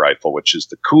sniper rifle, which is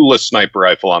the coolest sniper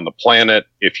rifle on the planet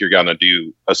if you're going to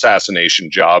do assassination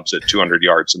jobs at 200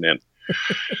 yards and in.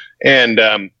 And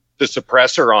the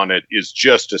suppressor on it is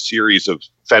just a series of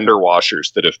fender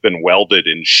washers that have been welded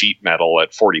in sheet metal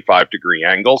at 45-degree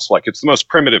angles. Like, it's the most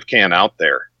primitive can out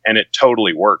there. And it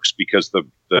totally works because the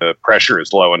pressure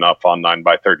is low enough on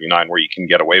 9x39 where you can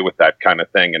get away with that kind of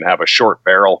thing and have a short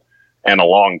barrel and a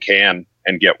long can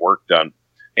and get work done.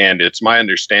 And it's my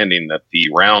understanding that the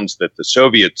rounds that the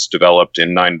Soviets developed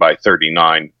in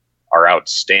 9x39 are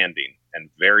outstanding and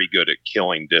very good at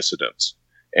killing dissidents.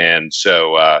 And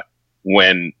so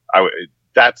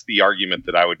that's the argument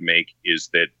that I would make, is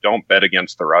that don't bet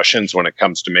against the Russians when it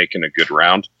comes to making a good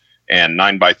round. And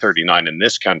 9x39 in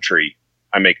this country,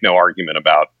 I make no argument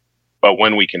about. But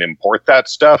when we can import that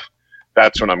stuff,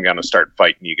 that's when I'm going to start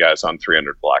fighting you guys on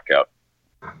 300 blackout.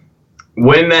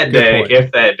 When that day,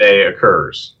 if that day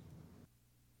occurs.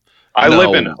 I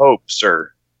live in hope,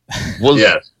 sir.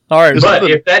 Yes. All right. But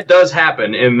if that does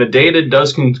happen, and the data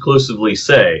does conclusively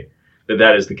say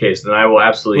that is the case, then I will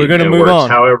absolutely. We're going to move on.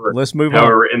 However, let's move on.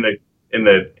 However, in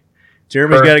the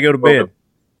Jeremy's got to go to bed.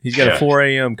 He's got a 4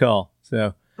 a.m. call.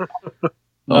 So.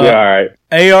 All right.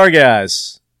 AR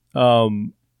guys.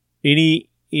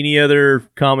 Any other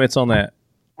comments on that?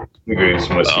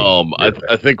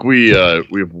 I think we've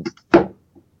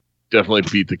definitely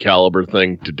beat the caliber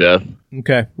thing to death.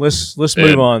 Okay, let's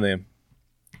move on then.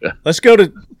 Yeah. Let's go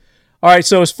to. All right,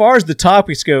 so as far as the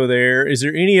topics go, is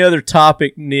there any other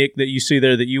topic, Nick, that you see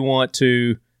there that you want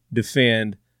to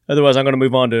defend? Otherwise, I'm going to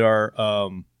move on to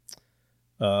our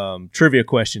trivia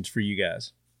questions for you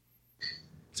guys.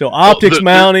 So optics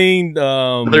mounting.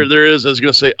 There is. I was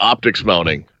going to say optics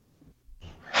mounting.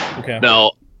 Okay.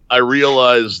 Now I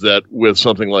realize that with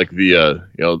something like the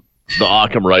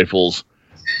Occam rifles,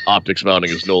 optics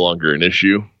mounting is no longer an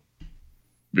issue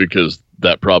because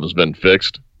that problem's been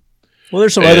fixed. Well,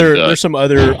 there's some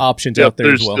other options out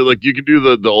there as well. Like you can do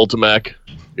the Ultimac,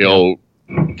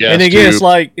 gas and again,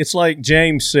 tube. it's like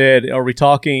James said. Are we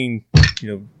talking,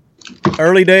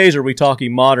 early days? Or are we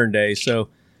talking modern days? So.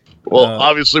 Well,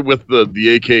 obviously with the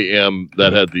AKM,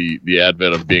 that had the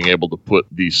advent of being able to put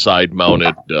the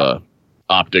side-mounted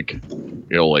optic,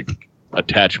 like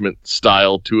attachment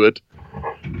style to it.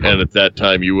 And at that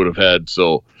time you would have had,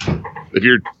 so if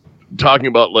you're talking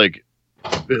about like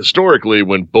historically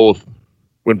when both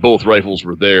rifles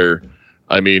were there,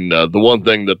 I mean, the one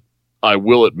thing that I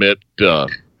will admit,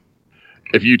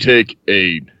 if you take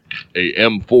a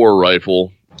M4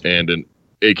 rifle and an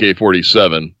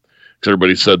AK-47, because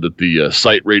everybody said that the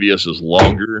sight radius is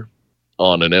longer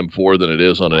on an M4 than it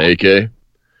is on an AK,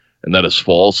 and that is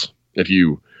false. If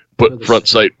you put front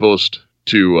sight post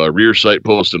to rear sight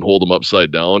post and hold them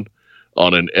upside down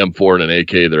on an M4 and an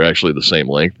AK, they're actually the same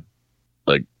length,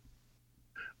 like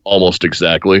almost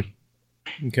exactly.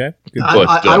 Okay. Good.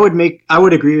 I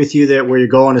would agree with you that where you're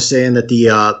going is saying that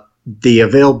the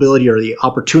availability or the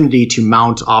opportunity to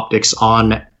mount optics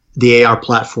on the AR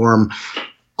platform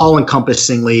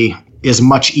all-encompassingly is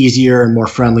much easier and more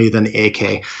friendly than the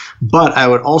AK. But I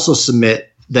would also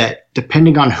submit that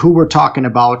depending on who we're talking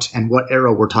about and what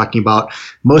era we're talking about,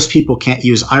 most people can't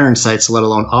use iron sights, let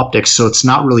alone optics. So it's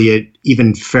not really an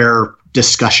even fair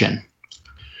discussion.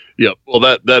 Yeah, well,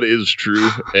 that is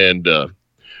true. And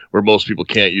where most people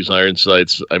can't use iron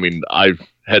sights, I mean, I've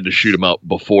had to shoot them out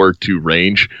before to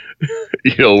range,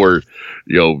 where,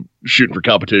 shooting for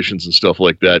competitions and stuff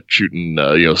like that, shooting,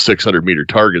 600-meter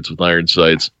targets with iron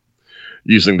sights.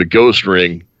 Using the ghost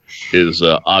ring is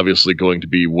obviously going to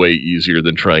be way easier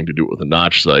than trying to do it with a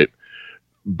notch sight.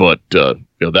 But,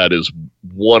 that is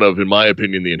one of, in my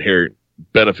opinion, the inherent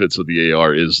benefits of the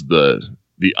AR is the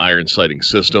iron sighting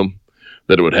system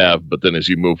that it would have. But then as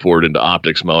you move forward into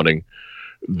optics mounting,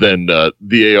 then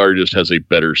the AR just has a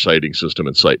better sighting system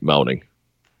and sight mounting.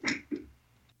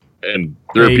 And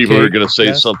there are people who are going to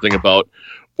say something about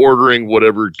ordering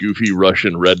whatever goofy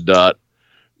Russian red dot,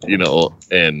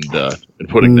 and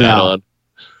putting that on.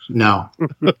 No.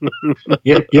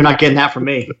 You're not getting that from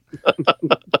me.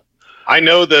 I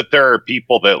know that there are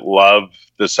people that love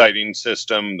the sighting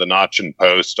system, the notch and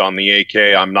post on the AK.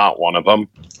 I'm not one of them,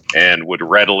 and would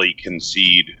readily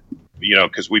concede,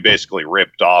 because we basically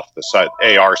ripped off the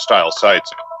AR style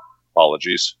sights.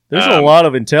 Apologies. There's a lot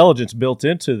of intelligence built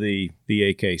into the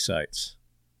AK sights.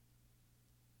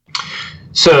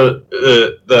 So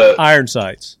the iron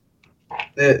sights.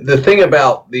 The thing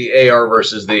about the AR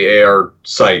versus the AR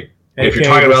sight, if you're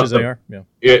talking about AR,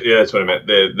 yeah, that's what I meant.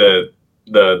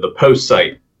 The post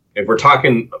sight. If we're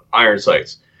talking iron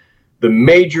sights, the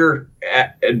major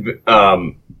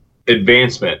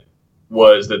advancement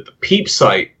was that the peep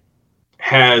sight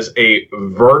has a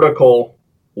vertical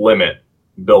limit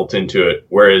built into it,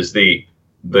 whereas the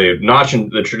notch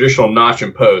and the traditional notch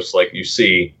and post like you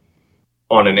see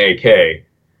on an AK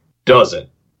doesn't.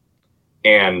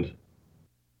 And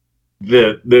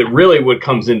the really what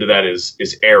comes into that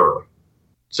is error.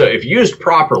 So if used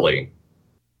properly,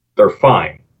 they're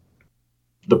fine.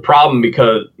 The problem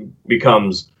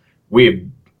becomes we've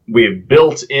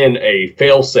built in a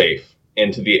failsafe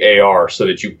into the AR so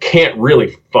that you can't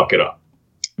really fuck it up.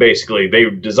 Basically, they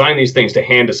designed these things to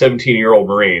hand to 17-year-old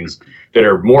Marines that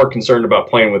are more concerned about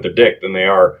playing with their dick than they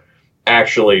are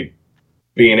actually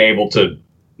being able to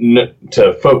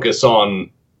focus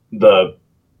on the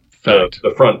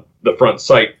front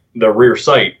sight, the rear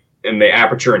sight, and the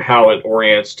aperture and how it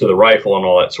orients to the rifle and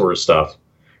all that sort of stuff.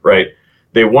 right?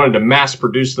 They wanted to mass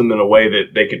produce them in a way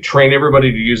that they could train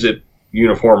everybody to use it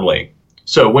uniformly.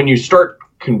 So when you start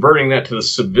converting that to the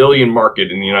civilian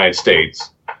market in the United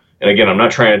States, and again, I'm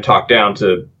not trying to talk down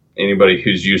to anybody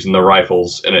who's using the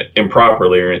rifles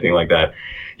improperly or anything like that.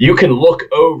 You can look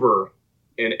over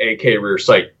an AK rear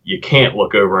sight. You can't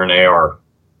look over an AR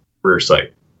rear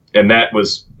sight. And that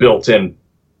was built in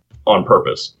on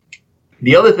purpose.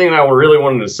 The other thing I really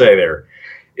wanted to say there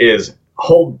is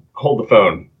hold the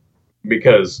phone,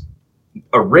 because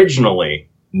originally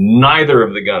neither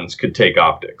of the guns could take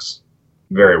optics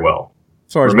very well.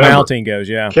 As far as mounting goes,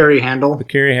 yeah. Carry handle. The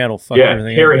carry handle fucked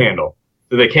everything carry up. handle.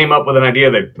 So they came up with an idea.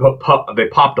 They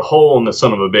popped a hole in the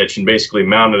son of a bitch and basically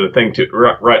mounted a thing to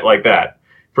right like that.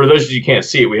 For those of you who can't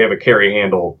see it, we have a carry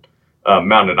handle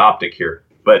mounted optic here.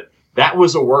 But that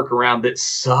was a workaround that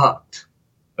sucked.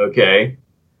 Okay?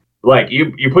 Like,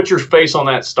 you put your face on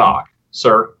that stock,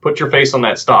 sir. Put your face on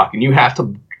that stock, and you have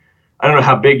to... I don't know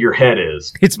how big your head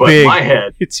is. It's but big. My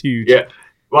head... It's huge. Yeah.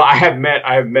 Well, I have met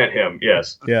him,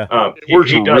 yes. Yeah. It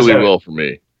works really well for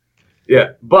me.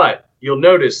 Yeah, but you'll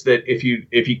notice that if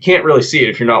you can't really see it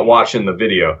if you're not watching the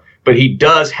video, but he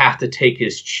does have to take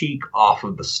his cheek off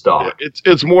of the stock. Yeah,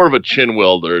 it's more of a chin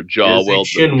weld or a jaw weld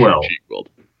chin than a weld, cheek weld.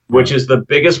 Which is the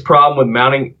biggest problem with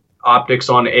mounting optics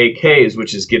on AKs,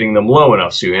 which is getting them low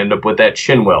enough, so you end up with that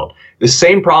chin weld. The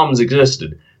same problems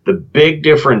existed. The big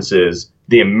difference is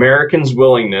the Americans'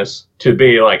 willingness to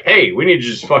be like, hey, we need to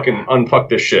just fucking unfuck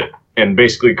this shit and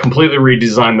basically completely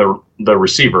redesign the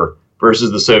receiver,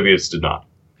 versus the Soviets did not.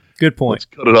 Good point. Let's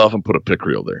cut it off and put a pick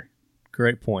reel there.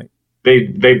 Great point.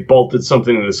 They bolted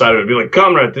something to the side of it. Be like,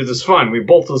 comrade, this is fine. We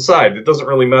bolt to the side. It doesn't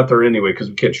really matter anyway because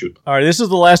we can't shoot. All right, this is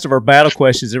the last of our battle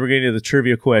questions. Then we're getting to the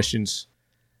trivia questions.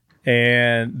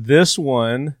 And this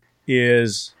one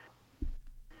is,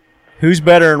 who's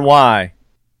better and why?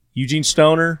 Eugene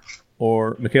Stoner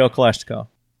or Mikhail Kalashnikov?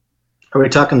 Are we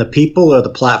talking the people or the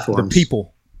platforms? The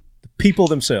people. The people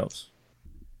themselves.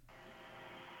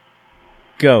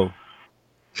 Go.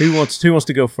 Who wants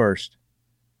to go first?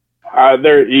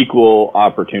 They're equal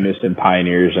opportunists and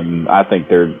pioneers, and I think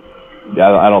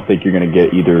I don't think you're going to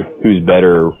get either who's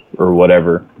better or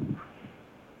whatever.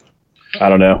 I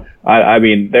don't know. I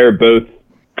mean, they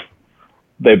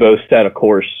both set a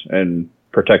course and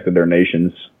protected their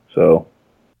nations. So,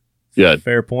 yeah,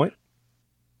 fair point.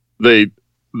 They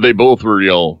both were,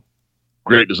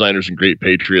 great designers and great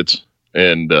patriots,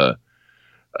 and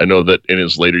I know that in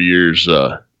his later years,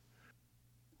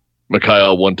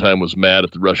 Mikhail one time was mad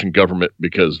at the Russian government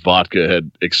because vodka had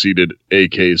exceeded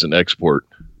AKs in export.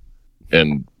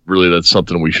 And really, that's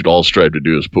something we should all strive to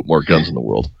do, is put more guns in the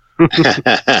world. That's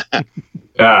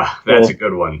a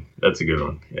good one. That's a good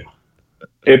one. Yeah.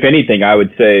 If anything, I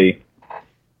would say,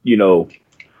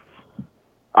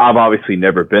 I've obviously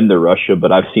never been to Russia,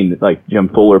 but I've seen like Jim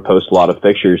Fuller post a lot of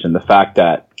pictures, and the fact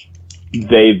that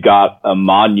they've got a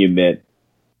monument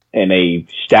and a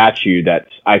statue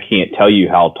that's, I can't tell you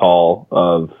how tall,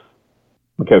 of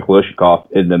Mikhail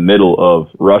Kalashnikov in the middle of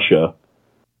Russia,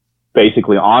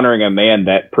 basically honoring a man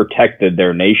that protected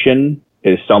their nation,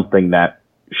 is something that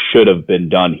should have been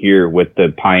done here with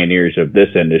the pioneers of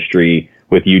this industry,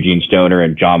 with Eugene Stoner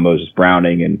and John Moses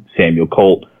Browning and Samuel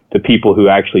Colt, the people who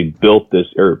actually built this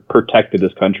or protected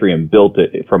this country and built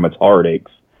it from its heartaches.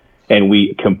 And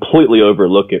we completely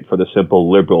overlook it for the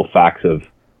simple liberal facts of,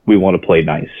 we want to play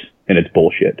nice, and it's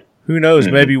bullshit. Who knows?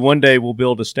 Mm-hmm. Maybe one day we'll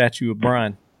build a statue of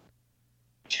Brian.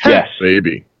 Yes.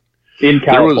 Maybe. In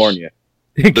California.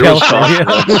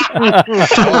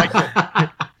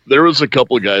 There was a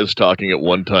couple of guys talking at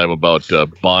one time about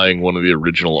buying one of the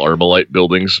original Armalite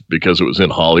buildings because it was in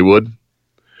Hollywood.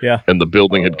 Yeah. And the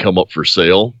building had come up for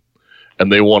sale,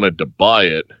 and they wanted to buy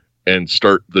it and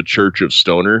start the Church of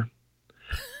Stoner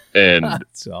and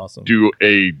that's awesome. Do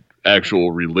a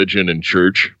actual religion and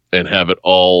church and have it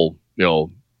all,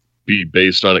 be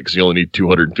based on it, because you only need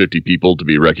 250 people to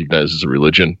be recognized as a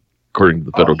religion, according to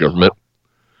the federal government.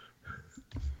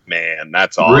 Man,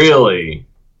 that's awesome. Really?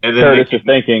 And then Curtis is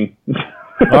thinking.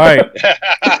 All right.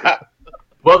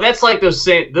 Well, that's like those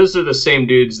are the same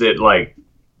dudes that, like,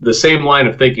 the same line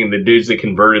of thinking, the dudes that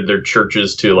converted their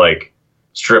churches to, like,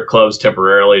 strip clubs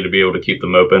temporarily to be able to keep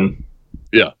them open.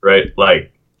 Yeah. Right?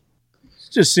 Like, it's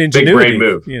just ingenuity. Big brain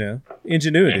move.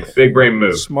 Ingenuity. Big brain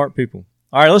move. Smart people.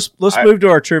 All right, let's move to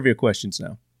our trivia questions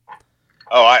now.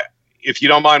 Oh, if you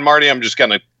don't mind, Marty, I'm just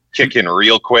going to kick in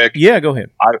real quick. Yeah, go ahead.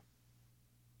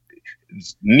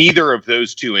 Neither of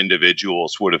those two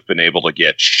individuals would have been able to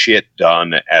get shit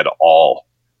done at all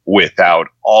without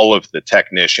all of the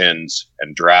technicians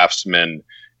and draftsmen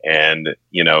and,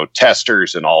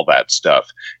 testers and all that stuff.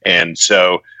 And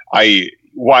so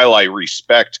while I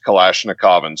respect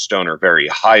Kalashnikov and Stoner very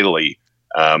highly,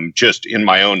 just in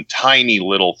my own tiny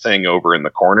little thing over in the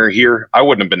corner here, I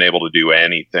wouldn't have been able to do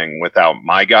anything without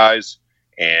my guys.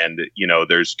 And,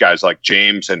 there's guys like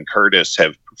James and Curtis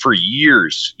have for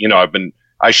years,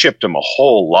 I shipped them a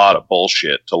whole lot of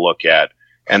bullshit to look at.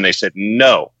 And they said,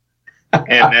 no.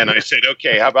 And then I said,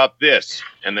 okay, how about this?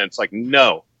 And then it's like,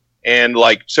 no. And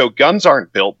so guns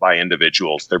aren't built by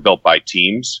individuals. They're built by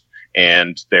teams,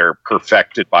 and they're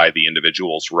perfected by the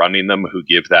individuals running them who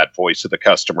give that voice of the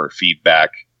customer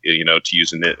feedback, to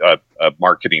use a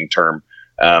marketing term,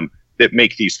 that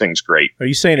make these things great. Are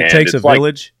you saying it takes a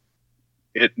village?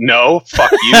 No,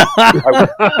 fuck you.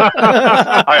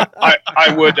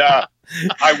 I would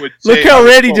say. Look how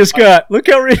red he just got. Look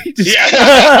how red he just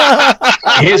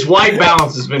got. His white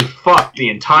balance has been fucked the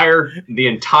entire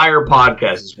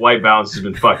podcast. His white balance has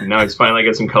been fucked. Now he's finally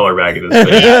got some color back in his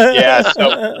face.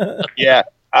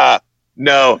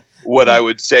 No, what I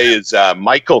would say is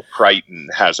Michael Crichton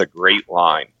has a great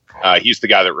line. He's the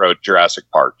guy that wrote Jurassic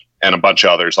Park and a bunch of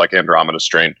others like Andromeda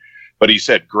Strain. But he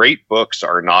said, great books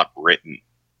are not written,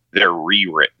 they're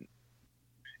rewritten.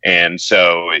 And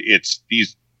so it's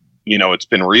these, it's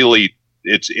been really,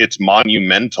 it's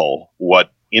monumental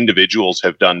what individuals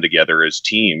have done together as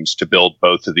teams to build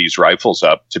both of these rifles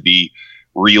up to be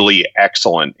really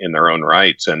excellent in their own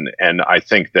rights. And I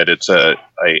think that it's a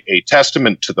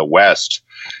testament to the West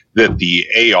that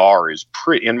the AR is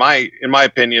pretty, in my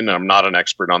opinion, I'm not an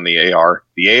expert on the AR.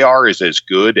 The AR is as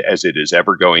good as it is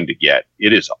ever going to get.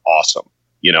 It is awesome,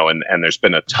 and there's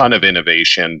been a ton of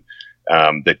innovation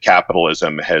that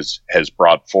capitalism has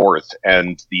brought forth.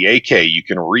 And the AK, you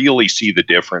can really see the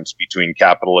difference between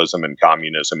capitalism and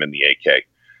communism in the AK.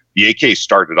 The AK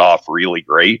started off really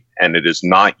great, and it has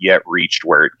not yet reached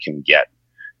where it can get.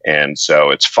 And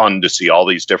so it's fun to see all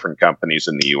these different companies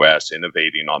in the U.S.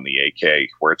 innovating on the AK,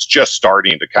 where it's just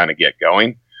starting to kind of get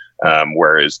going,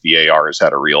 whereas the AR has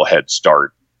had a real head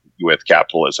start with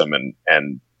capitalism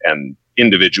and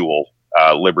individual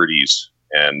liberties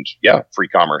and free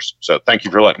commerce. So thank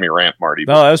you for letting me rant, Marty.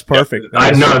 No, that was perfect.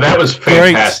 I know that was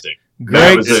fantastic.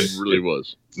 Great. It really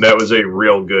was. That was a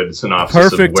real good synopsis.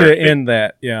 Perfect to end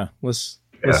that. Yeah, let's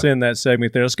end that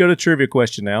segment there. Let's go to trivia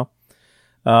question now.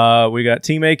 We got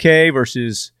Team AK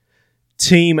versus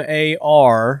Team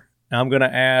AR. I'm going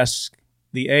to ask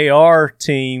the AR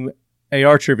team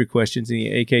AR trivia questions and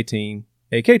the AK team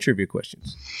AK trivia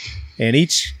questions. And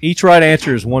each right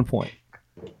answer is 1 point.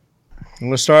 I'm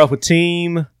going to start off with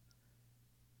Team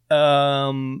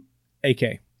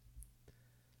AK.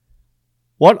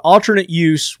 What alternate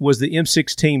use was the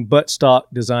M16 buttstock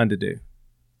designed to do?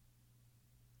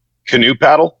 Canoe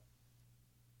paddle?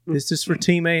 This is for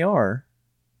Team AR.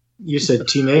 You said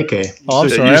Team AK. Oh, I'm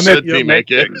sorry. I meant Team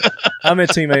AK. I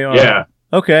meant Team AR. Yeah.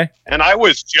 Okay. And I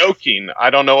was joking.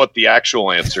 I don't know what the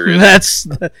actual answer is.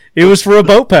 It was for a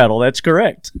boat paddle. That's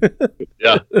correct.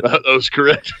 Yeah, that was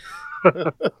correct.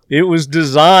 It was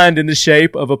designed in the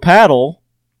shape of a paddle,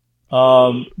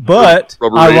 but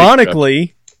Rubber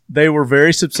ironically, they were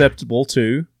very susceptible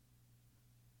to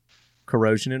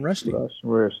corrosion and rusting.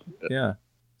 Yeah.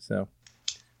 So,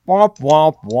 womp,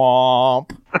 womp,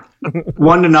 womp.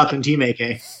 1-0, Team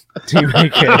AK. Team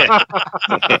AK.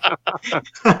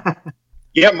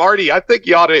 Yeah, Marty, I think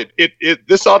you ought to.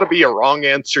 This ought to be a wrong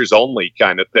answers only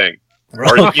kind of thing. Or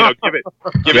give it.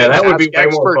 That would be way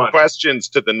more expert fun. questions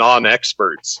to the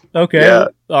non-experts. Okay. Yeah.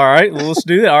 All right. Well, let's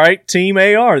do that. All right. Team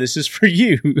AR. This is for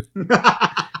you.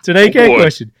 It's an AK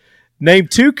question. Name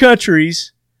 2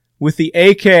 countries with the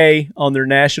AK on their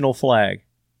national flag.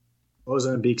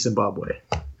 Mozambique, Zimbabwe.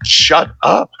 Shut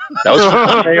up. That was for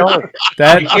AR.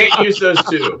 You can't use those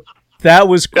 2. That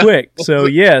was quick. So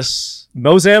yes,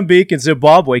 Mozambique and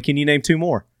Zimbabwe. Can you name 2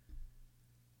 more?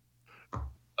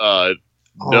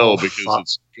 No, because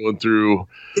it's going through.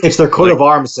 It's their coat of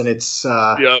arms, and it's.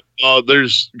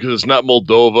 There's because it's not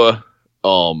Moldova.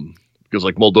 Because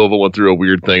Moldova went through a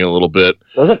weird thing a little bit.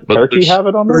 Doesn't Turkey have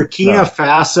it on there? Burkina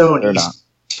Faso and East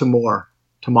Timor.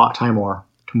 Timor.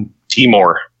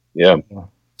 Yeah.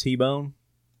 T-bone.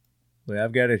 Wait,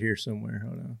 I've got it here somewhere.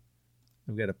 Hold on.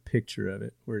 I've got a picture of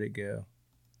it. Where'd it go?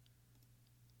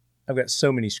 I've got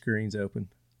so many screens open.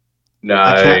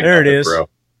 There it is. Bro.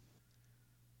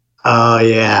 Oh,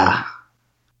 yeah.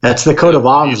 That's the coat of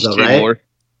arms, though, right?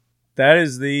 That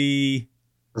is the...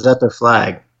 Is that their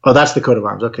flag? Oh, that's the coat of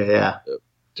arms. Okay, yeah.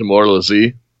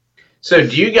 Timor-Leste. So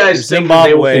do you guys think that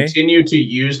they will continue to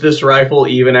use this rifle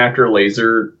even after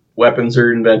laser weapons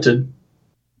are invented?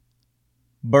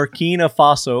 Burkina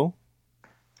Faso.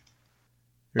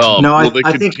 Will they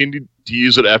continue to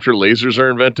use it after lasers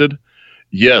are invented?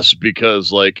 Yes,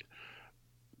 because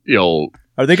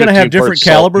Are they going to have 15 different parts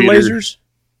caliber saltpeter. lasers?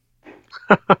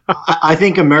 I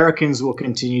think Americans will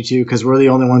continue to because we're the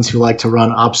only ones who like to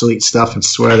run obsolete stuff and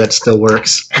swear that still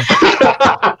works.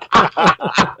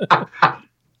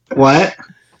 What?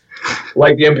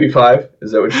 Like the MP5?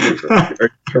 Is that what you're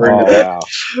referring to? That?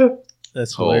 Wow.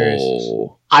 That's hilarious.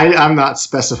 Oh. I'm not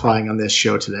specifying on this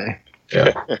show today.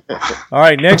 Yeah. All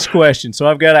right, next question. So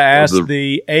I've got to ask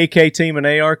the AK team an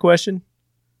AR question.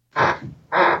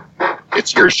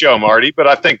 It's your show, Marty, but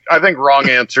I think wrong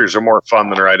answers are more fun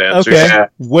than right answers. Okay. Yeah.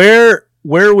 Where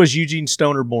was Eugene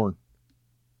Stoner born?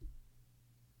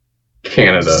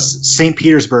 Canada. St.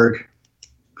 Petersburg.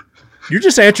 You're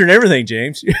just answering everything,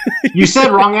 James. You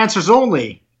said wrong answers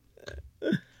only.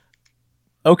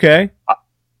 Okay.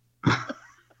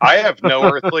 I have no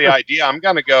earthly idea. I'm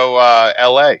going to go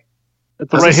L.A. At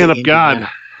the right hand of God.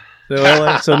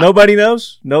 So nobody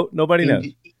knows? No, nobody knows.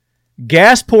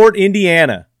 Gasport,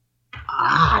 Indiana.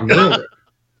 Ah, nailed it.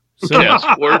 So,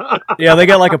 yeah, they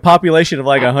got like a population of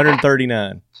like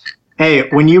 139. Hey,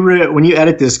 when you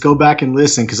edit this, go back and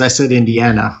listen because I said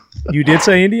Indiana. You did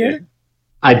say Indiana?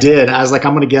 I did. I was like,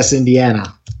 I'm going to guess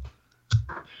Indiana.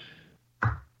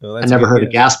 Well, I never heard of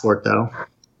Gasport though.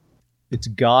 It's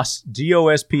Gosport.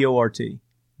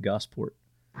 Gosport.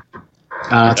 It's a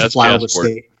That's flyover Gasport.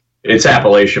 state. It's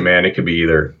Appalachian, man. It could be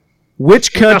either.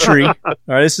 Which country? All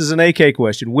right, this is an AK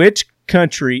question. Which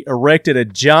country erected a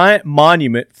giant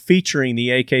monument featuring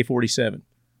the AK-47?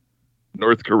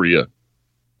 North Korea.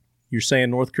 You're saying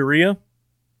North Korea?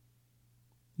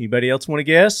 Anybody else want to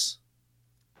guess?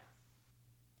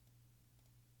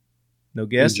 No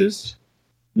guesses?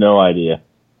 No idea.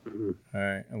 All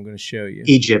right, I'm going to show you.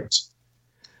 Egypt.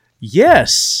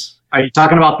 Yes, Are you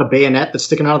talking about the bayonet that's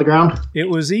sticking out of the ground? it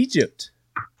was Egypt.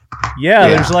 Yeah,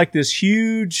 there's like this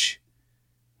huge,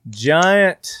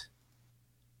 giant.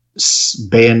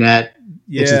 Bayonet.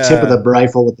 Yeah, It's the tip of the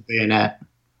rifle with the bayonet.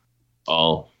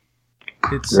 Oh.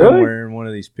 it's Really? somewhere in one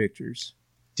of these pictures.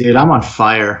 Dude, I'm on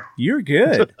fire. You're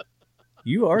good.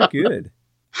 You are good.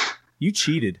 You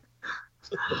cheated.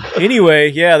 Anyway,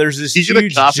 yeah, there's this He's gonna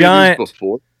huge, copy giant these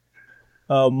before.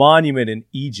 monument in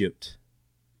Egypt.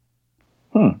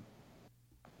 Hmm.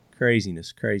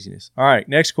 Craziness. All right,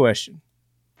 next question.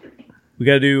 We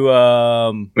got to do.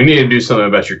 We need to do something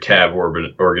about your tab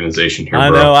organization here, I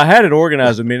bro. know. I had it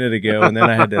organized a minute ago, and then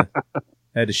I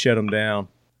had to shut them down.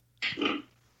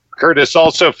 Curtis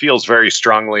also feels very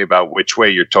strongly about which way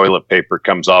your toilet paper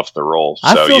comes off the roll. So,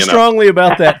 I feel strongly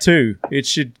about that too. It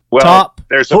should top.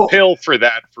 There's a pill for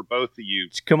that for both of you.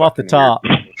 Should come off the top.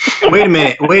 Wait a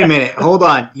minute. Hold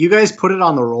on. You guys put it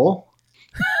on the roll?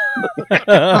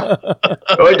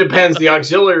 Oh, it depends. The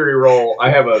auxiliary roll, I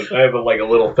have a like a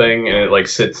little thing, and it like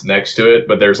sits next to it,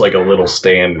 but there's like a little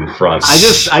stand in front. I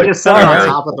just set it on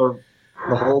top of the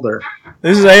holder.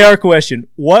 This is an AR question.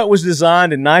 What was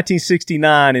designed in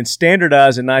 1969 and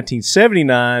standardized in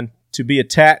 1979 to be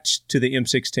attached to the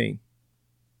M16?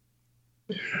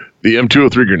 The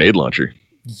M203 grenade launcher.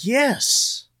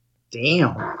 Yes.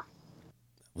 Damn. That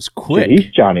was quick. Yeah,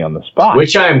 he's Johnny on the spot.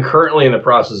 Which I am currently in the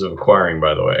process of acquiring,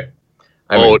 by the way.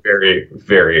 I'm very,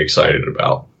 very excited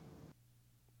about.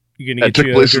 You gonna That get took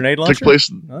you a place. grenade launcher? Took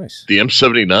place. Nice. The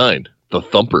M79, the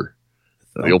Thumper,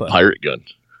 the old pirate gun.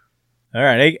 All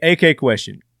right, AK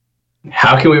question.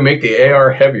 How can we make the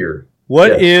AR heavier?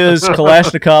 What is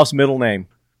Kalashnikov's middle name?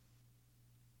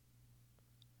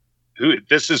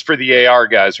 This is for the AR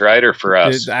guys, right, or for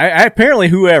us? I apparently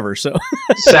whoever. So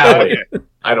Sally.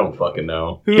 I don't fucking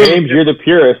know. James, you're the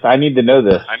purist. I need to know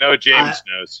this. I know James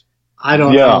knows. I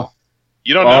don't know.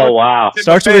 You don't know? Oh, wow.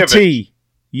 Starts with a T.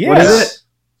 Yes. What is it?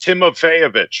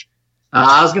 Timofeyevich.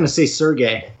 I was going to say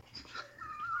Sergey.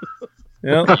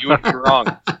 Yep. You would be wrong.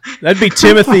 That'd be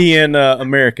Timothy in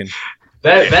American.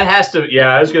 That has to. Yeah,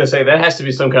 I was gonna say that has to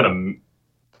be some kind of.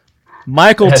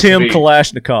 Michael It has to Tim be.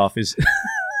 Kalashnikov is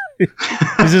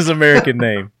his American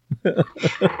name.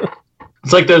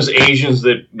 It's like those Asians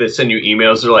that send you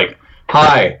emails. They're like,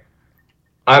 "Hi,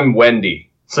 I'm Wendy."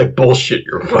 It's like bullshit.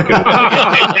 You're fucking.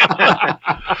 I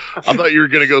thought you were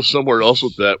going to go somewhere else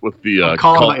with that, with the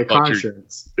Calling about your car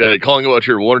insurance. calling about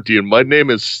your warranty. And my name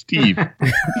is Steve. All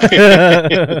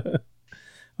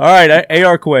right,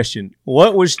 AR question.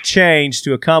 What was changed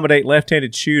to accommodate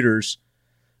left-handed shooters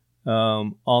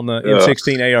on the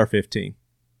M16 AR-15?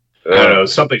 I don't know,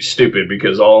 something stupid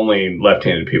because only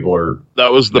left-handed people are.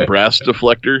 That was the brass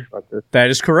deflector. That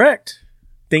is correct.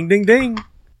 Ding, ding, ding.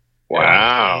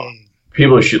 Wow.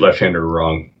 People who shoot left-handed are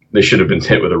wrong. They should have been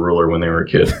hit with a ruler when they were a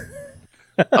kid.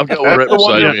 I've got one right The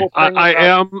beside me. wonderful thing I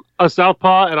am a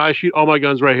southpaw, and I shoot all my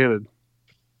guns right-handed.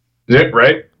 Is it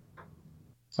right?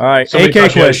 All right, Somebody AK taught you how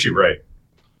to question. shoot right.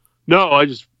 No, I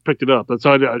just picked it up. That's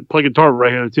how I play guitar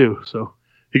right-handed too. So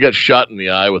He got shot in the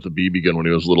eye with a BB gun when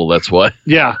he was little. That's why.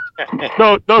 yeah,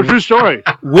 no, true story.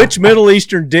 Which Middle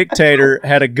Eastern dictator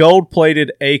had a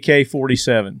gold-plated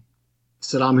AK-47?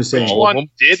 Saddam Hussein. Which one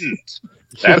didn't?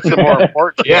 That's the more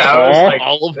important. Yeah, I was like,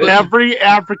 all of them. Every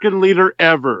African leader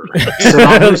ever.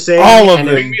 Saddam Hussein. All of and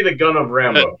them. bring me the gun of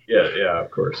Rambo. Yeah,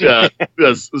 of course. Yeah,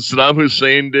 yes, Saddam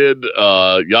Hussein did.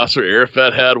 Yasser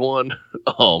Arafat had one.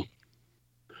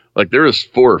 Like there was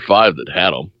 4 or 5 that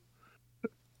had them.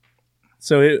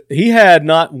 So he had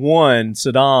not one,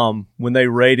 Saddam, when they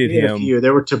raided He had a him. few.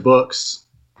 There were Tabuks.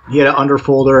 He had an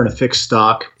underfolder and a fixed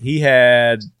stock. He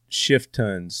had shift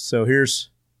tons. So here's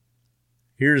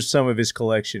some of his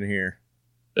collection here.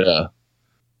 Yeah.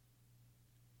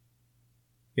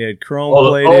 He had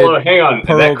chrome-plated hang on.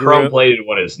 pearl That grip. chrome-plated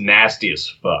one is nasty as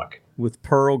fuck. with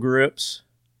pearl grips.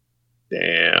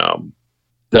 Damn.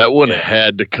 That one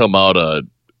had to come out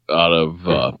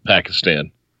of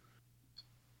Pakistan.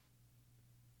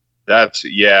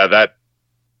 That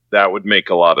would make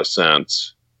a lot of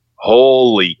sense.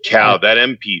 Holy cow, that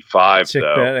MP5 Check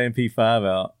though. that MP5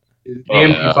 out. The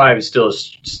MP5 is still a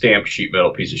stamped sheet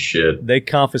metal piece of shit. They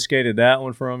confiscated that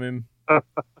one from him.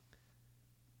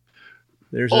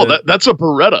 There's That's a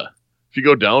Beretta. If you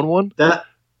go down one, that?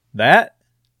 isn't that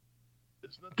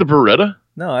the Beretta?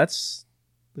 No, that's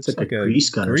It's like a grease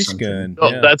gun or grease something. gun. No,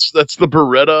 yeah. that's the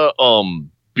Beretta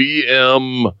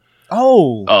BM.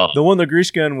 The one the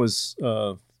grease gun was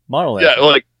modeled Yeah,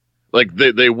 after. like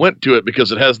they went to it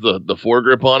because it has the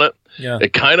foregrip on it. Yeah.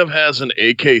 It kind of has an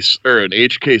AK or an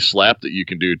HK slap that you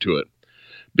can do to it,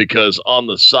 because on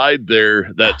the side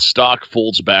there, that stock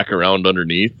folds back around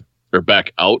underneath or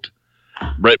back out,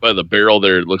 right by the barrel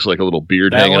there. It looks like a little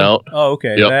beard That hanging one? out. Oh,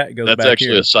 okay. Yep. That goes That's back actually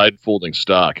here. a side folding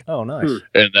stock, Oh, nice.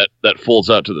 and that folds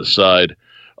out to the side.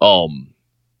 A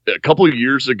couple of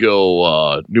years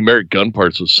ago, Numeric Gun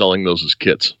Parts was selling those as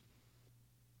kits.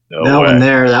 No that way. one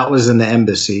there, that was in the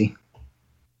embassy.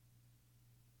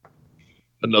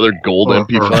 Another gold Or-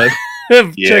 MP5.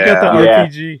 Check out the Yeah.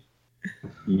 RPG.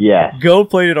 Yes.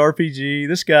 Gold-plated RPG.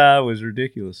 This guy was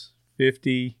ridiculous.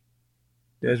 50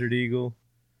 Desert Eagle.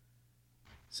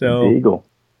 So Eagle.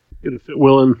 Gonna fit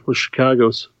well in with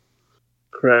Chicago's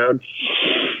crowd.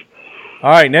 all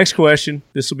right, next question.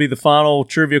 This will be the final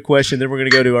trivia question. Then we're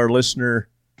going to go to our listener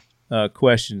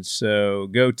questions. So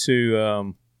go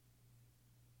to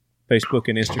Facebook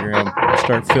and Instagram.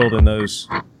 Start fielding those.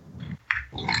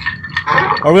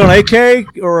 Are we on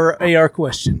AK or AR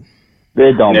question?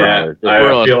 It don't Yeah, matter.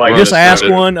 I feel like Just it's ask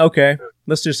better. one. Okay,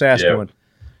 let's just ask Yeah.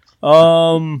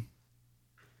 one.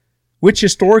 Which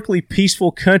historically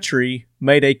peaceful country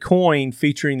made a coin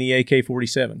featuring the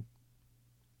AK-47?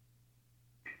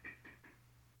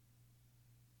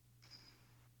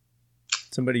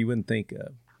 Somebody you wouldn't think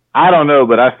of. I don't know,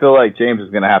 but I feel like James is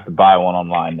going to have to buy one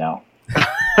online now. He's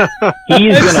going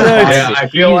That's to so- find Yeah, it. I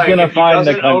feel He's like gonna if he find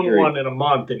the doesn't own country. one in a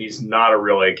month, then he's not a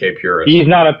real AK purist. He's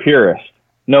not a purist.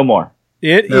 No more.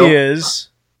 It Nope. is.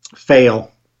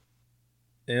 Fail.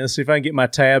 And let's see if I can get my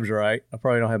tabs right. I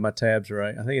probably don't have my tabs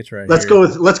right. I think it's right Let's here.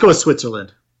 go with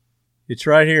Switzerland. It's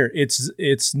right here.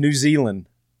 It's New Zealand,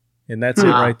 and that's it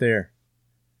Ah. right there.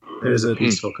 It is There's a a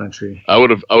peaceful country. I would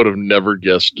have never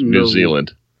guessed New No.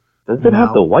 Zealand. Does it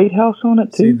have the White House on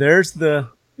it, see. too? There's the.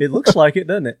 It looks like it,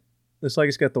 doesn't it? Looks like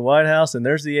it's got the White House, and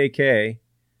there's the AK,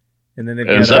 and then they've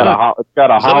And is got that It's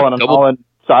got a is that a Holland and double- Holland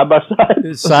side by side.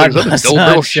 a side Is that a by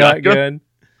double-barrel side shotgun.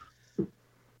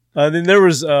 Then there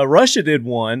was Russia did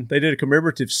one. They did a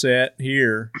commemorative set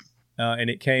here, and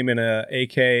it came in a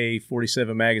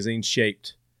AK-47 magazine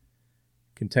shaped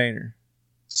container.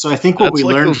 So I think what That's we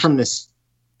like learned those- from this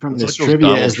It's like those trivia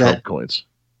Donald is Trump that coins.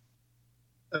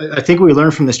 I think what we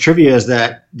learned from this trivia is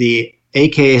that the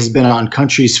AK has been on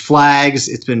countries' flags.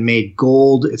 It's been made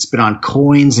gold. It's been on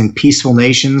coins in peaceful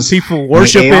nations. People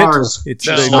worship And the AR it. is- It's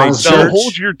Now, they not made a now church.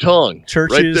 hold your tongue.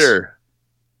 Churches. Right there.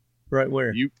 Right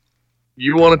where?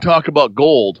 You want to talk about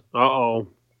gold? Uh-oh.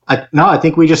 I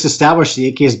think we just established the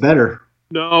AK is better.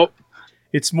 No.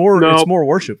 It's more. No. It's more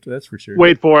worshipped. That's for sure.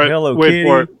 Wait for it. Hello Wait Kitty.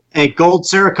 for it. Hey, gold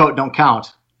Cerakote don't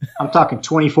count. I'm talking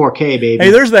 24K, baby. Hey,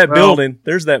 there's that Well- building.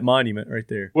 There's that monument right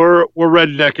there. We're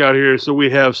redneck out here, so we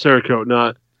have Cerakote,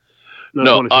 not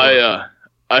No, 24.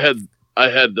 I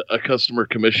had a customer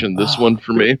commission this one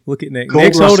for me. Look at Nick. Gold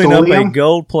Nick's holding up a Rust-Oleum?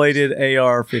 gold-plated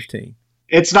AR-15.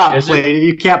 It's not Is it- plated.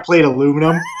 You can't plate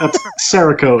aluminum. That's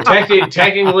Cerakote.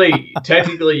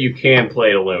 Technically, you can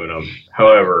plate aluminum.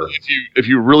 However, If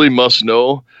you really must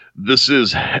know, this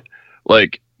is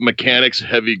like mechanics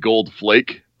heavy gold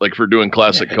flake, like for doing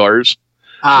classic cars,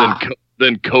 Ah,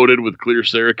 then coated with clear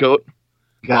Cerakote.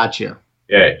 gotcha.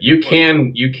 Yeah, you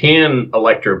can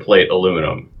electroplate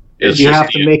aluminum. It's You just have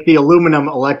to make the aluminum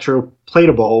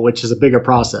electroplatable, which is a bigger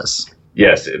process.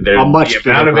 Yes, A much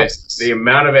bigger process. the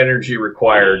amount of energy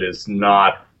required is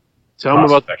not. Tell them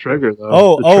about the cost-effective. trigger,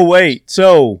 though. Oh, wait.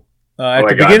 So at my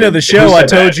the God, beginning of the who show, said I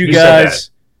told that? you Who said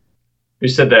guys. Who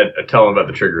said that? Tell them about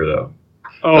the trigger, though.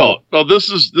 No, this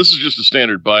is just a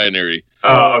standard binary.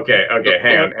 Oh, okay.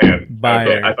 Hang on.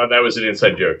 Binary. Okay, I thought that was an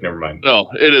inside joke. Never mind. No,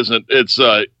 it isn't. It's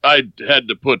I had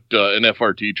to put an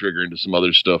FRT trigger into some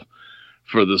other stuff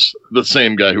for the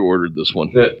same guy who ordered this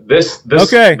one. This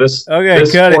Okay. This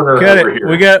Cut corner it. over here.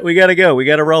 We got to go. We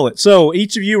got to roll it. So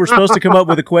each of you were supposed to come up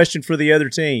with a question for the other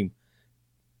team.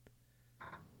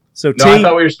 So No, I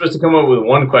thought we were supposed to come up with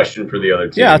one question for the other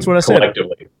team. Yeah, that's what I said.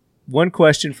 Collectively. one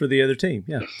question for the other team.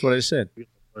 Yeah, that's what I said. We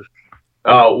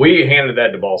handed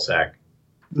that to Ballsack.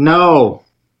 No,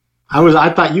 I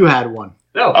thought you had one.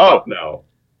 No. Oh. No.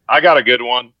 I got a good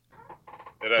one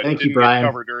that I Thank you, didn't Brian. get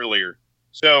covered earlier.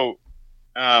 So,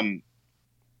 the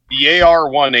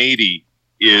AR-180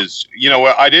 is,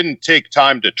 I didn't take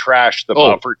time to trash the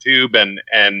buffer tube and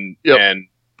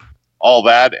all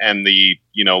that, and the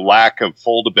lack of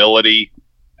foldability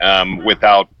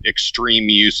without extreme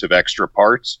use of extra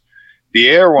parts.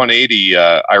 The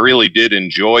AR-180, I really did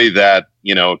enjoy that.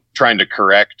 Trying to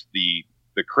correct the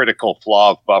critical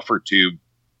flaw of buffer tube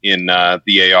in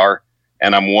the AR,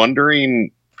 and I'm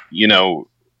wondering,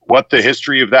 what the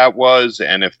history of that was,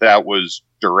 and if that was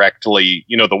directly,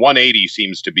 the 180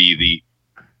 seems to be the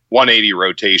 180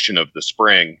 rotation of the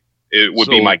spring. It would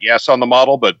be my guess on the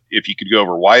model, but if you could go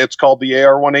over why it's called the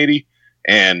AR-180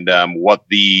 and what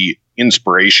the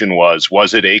inspiration was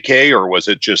it AK or was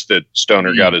it just that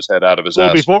Stoner got his head out of his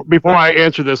ass? Before I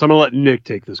answer this, I'm going to let Nick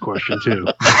take this question too.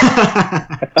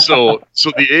 So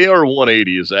the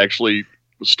AR-180 is actually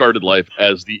started life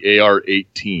as the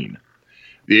AR-18.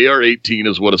 The AR-18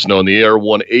 is what it's known. The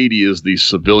AR-180 is the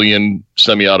civilian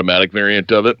semi-automatic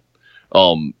variant of it.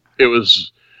 It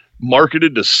was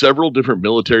marketed to several different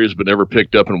militaries, but never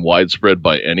picked up and widespread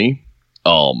by any.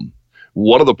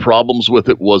 One of the problems with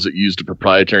it was it used a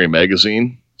proprietary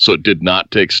magazine, so it did not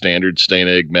take standard stain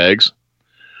egg mags.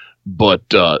 But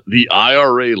the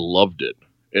IRA loved it,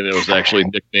 and it was actually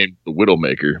nicknamed the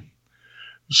Widowmaker.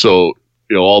 So,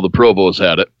 all the provos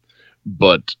had it.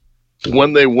 But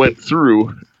when they went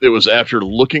through, it was after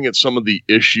looking at some of the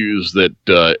issues that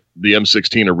the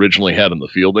M16 originally had in the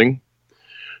fielding.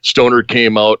 Stoner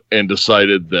came out and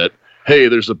decided that, hey,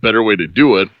 there's a better way to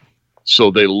do it.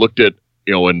 So they looked at,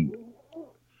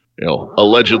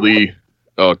 allegedly,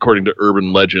 according to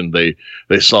urban legend, they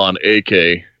saw an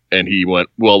AK and he went,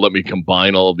 well, let me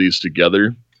combine all of these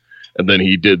together. And then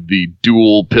he did the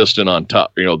dual piston on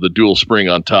top, the dual spring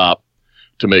on top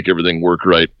to make everything work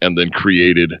right, and then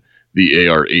created the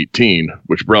AR-18,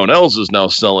 which Brownells is now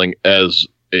selling as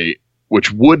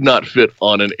which would not fit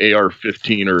on an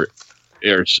AR-15 or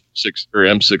AR-6 or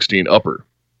M16 upper.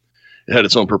 It had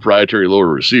its own proprietary lower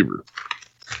receiver.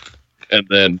 And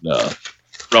then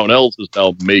Brownells is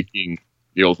now making,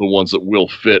 the ones that will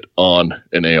fit on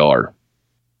an AR.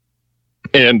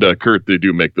 And Kurt, they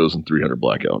do make those in 300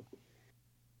 blackout.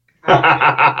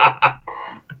 That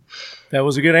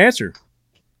was a good answer.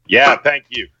 Yeah, thank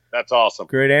you. That's awesome.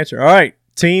 Great answer. All right,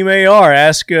 Team AR,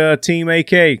 ask Team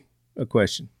AK a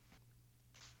question.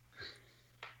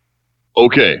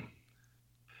 Okay.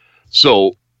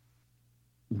 So,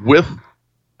 with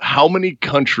how many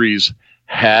countries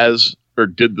has or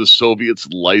did the Soviets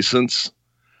license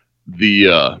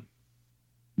the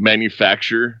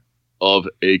manufacture of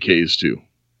AKs to?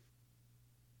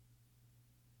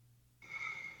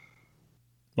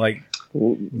 Like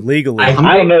legally,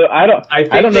 I don't know. I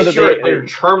don't know that their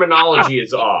terminology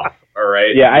is off. All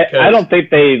right. Yeah, I don't think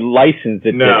they licensed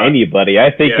it to anybody.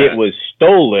 I think it was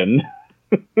stolen.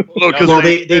 Well,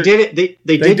 they did it.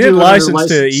 They did do license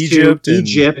to Egypt,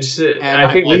 and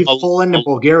I believe Poland and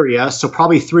Bulgaria. So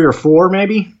probably 3 or 4,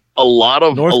 maybe. A lot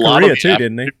of North Korea too,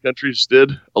 didn't they? Countries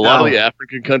did. A lot of the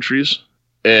African countries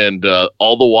and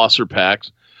all the Wasser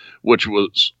Pacts, which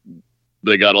was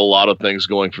they got a lot of things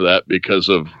going for that because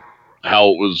of how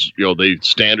it was. They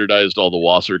standardized all the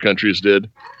Wasser countries did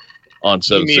on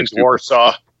 7.62.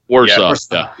 Warsaw.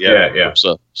 Yeah.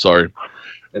 Warsaw. Sorry.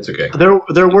 It's okay.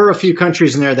 There were a few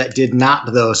countries in there that did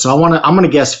not, though. So I'm gonna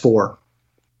guess 4.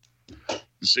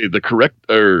 See,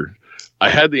 I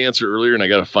had the answer earlier, and I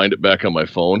got to find it back on my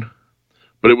phone.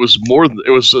 But it was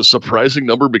it was a surprising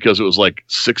number because it was like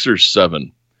 6 or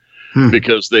 7,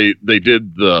 because they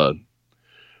did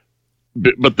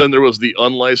but then there was the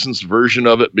unlicensed version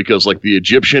of it because like the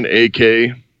Egyptian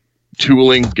AK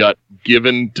tooling got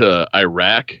given to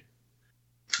Iraq,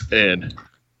 and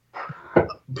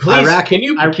Please, can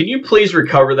you please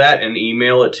recover that and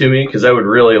email it to me? Because I would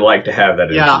really like to have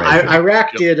that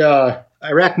information.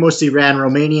 Iraq mostly ran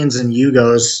Romanians and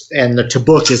Yugos, and the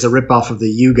Tabuk is a ripoff of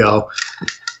the Yugo.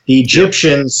 The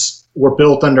Egyptians were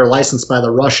built under license by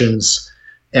the Russians,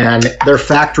 and their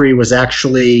factory was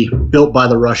actually built by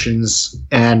the Russians,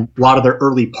 and a lot of their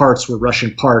early parts were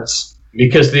Russian parts.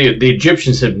 Because the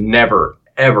Egyptians have never,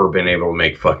 ever been able to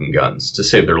make fucking guns to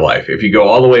save their life. If you go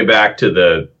all the way back to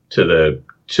the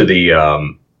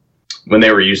when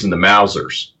they were using the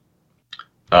Mausers,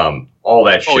 all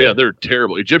that shit. Oh yeah, they're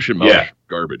terrible. Egyptian Mausers,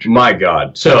 garbage. My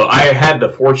God. So I had the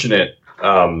fortunate,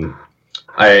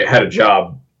 I had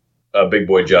a big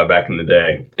boy job back in the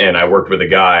day, and I worked with a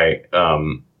guy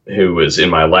who was in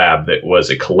my lab that was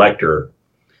a collector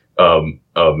of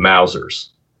Mausers,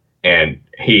 and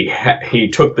he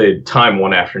took the time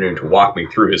one afternoon to walk me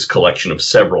through his collection of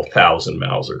several thousand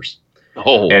Mausers.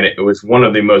 Oh. And it was one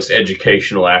of the most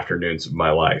educational afternoons of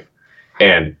my life.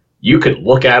 And you could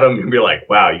look at them and be like,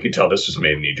 wow, you could tell this was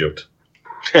made in Egypt.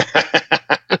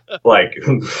 Like,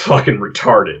 fucking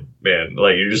retarded, man.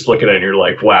 Like, you're just looking at it and you're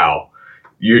like, wow.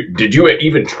 Did you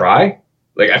even try?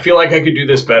 Like, I feel like I could do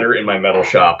this better in my metal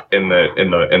shop in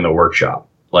the workshop.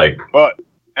 Like,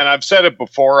 and I've said it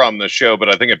before on the show, but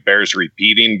I think it bears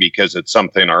repeating because it's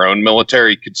something our own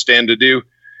military could stand to do.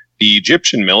 The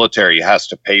Egyptian military has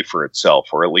to pay for itself,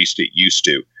 or at least it used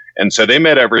to. And so they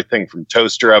made everything from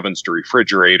toaster ovens to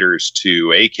refrigerators to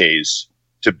AKs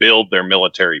to build their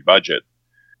military budget.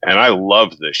 And I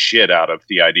love the shit out of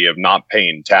the idea of not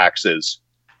paying taxes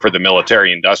for the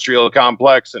military industrial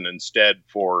complex and instead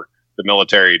for the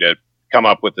military to come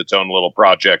up with its own little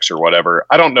projects or whatever.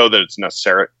 I don't know that it's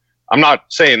necessary. I'm not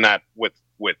saying that with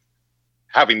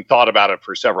having thought about it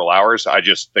for several hours. I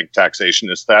just think taxation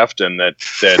is theft, and that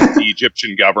the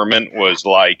Egyptian government was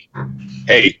like,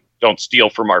 hey, don't steal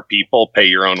from our people, pay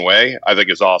your own way, I think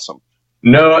is awesome.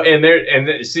 No,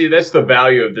 see, that's the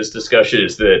value of this discussion,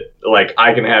 is that, like,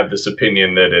 I can have this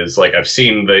opinion that is like, I've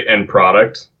seen the end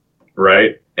product,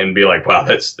 right? And be like, wow,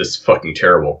 that's fucking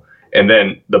terrible. And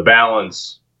then the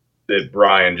balance that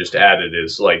Brian just added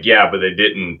is like, yeah, but they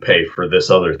didn't pay for this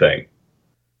other thing,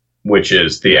 which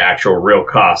is the actual real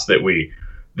cost that we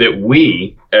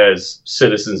as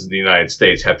citizens of the United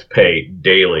States have to pay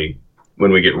daily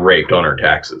when we get raked on our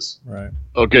taxes. Right.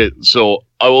 Okay, so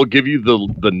I will give you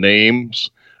the names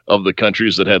of the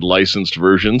countries that had licensed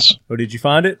versions. Oh, did you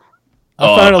find it?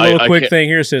 I found a little quick thing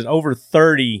here. It says over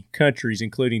 30 countries,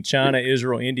 including China,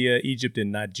 Israel, India, Egypt,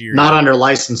 and Nigeria. Not under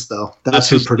license, though. That's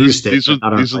who produced it. These are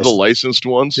the licensed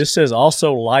ones. This says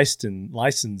also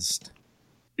licensed.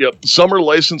 Yep, some are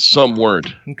licensed, some weren't.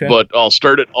 Okay. But I'll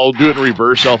do it in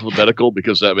reverse alphabetical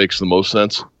because that makes the most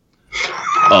sense.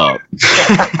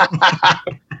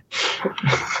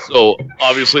 So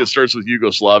obviously it starts with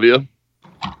Yugoslavia.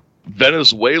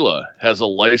 Venezuela has a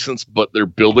license, but they're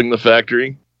building the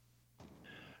factory.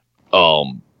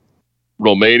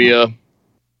 Romania,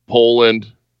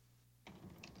 Poland.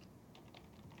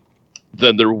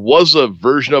 Then there was a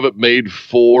version of it made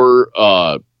for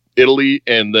Italy,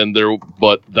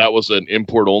 but that was an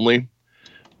import only.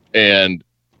 And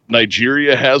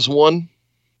Nigeria has one.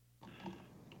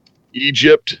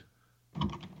 Egypt,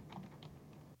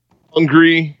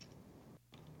 Hungary,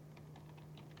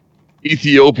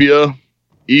 Ethiopia,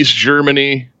 East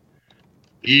Germany,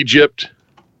 Egypt,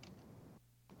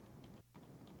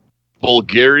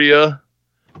 Bulgaria,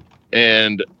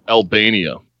 and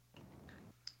Albania.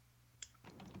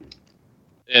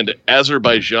 And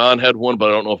Azerbaijan had one,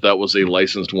 but I don't know if that was a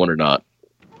licensed one or not.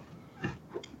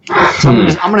 So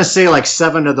I'm going to say like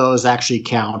 7 of those actually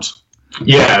count.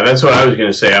 Yeah, that's what I was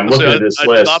going to say. I'm looking at this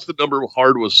list. I thought the number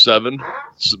hard was 7.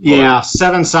 Yeah,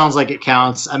 7 sounds like it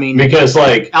counts. I mean, because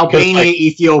Albania,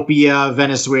 Ethiopia,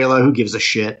 Venezuela, who gives a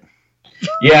shit?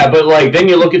 Yeah, but like then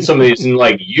you look at some of these and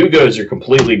like Yugos are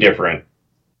completely different.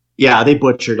 Yeah, they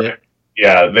butchered it.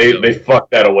 Yeah, they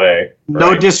fucked that away.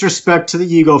 No disrespect to the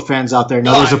Yugo fans out there.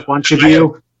 No, there's a bunch of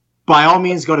you. By all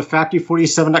means, go to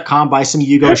factory47.com, buy some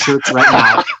Yugo shirts right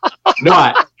now.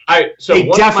 But they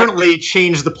definitely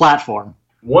changed the platform.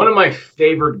 One of my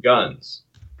favorite guns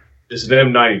is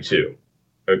an M92.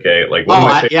 Okay, like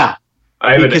yeah,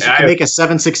 because you can make a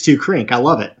 7.62 crank. I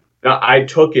love it. Now, I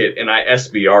took it and I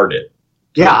SBR'd it.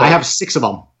 Yeah, I have 6 of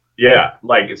them. Yeah,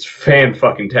 like it's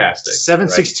fan-fucking-tastic.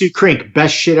 7.62 crank,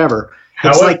 best shit ever.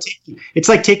 It's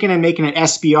like taking and making an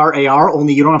SBR AR,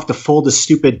 only you don't have to fold the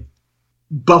stupid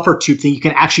buffer tube thing. You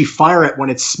can actually fire it when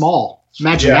it's small.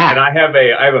 Imagine that. And I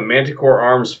have a Manticore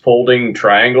Arms folding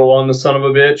triangle on the son of a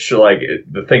bitch. Like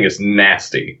the thing is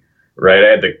nasty,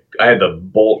 right? I had the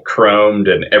bolt chromed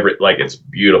and it's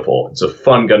beautiful. It's a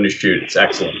fun gun to shoot. It's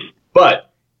excellent,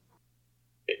 but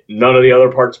none of the other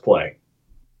parts play.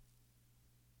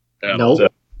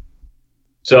 Nope.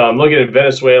 So I'm looking at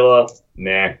Venezuela.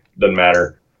 Nah, doesn't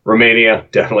matter. Romania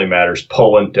definitely matters.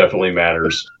 Poland definitely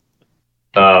matters.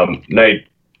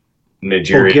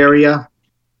 Nigeria.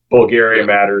 Bulgaria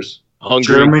matters.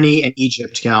 Hungary. Germany and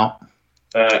Egypt count.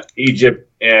 Egypt.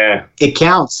 It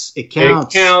counts. It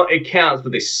counts. It counts,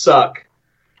 but they suck.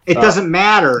 It doesn't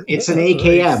matter. It's an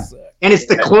AKM, and it's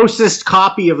the closest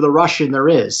copy of the Russian there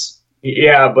is.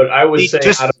 Yeah, but I would say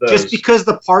just, out of those, just because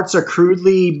the parts are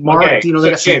crudely marked, Okay, they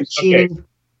got some James, cheating. okay.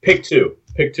 Pick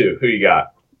two. Who you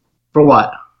got? For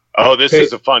what? Oh, this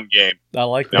is a fun game. I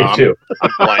like that. No, Pick two.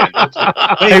 I'm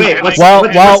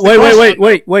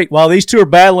playing. Wait. While these two are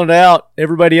battling it out,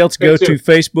 everybody else go Pick to two.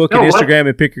 Facebook No, and what? Instagram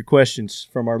and pick your questions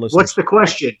from our listeners. What's the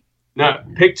question? No,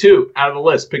 pick two out of the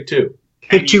list. Pick two.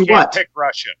 Pick You two can't what? Pick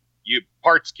Russia. You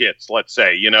parts kits, let's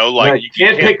say. No, you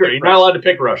can't pick. You're not allowed to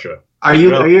pick Russia. Are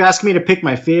you asking me to pick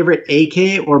my favorite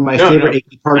AK or my favorite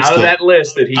AK parts Out of kit? that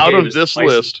list that he Out gave of us, this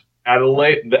license- list, out of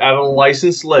the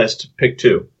licensed list, pick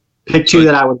two. Pick two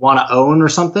that I would want to own or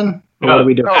something? Or what do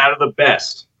we do? Out of the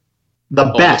best. The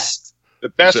best. The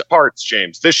best parts,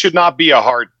 James. This should not be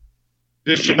hard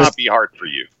for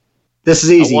you. This is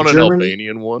I easy. want an Germany.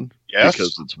 Albanian one Yes.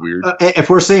 because it's weird. If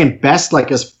we're saying best,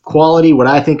 like as quality, what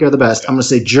I think are the best, I'm going to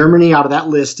say Germany out of that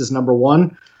list is number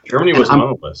one. Germany was I'm-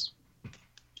 on the list.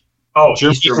 Oh,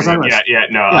 Germany East was on Germany. the list. Yeah.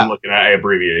 No, Yeah. I'm looking. I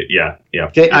abbreviated it. Yeah.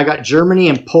 Okay, I got Germany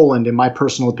and Poland in my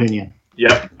personal opinion.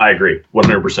 Yep, I agree.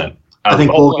 100%. I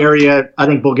think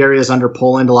Bulgaria is under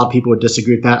Poland. A lot of people would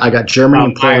disagree with that. I got Germany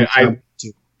and Poland.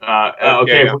 Too.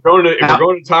 Okay, if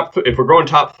we're going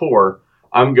top four,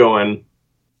 I'm going.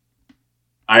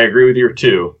 I agree with your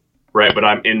two, right? But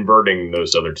I'm inverting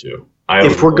those other two. I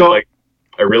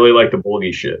really like the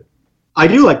Bulgy shit. I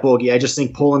do like Bulgy. I just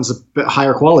think Poland's a bit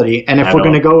higher quality. And if I we're know.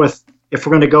 going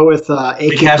to go with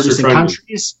AK cast producing their friends.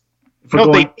 countries, if we're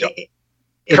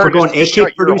going Curtis, shut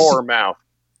AK your producing, whore mouth.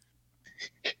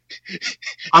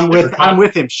 I'm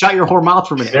with him. Shut your whore mouth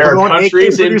for a minute. There If we're are going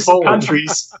countries in AK-producing Poland.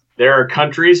 countries. There are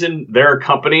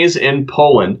companies in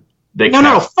Poland.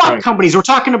 No, fuck companies. We're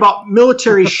talking about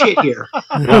military shit here.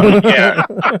 Yeah.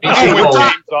 Hey, We're we're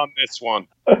James on this one.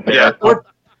 Yeah.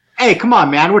 Hey, come on,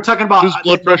 man. We're talking about Whose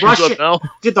blood pressure's up now?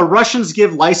 Did the Russians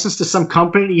give license to some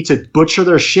company to butcher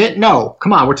their shit? No.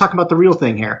 Come on. We're talking about the real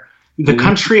thing here. The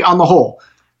country on the whole.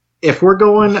 If we're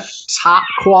going top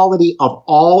quality of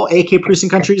all AK producing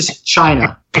countries,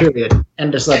 China. Period.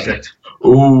 End of subject.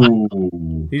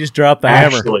 Ooh. He just dropped the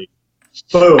hammer.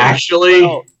 Boom. Actually,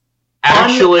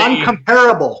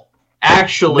 Uncomparable.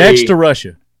 Next to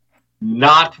Russia.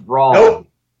 not wrong. Nope.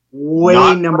 Way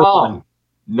Not number wrong. one.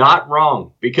 Not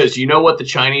wrong. Because you know what the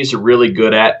Chinese are really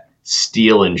good at?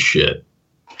 Stealing shit.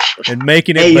 And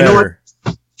making it Hey, you know better.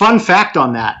 Fun fact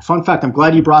on that. Fun fact. I'm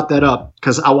glad you brought that up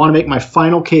because I want to make my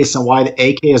final case on why the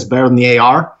AK is better than the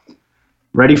AR.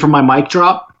 Ready for my mic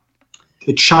drop?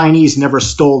 The Chinese never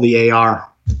stole the AR.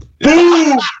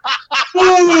 Boom!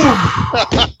 Boom!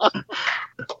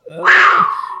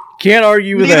 Can't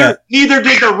argue with that. Neither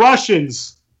did the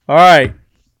Russians. All right.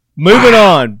 Moving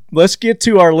on. Let's get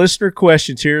to our listener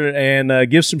questions here and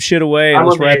give some shit away, and I'm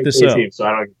let's on the wrap AK this up. team, so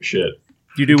I don't give a shit.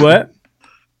 You do what?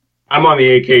 I'm on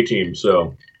the AK team,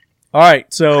 so. All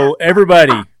right. So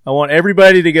everybody, I want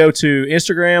everybody to go to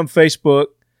Instagram, Facebook,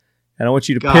 and I want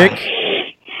you to God.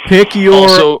 pick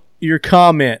Also, your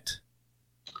comment.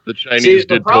 the Chinese See, the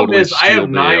did problem totally is I have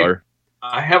steal the AR.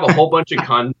 I have a whole bunch of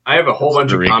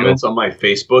comments on my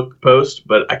Facebook post,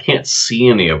 but I can't see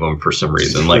any of them for some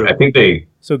reason. Like I think they.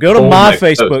 So go to Hold my my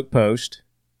Facebook post.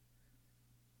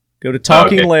 Go to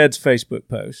Talking Okay. Lead's Facebook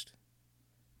post.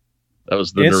 That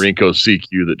was the It's- Norinco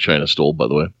CQ that China stole, by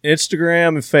the way. Instagram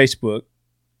and Facebook.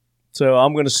 So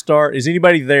I'm going to start. Is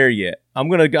anybody there yet? I'm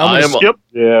going to. Yep.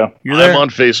 Yeah. You're there. I'm on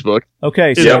Facebook.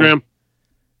 Okay. So Instagram.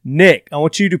 Nick, I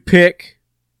want you to pick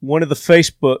one of the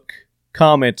Facebook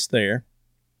comments there.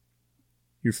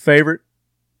 Your favorite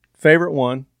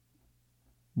one.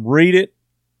 Read it,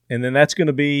 and then that's going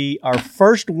to be our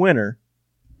first winner.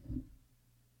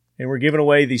 And we're giving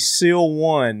away the Seal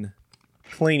 1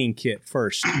 cleaning kit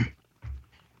first.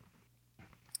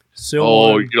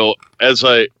 Seal 1. As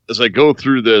I go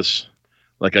through this,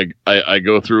 like I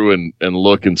go through and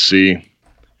look and see,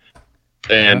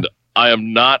 and I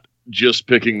am not just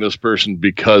picking this person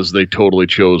because they totally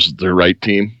chose the right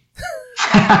team.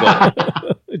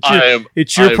 But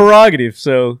It's your prerogative,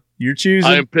 so you're choosing.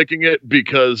 I am picking it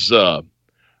because I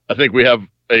think we have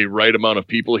a right amount of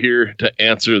people here to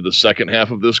answer the second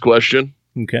half of this question.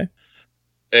 Okay.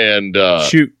 And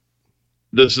Shoot.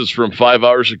 this is from 5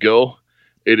 hours ago.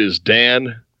 It is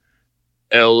Dan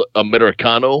El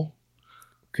Americano.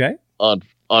 Okay. On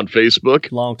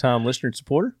Facebook. Long-time listener and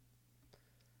supporter.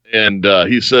 And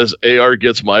he says, AR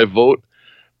gets my vote.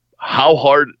 How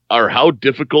hard or how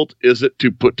difficult is it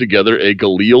to put together a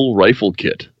Galil rifle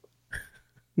kit?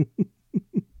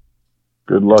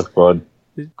 Good luck, bud.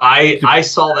 I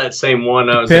saw that same one.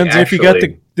 I was Depends like, if you got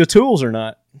the tools or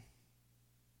not.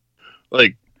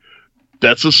 Like,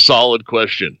 that's a solid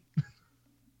question.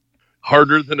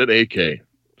 Harder than an AK.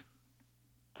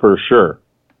 For sure.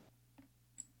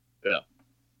 Yeah.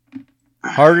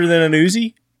 Harder than an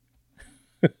Uzi?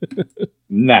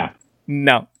 Nah.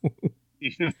 No.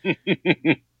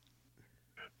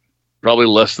 Probably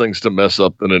less things to mess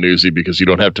up than an Uzi because you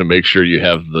don't have to make sure you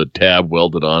have the tab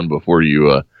welded on before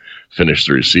you finish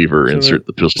the receiver, so insert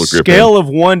the pistol grip. Scale of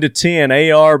 1 to 10,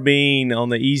 AR being on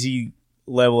the easy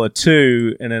level of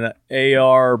 2, and an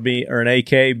AR being or an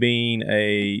AK being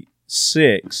a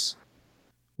 6.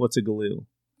 What's a Galil?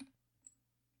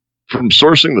 From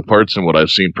sourcing the parts and what I've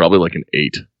seen, probably like an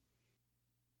 8.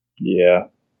 Yeah.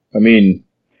 I mean,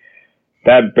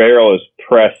 that barrel is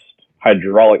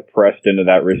hydraulic pressed into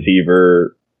that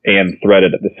receiver and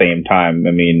threaded at the same time.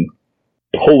 I mean,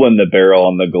 pulling the barrel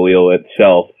on the Galil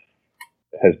itself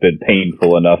has been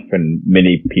painful enough, and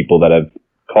many people that have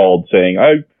called saying,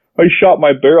 I shot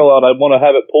my barrel out, I want to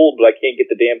have it pulled, but I can't get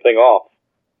the damn thing off.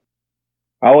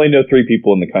 I only know 3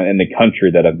 people in the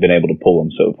country that have been able to pull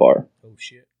them so far. Oh,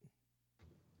 shit.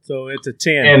 So it's a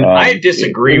 10. And I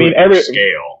disagree with your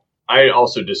scale. I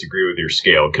also disagree with your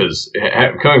scale because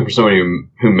coming from somebody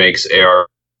who makes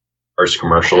ARs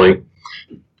commercially,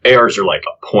 ARs are like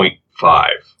a 0.5.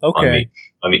 Okay.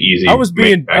 On the easy. I was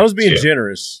being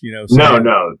generous, you know.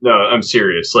 No, I'm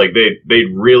serious. Like they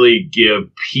really give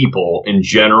people in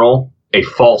general a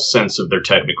false sense of their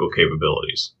technical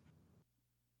capabilities.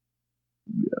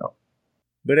 Yeah.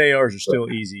 But ARs are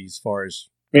still easy as far as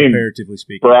comparatively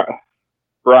speaking.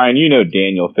 Brian, you know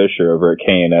Daniel Fisher over at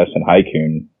K&S and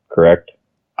Haikun, correct?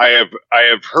 I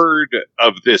have heard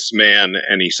of this man,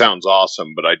 and he sounds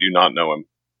awesome, but I do not know him.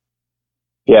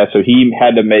 Yeah, so he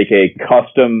had to make a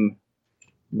custom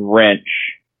wrench.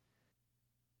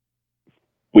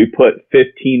 We put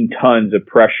 15 tons of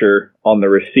pressure on the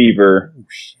receiver,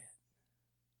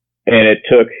 and it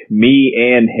took me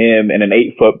and him and an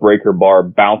 8-foot breaker bar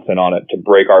bouncing on it to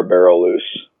break our barrel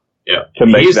loose. Yeah, to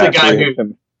make he's that the guy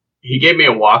who he gave me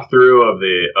a walkthrough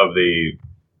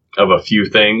of a few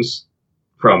things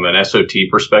from an SOT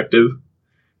perspective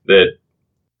that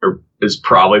is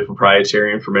probably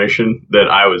proprietary information that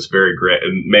I was very great.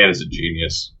 And man is a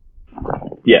genius.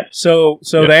 Yes. So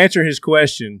to answer his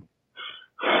question,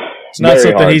 it's not Very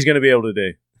something hard. he's going to be able to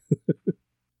do.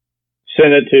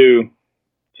 Send it to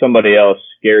somebody else,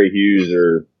 Gary Hughes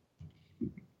or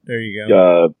there you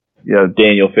go.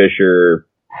 Daniel Fisher,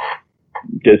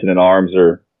 Dissonant Arms,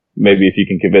 or maybe if you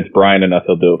can convince Brian enough,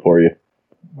 he'll do it for you.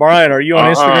 Brian, are you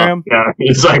on Instagram? Yeah,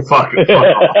 he's like fuck.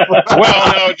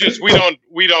 Well, no, just we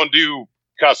don't do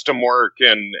custom work,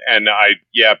 and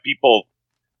people.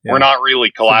 Yeah. We're not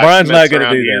really collabing. So Brian's not going to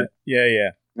do that.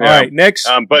 Yeah. All right, next.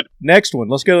 But next one.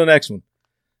 Let's go to the next one.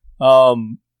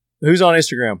 Who's on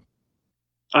Instagram?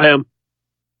 I am.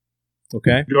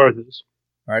 Okay. Garth is.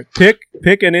 All right. Pick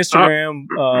an Instagram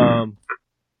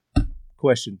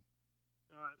question.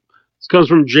 This comes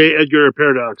from J. Edgar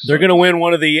Paradox. They're going to win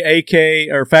one of the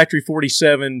AK or Factory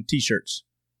 47 T-shirts.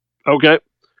 Okay.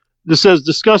 This says,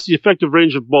 discuss the effective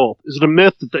range of both. Is it a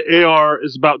myth that the AR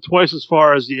is about twice as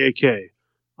far as the AK?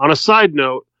 On a side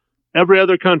note, every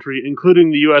other country,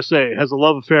 including the USA, has a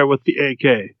love affair with the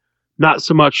AK. Not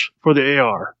so much for the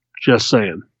AR. Just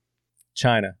saying.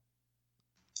 China.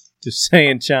 Just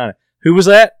saying China. Who was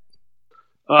that?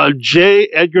 J.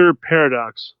 Edgar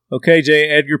Paradox. Okay, J.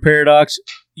 Edgar Paradox.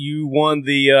 You won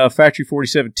the Factory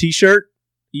 47 T-shirt.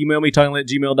 Email me,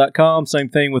 talkinglit@gmail.com. Same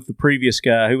thing with the previous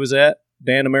guy. Who was that?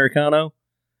 Dan Americano?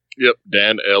 Yep,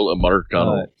 Dan L.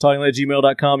 Americano.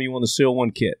 Talkinglit@gmail.com. You won the Seal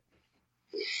 1 kit.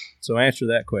 So answer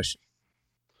that question.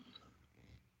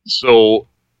 So,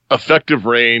 effective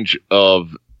range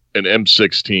of an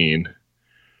M16,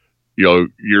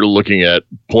 you're looking at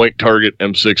point target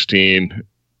M16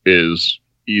 is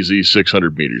easy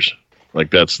 600 meters. Like,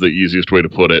 that's the easiest way to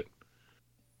put it.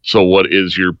 So what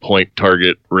is your point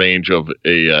target range of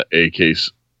a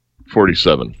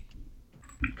AK-47?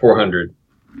 400.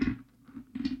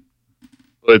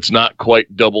 It's not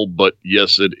quite double, but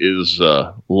yes, it is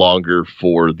longer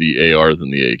for the AR than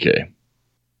the AK.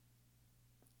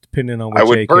 Depending on which I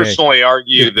would AK. personally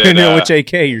argue that... Depending on which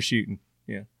AK you're shooting.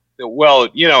 Yeah. Well,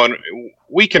 and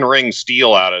we can wring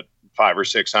steel out of 500 or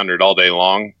 600 all day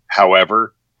long.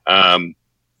 However,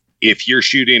 if you're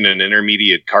shooting an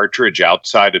intermediate cartridge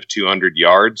outside of 200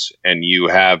 yards and you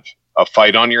have a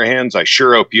fight on your hands, I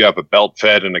sure hope you have a belt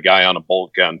fed and a guy on a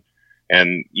bolt gun.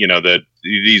 And, you know,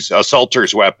 these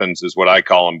assaulters' weapons is what I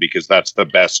call them, because that's the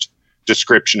best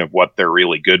description of what they're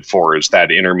really good for, is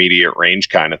that intermediate range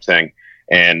kind of thing.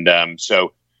 And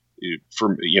so,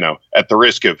 for, you know, at the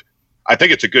risk of, I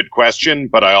think it's a good question,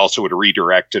 but I also would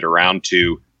redirect it around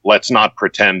to, let's not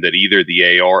pretend that either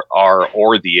the AR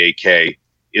or the AK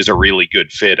is a really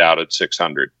good fit out at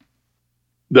 600.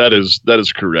 That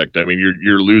is correct. I mean,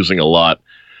 you're losing a lot.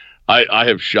 I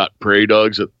have shot prairie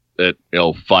dogs at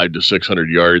 500 to 600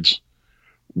 yards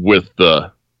with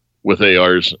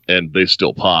ARs, and they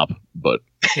still pop. But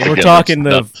and we're talking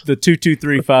the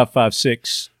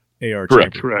 223.556 AR.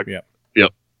 Correct. chamber. Correct. Yep.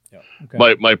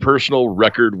 Okay. My personal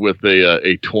record with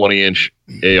a 20-inch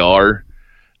AR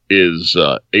is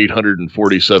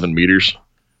 847 meters.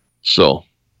 So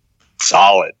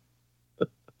solid.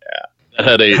 I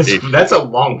had that's a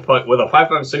long with a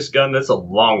 5.56 gun. That's a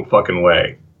long fucking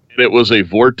way. And it was a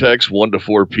Vortex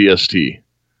 1-4 PST.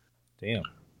 Damn.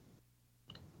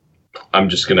 I'm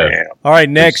just gonna. All right,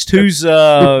 next, who's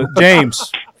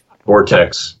James?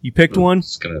 Vortex. You picked one.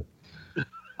 Just gonna.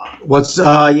 What's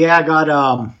yeah, I got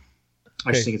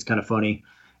I just think it's kind of funny.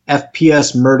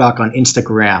 FPS Murdoch on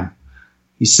Instagram.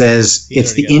 He says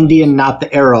it's the Indian, not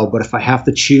the arrow, but if I have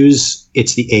to choose,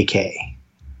 it's the AK.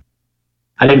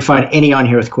 I didn't find any on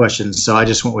here with questions, so I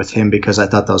just went with him because I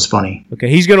thought that was funny. Okay,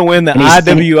 he's going to win the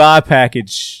IWI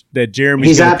package that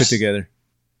Jeremy's going to put together.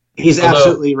 He's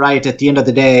absolutely right. At the end of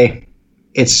the day,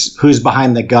 it's who's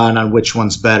behind the gun on which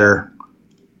one's better.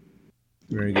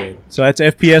 Very good. So that's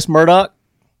FPS Murdoch?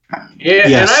 Yeah,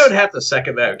 yes. And I would have to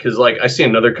second that because, like, I see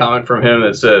another comment from him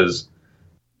that says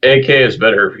AK is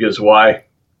better because why?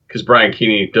 Because Brian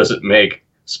Keeney doesn't make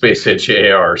space hitch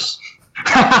ARs.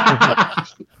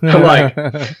 I'm like,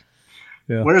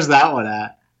 where's that one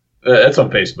at? That's on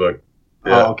Facebook.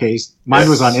 Yeah. Oh, okay. Mine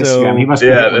was on Instagram. He must be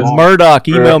Murdoch.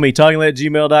 Email me,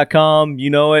 talkinglet@gmail.com. You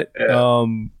know it. Yeah.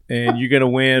 And you're going to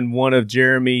win one of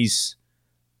Jeremy's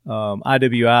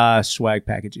IWI swag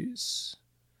packages.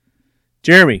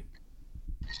 Jeremy,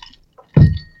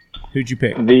 who'd you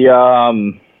pick?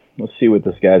 Let's see what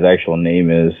this guy's actual name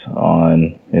is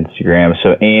on Instagram.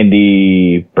 So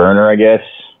Andy Burner, I guess.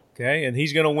 Okay, and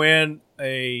he's going to win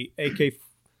a AK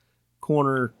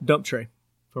KORNER dump tray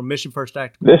from Mission First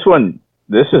Tactical.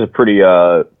 This is a pretty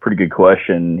good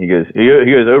question. He goes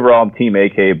overall I'm Team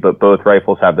AK, but both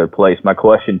rifles have their place. My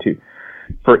question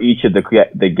for each of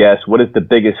the guests, what is the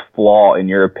biggest flaw in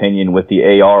your opinion with the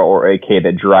AR or AK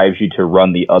that drives you to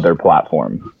run the other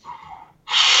platform?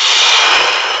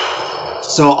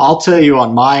 So I'll tell you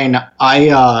on mine,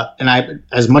 I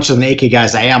as much of an AK guy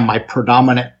as I am, my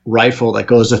predominant rifle that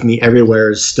goes with me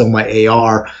everywhere is still my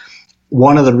AR.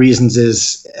 One of the reasons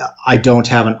is I don't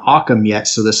have an Occam yet,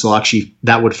 so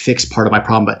that would fix part of my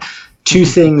problem. But two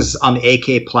things on the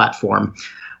AK platform.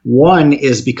 One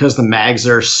is because the mags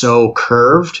are so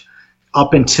curved,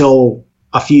 up until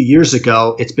a few years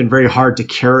ago, it's been very hard to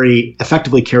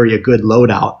effectively carry a good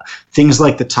loadout. Things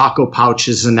like the taco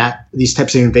pouches and these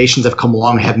types of innovations have come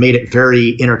along and have made it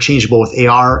very interchangeable with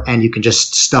AR, and you can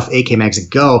just stuff AK mags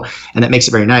and go, and that makes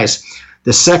it very nice.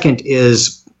 The second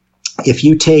is if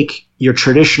you take your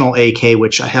traditional AK,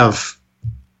 which I have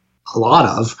a lot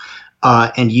of,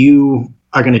 and you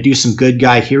are going to do some good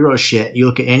guy hero shit, you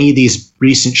look at any of these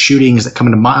recent shootings that come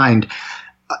into mind,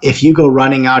 if you go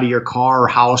running out of your car or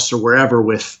house or wherever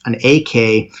with an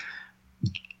AK,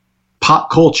 pop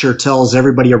culture tells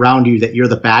everybody around you that you're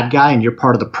the bad guy and you're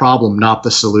part of the problem, not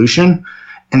the solution.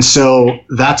 And so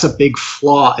that's a big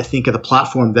flaw, I think, of the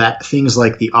platform, that things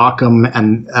like the Occam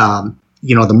and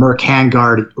the Merc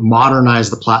handguard modernize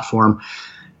the platform.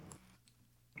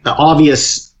 The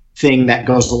obvious thing that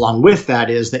goes along with that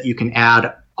is that you can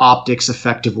add optics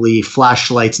effectively,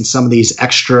 flashlights, and some of these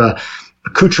extra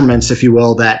accoutrements, if you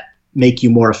will, that make you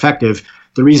more effective.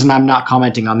 The reason I'm not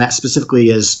commenting on that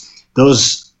specifically is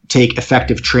those take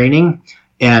effective training,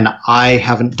 and I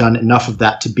haven't done enough of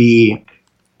that to be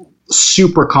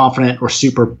super confident or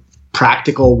super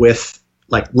practical with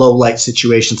like low light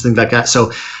situations, things like that.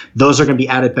 So those are going to be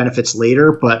added benefits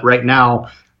later, but right now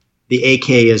the AK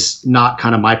is not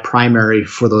kind of my primary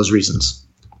for those reasons.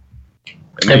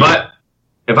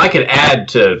 If I could add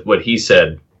to what he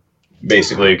said,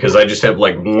 basically, because I just have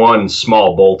like one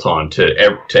small bolt-on to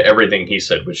everything he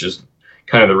said, which is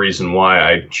kind of the reason why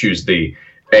I choose the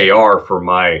AR for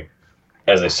my,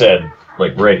 as I said,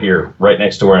 like right here, right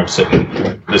next to where I'm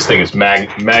sitting, this thing is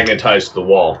magnetized to the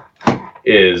wall,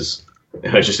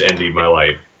 I just envied my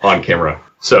life. on camera.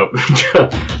 So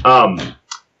the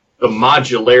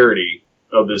modularity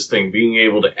of this thing, being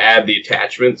able to add the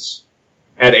attachments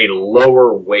at a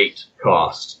lower weight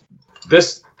cost.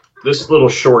 This little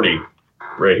shorty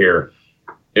right here,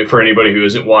 for anybody who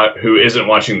isn't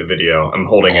watching the video, I'm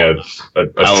holding a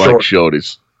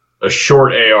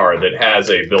short AR that has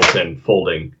a built-in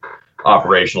folding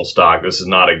operational stock. This is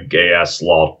not a gay-ass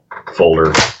law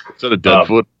folder. Is that a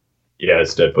Deadfoot? Yeah,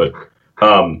 it's Deadfoot.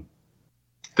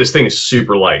 This thing is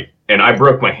super light, and I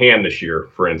broke my hand this year,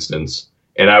 for instance,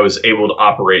 and I was able to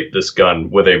operate this gun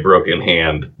with a broken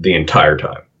hand the entire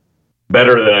time.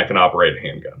 Better than I can operate a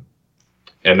handgun.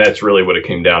 And that's really what it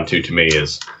came down to me,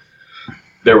 is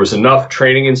there was enough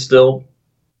training instilled,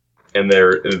 and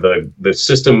the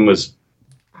system was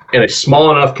in a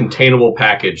small enough containable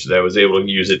package that I was able to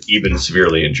use it even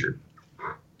severely injured.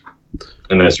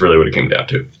 And that's really what it came down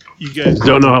to. You guys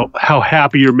don't know how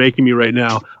happy you're making me right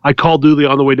now. I called Dooley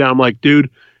on the way down. I'm like, dude,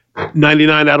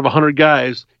 99 out of 100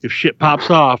 guys, if shit pops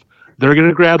off, they're going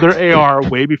to grab their AR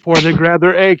way before they grab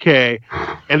their AK.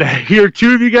 And to hear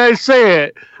two of you guys say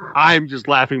it, I'm just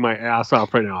laughing my ass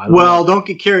off right now. Well, don't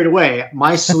get carried away.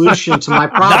 My solution to my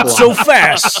problem... Not so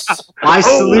fast! My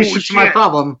solution to my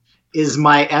problem is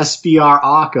my SBR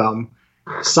Occam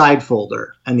side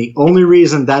folder. And the only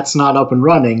reason that's not up and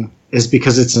running is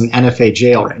because it's an NFA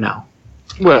jail right now.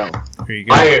 Well, here you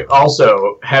go. I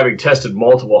also, having tested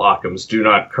multiple Occams, do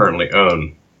not currently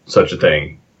own such a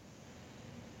thing.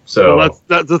 So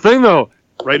that's the thing, though.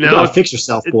 Right You now, gotta fix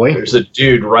yourself, boy. there's a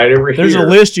dude right over There's here. a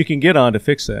list you can get on to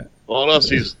fix that. Well, us,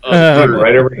 he's Dude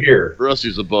right over here. for us,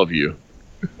 he's above you.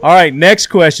 All right, next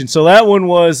question. So that one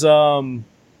was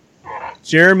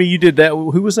Jeremy. You did that.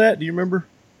 Who was that? Do you remember?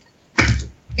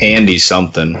 Andy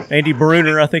something. Andy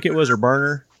Bruner, I think it was, or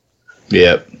Burner.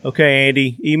 Yep. Okay,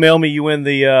 Andy, email me. You win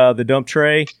the dump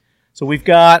tray. So we've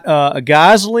got a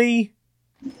Geisley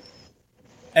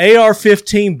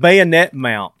AR-15 bayonet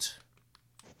mount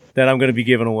that I'm going to be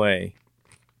giving away.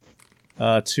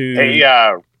 Hey,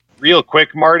 real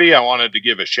quick, Marty, I wanted to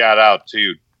give a shout out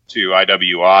to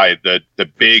IWI. The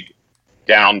big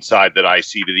downside that I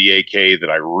see to the AK that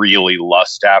I really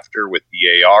lust after with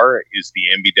the AR is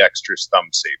the ambidextrous thumb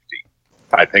safety.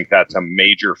 I think that's a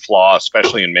major flaw,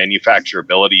 especially in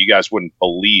manufacturability. You guys wouldn't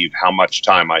believe how much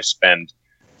time I spend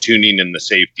tuning in the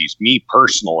safeties, me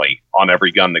personally, on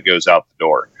every gun that goes out the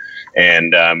door.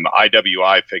 And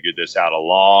IWI figured this out a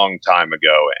long time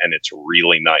ago, and it's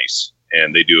really nice,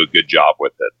 and they do a good job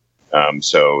with it.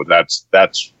 So that's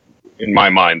in my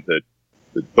mind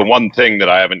the one thing that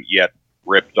I haven't yet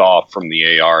ripped off from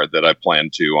the AR that I plan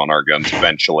to on our guns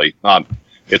eventually.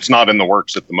 It's not in the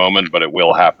works at the moment, but it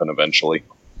will happen eventually.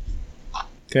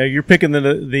 Okay, you're picking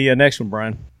the next one,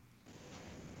 Brian.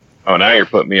 Oh, now you're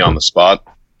putting me on the spot.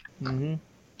 Mm-hmm.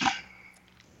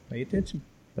 Pay attention,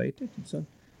 son.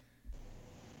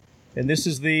 And this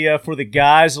is the for the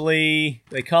Geisley.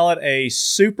 They call it a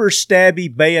super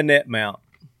stabby bayonet mount.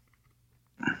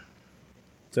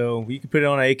 So you can put it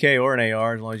on an AK or an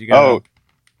AR as long as you got.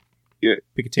 Yeah.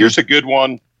 Pick a team. Here's a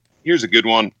good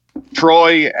one.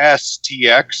 Troy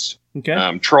STX.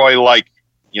 Okay. Troy, like,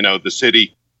 the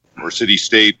city or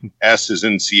city-state. S is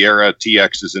in Sierra.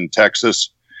 TX is in Texas.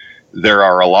 There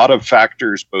are a lot of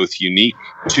factors, both unique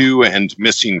to and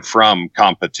missing from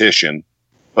competition.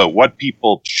 But what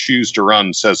people choose to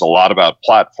run says a lot about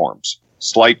platforms.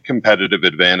 Slight competitive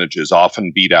advantages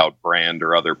often beat out brand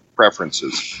or other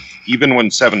preferences. Even when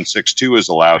 7.62 is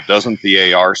allowed, doesn't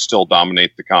the AR still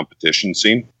dominate the competition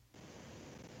scene?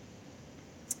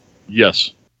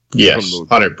 Yes. Yes,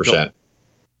 100%.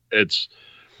 It's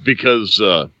because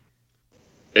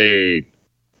a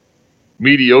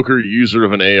mediocre user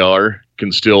of an AR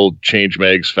can still change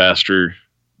mags faster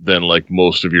than like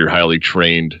most of your highly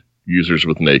trained users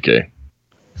with an AK.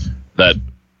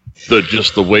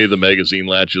 Just the way the magazine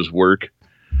latches work.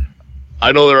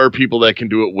 I know there are people that can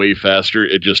do it way faster.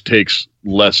 It just takes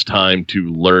less time to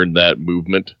learn that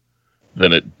movement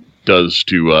than it does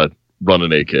to run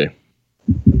an AK.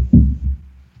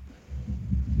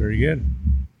 Very good.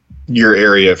 Your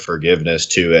area of forgiveness,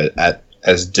 too,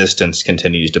 as distance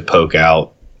continues to poke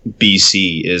out,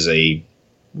 BC is a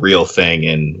real thing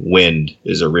and wind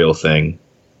is a real thing.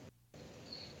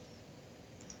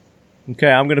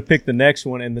 Okay, I'm going to pick the next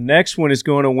one, and the next one is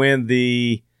going to win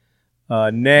the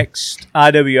next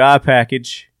IWI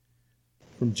package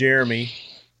from Jeremy.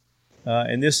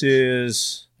 And this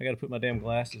is... I got to put my damn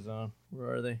glasses on.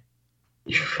 Where are they?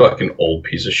 You fucking old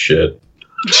piece of shit.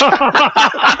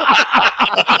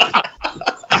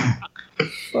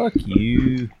 Fuck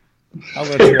you. I'm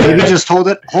gonna Maybe just hold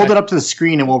it up to the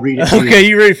screen and we'll read it. Okay,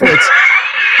 you ready for it?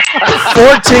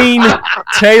 14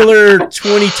 Taylor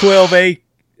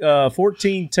 2012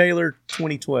 14 Taylor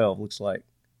 2012 looks like.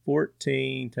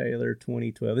 14 Taylor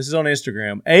 2012. This is on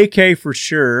Instagram. AK for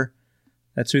sure.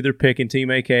 That's who they're picking, Team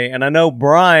AK. And I know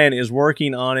Brian is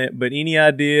working on it, but any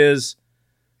ideas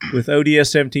with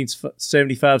ODS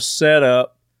 1775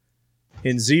 setup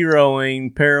in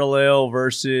zeroing parallel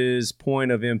versus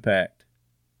point of impact?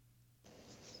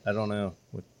 I don't know.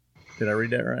 Did I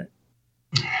read that right?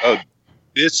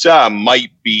 This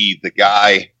might be the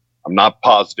guy. I'm not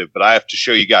positive, but I have to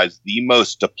show you guys the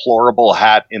most deplorable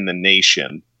hat in the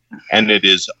nation. And it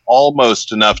is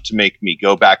almost enough to make me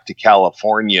go back to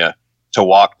California to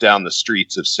walk down the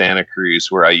streets of Santa Cruz,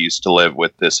 where I used to live,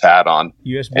 with this hat on.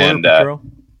 U.S. Border Patrol?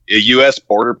 U.S.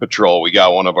 Border Patrol. We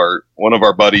got one of our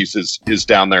buddies is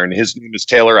down there, and his name is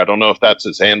Taylor. I don't know if that's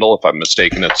his handle. If I'm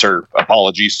mistaken, it, sir,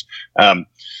 apologies.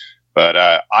 But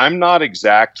I'm not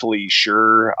exactly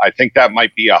sure. I think that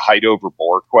might be a height over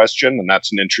bore question, and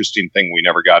that's an interesting thing we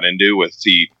never got into, with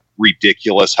the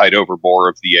ridiculous height over bore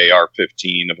of the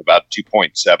AR-15 of about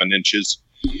 2.7 inches,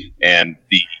 and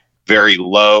the very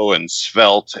low and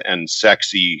svelte and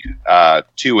sexy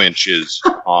 2 inches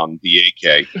on the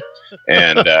AK.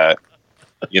 And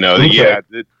Okay.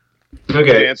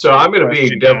 Okay, so I'm going to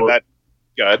be devil's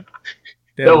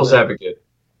advocate.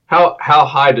 How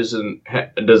high does a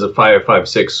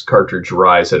 5.56 cartridge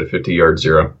rise at a 50-yard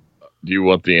zero? Do you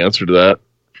want the answer to that?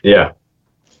 Yeah.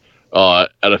 On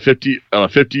a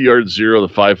 50-yard zero,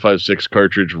 the 5.56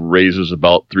 cartridge raises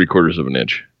about 3/4 of an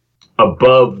inch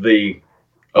above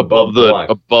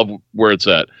where it's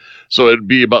at. So it'd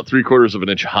be about 3/4 of an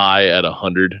inch high at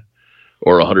 100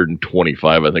 or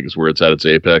 125. I think is where it's at its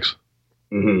apex.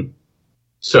 Mm-hmm.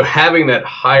 So having that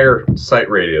higher sight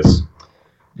radius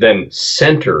then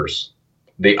centers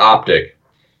the optic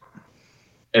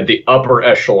at the upper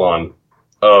echelon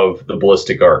of the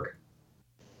ballistic arc.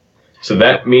 So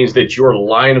that means that your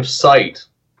line of sight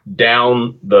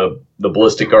down the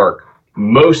ballistic arc,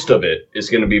 most of it is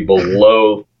going to be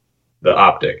below the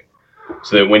optic.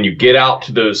 So that when you get out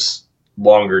to those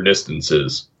longer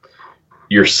distances,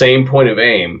 your same point of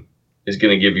aim is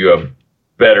going to give you a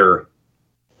better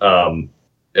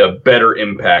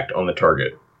impact on the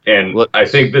target. And I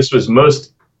think this was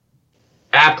most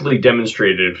aptly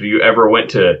demonstrated if you ever went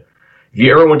to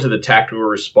the tactical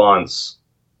response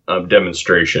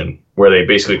demonstration, where they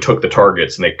basically took the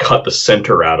targets and they cut the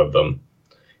center out of them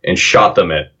and shot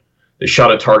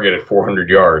a target at 400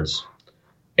 yards,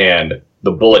 and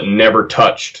the bullet never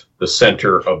touched the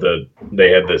center of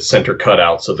they had the center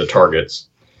cutouts of the targets,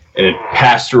 and it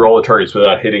passed through all the targets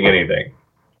without hitting anything.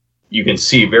 You can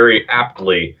see very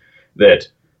aptly that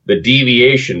the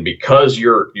deviation, because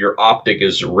your optic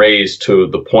is raised to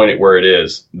the point at where it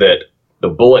is, that the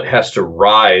bullet has to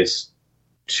rise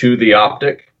to the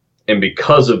optic, and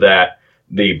because of that,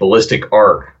 the ballistic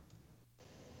arc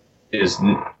is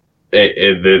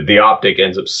the optic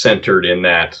ends up centered in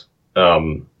that.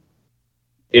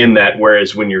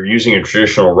 Whereas when you're using a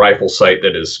traditional rifle sight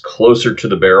that is closer to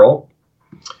the barrel,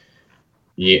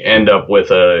 you end up with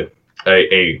a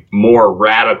more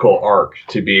radical arc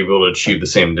to be able to achieve the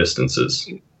same distances.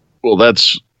 Well,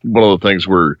 that's one of the things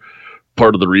where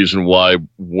part of the reason why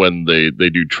when they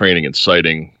do training and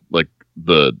sighting, like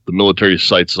the military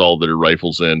sights all their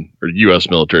rifles in, or U.S.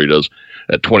 military does,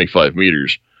 at 25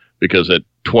 meters, because at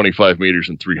 25 meters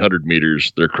and 300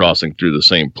 meters, they're crossing through the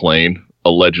same plane.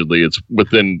 Allegedly, it's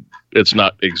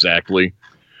not exactly,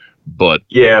 but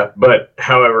yeah, but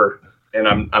however, and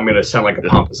I'm going to sound like a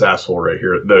pompous asshole right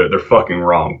here. They're fucking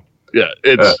wrong. Yeah,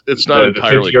 it's not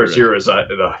entirely. The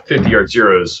 50-yard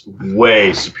zero is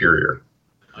way superior.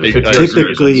 The 50-yard zero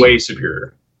is way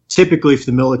superior. Typically, if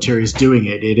the military is doing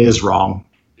it, it is wrong.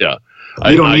 Yeah,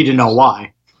 you don't need to know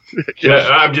why. Yeah,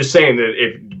 I'm just saying that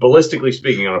if ballistically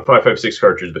speaking, on a 5.56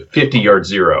 cartridge, the 50-yard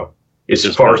zero is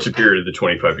far superior to the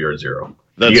 25-yard zero.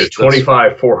 You get a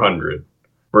 25 400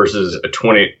 versus a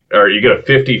 20, or you get a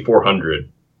 50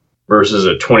 400 versus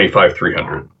a 25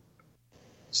 300.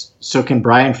 So can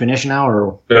Brian finish now,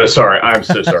 or? Sorry, I'm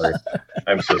so sorry.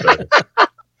 I'm so sorry.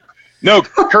 No,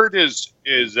 Kurt is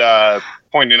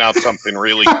pointing out something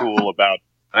really cool about.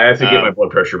 I have to get my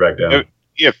blood pressure back down.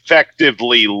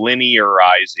 Effectively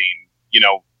linearizing,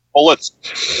 bullets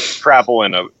travel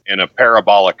in a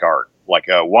parabolic arc, like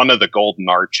one of the golden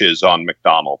arches on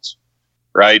McDonald's,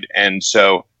 right? And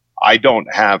so I don't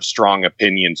have strong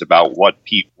opinions about what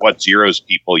zeros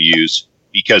people use,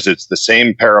 because it's the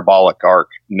same parabolic arc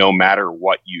no matter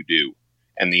what you do.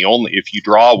 And if you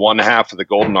draw one half of the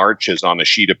golden arches on a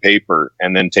sheet of paper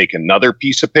and then take another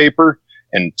piece of paper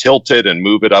and tilt it and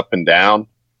move it up and down,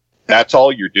 That's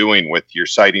all you're doing with your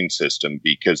sighting system,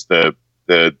 because the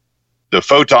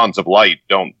photons of light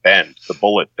don't bend. The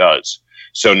bullet does.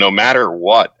 So no matter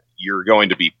what, you're going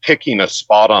to be picking a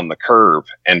spot on the curve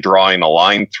and drawing a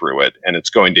line through it, and it's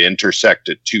going to intersect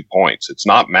at 2 points. It's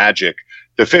not magic.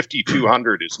 The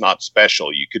 5200 is not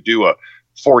special. You could do a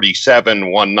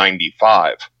 47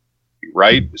 195,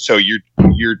 right? So you're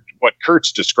what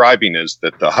Kurt's describing is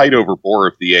that the height over bore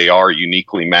of the AR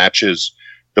uniquely matches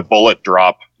the bullet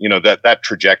drop. You know, that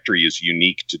trajectory is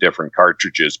unique to different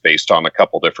cartridges based on a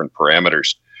couple different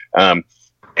parameters.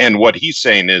 And what he's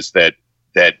saying is that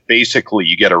basically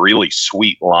you get a really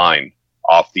sweet line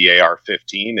off the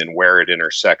AR-15 and where it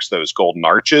intersects those golden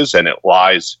arches, and it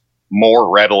lies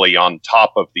more readily on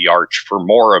top of the arch for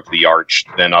more of the arch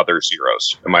than other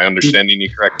zeros. Am I understanding you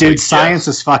correctly? Dude, science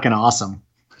is fucking awesome.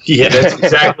 Yeah,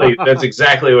 that's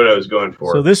exactly what I was going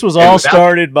for. So this was all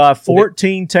started by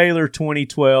 14 Taylor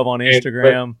 2012 on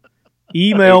Instagram.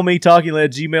 Email me,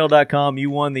 talkinglead@gmail.com. You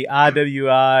won the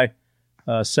IWI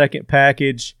second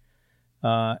package.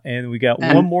 And we got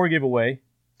one more giveaway.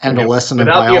 And a lesson in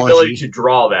without biology.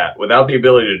 Without the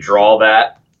ability to draw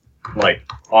that, like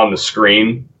on the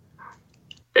screen,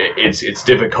 it's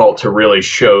difficult to really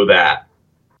show that.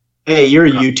 Hey, you're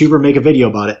a YouTuber. Make a video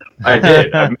about it. I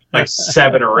did. I made like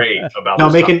 7 or 8 about.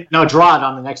 Draw it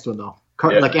on the next one though.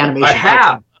 Like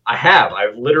animation.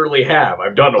 I literally have.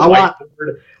 I've done a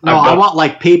whiteboard. I want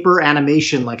like paper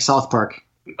animation, like South Park.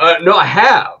 No, I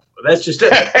have. That's just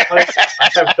it. I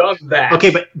have done that.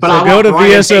 Okay, but so go to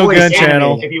VSO Gun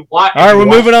Channel. All right, we're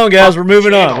moving on, guys. We're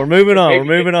moving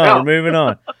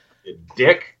on.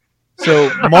 Dick.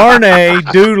 So Marne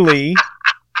Doodley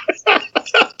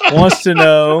wants to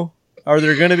know: are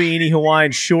there going to be any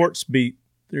Hawaiian shorts? Do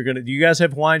you guys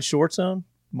have Hawaiian shorts on?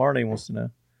 Marne wants to know.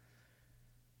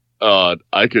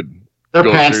 I could. They're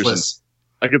pantsless.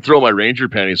 I could throw my Ranger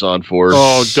panties on for her.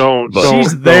 Oh, don't.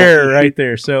 She's there, right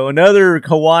there. So another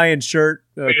Hawaiian shirt.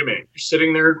 Wait a minute. You're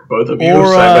sitting there, both of you,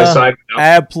 side by side.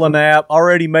 Abplanap.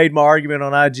 Already made my argument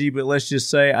on IG, but let's just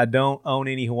say I don't own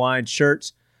any Hawaiian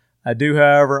shirts. I do,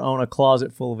 however, own a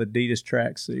closet full of Adidas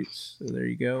tracksuits. So there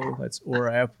you go. That's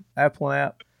Aura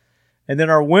Abplanap. And then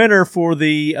our winner for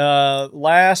the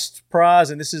last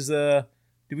prize, and this is did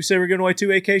we say we're giving away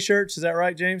 2 AK shirts? Is that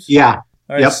right, James? Yeah.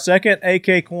 All right, second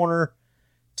AK Corner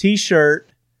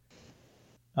T-shirt,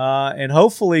 and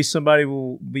hopefully somebody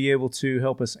will be able to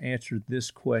help us answer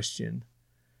this question.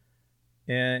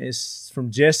 And it's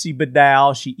from Jessie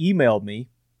Badal. She emailed me.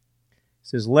 It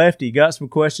says, Lefty, got some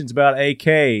questions about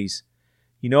AKs.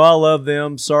 You know I love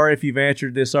them. Sorry if you've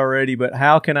answered this already, but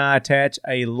how can I attach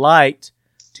a light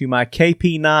to my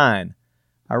KP9?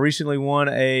 I recently won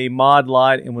a mod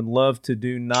light and would love to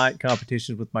do night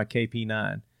competitions with my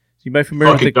KP9. So you may be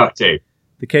familiar with duct tape.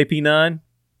 The KP9?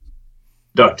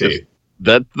 Duct tape.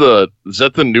 Is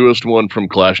that the newest one from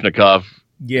Kalashnikov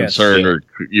Concern or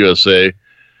USA?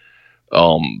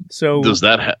 So does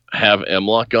that have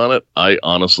M-Lock on it? I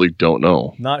honestly don't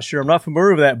know. Not sure. I'm not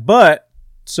familiar with that. But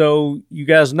so you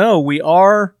guys know we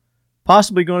are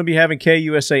possibly going to be having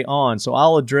KUSA on. So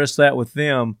I'll address that with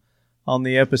them on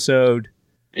the episode.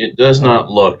 It does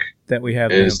not look that we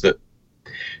have.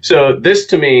 So this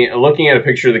to me, looking at a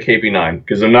picture of the KP9,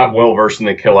 because I'm not well versed in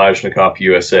the Kalashnikov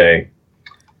USA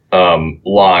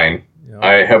line. Yeah.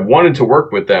 I have wanted to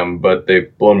work with them, but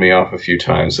they've blown me off a few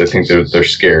times. I think they're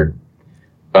scared.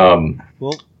 I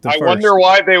wonder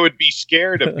why they would be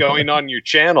scared of going on your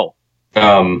channel.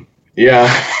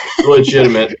 Yeah,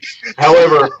 legitimate.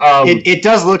 However, it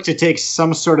does look to take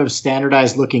some sort of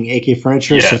standardized looking AK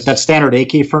furniture. Yes. So if that's standard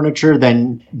AK furniture,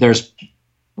 then there's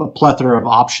a plethora of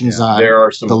options on there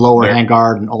are some, the lower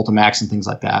handguard and Ultimax and things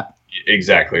like that.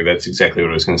 Exactly. That's exactly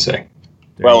what I was going to say.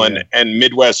 Well, and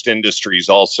Midwest Industries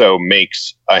also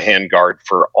makes a handguard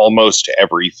for almost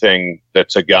everything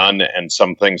that's a gun and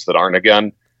some things that aren't a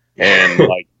gun. And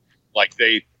like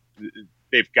they've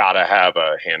got to have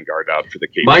a handguard out for the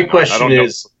KP9. My question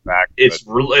is,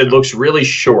 it looks really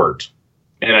short,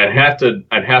 and I'd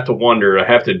have to wonder.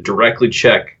 I have to directly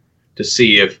check to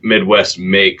see if Midwest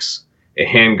makes a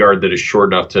handguard that is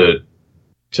short enough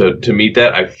to meet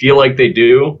that. I feel like they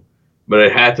do, but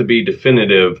it had to be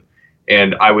definitive.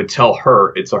 And I would tell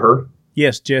her, it's a her?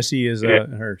 Yes, Jessie is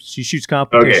her. She shoots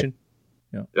competition.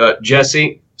 Okay. Yeah.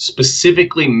 Jessie,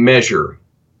 specifically measure.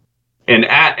 And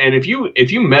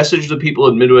if you message the people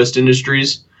at Midwest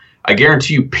Industries, I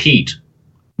guarantee you Pete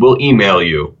will email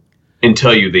you and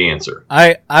tell you the answer.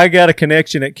 I got a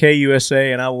connection at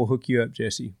KUSA, and I will hook you up,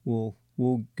 Jessie. We'll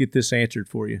get this answered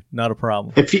for you. Not a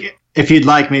problem. If you'd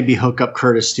like, maybe hook up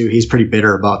Curtis too. He's pretty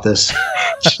bitter about this.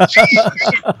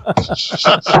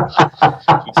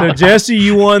 So Jesse,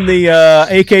 you won the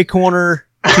AK Corner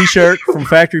T-shirt from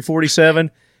Factory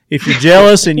 47. If you're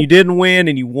jealous and you didn't win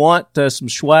and you want some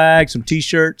swag, some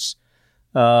T-shirts,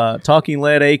 Talking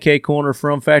Lead AK Corner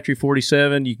from Factory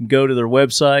 47, you can go to their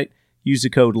website, use the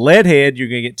code LEADHEAD. You're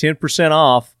going to get 10%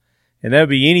 off, and that would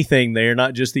be anything there,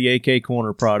 not just the AK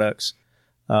Corner products.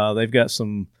 They've got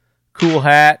some cool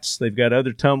hats. They've got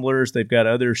other tumblers. They've got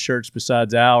other shirts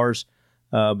besides ours.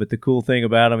 But the cool thing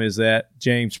about them is that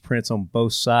James prints on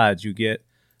both sides. You get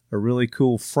a really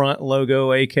cool front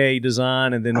logo AK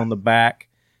design, and then on the back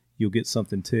you'll get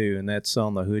something too, and that's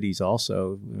on the hoodies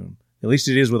also. At least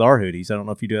it is with our hoodies. I don't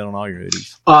know if you do that on all your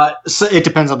hoodies. So it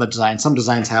depends on the design. Some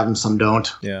designs have them, some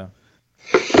don't. Yeah.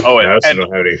 Oh, and I also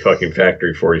don't have any fucking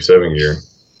Factory 47 gear.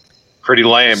 Pretty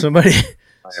lame. Somebody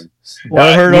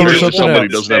heard over somebody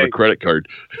doesn't have a credit card.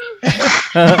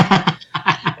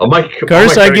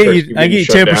 Curtis, I get you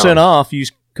 10% off.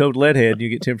 Use code LEADHEAD. You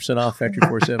get 10% off Factory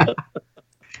 47.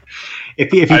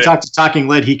 If you talk to Talking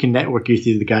Lead, he can network you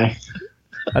through the guy.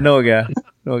 I know a guy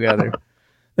there.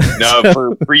 No,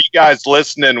 for you guys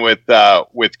listening with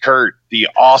Kurt, the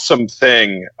awesome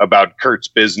thing about Kurt's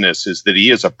business is that he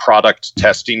is a product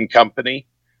testing company.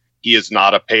 He is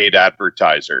not a paid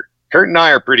advertiser. Kurt and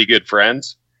I are pretty good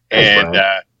friends, and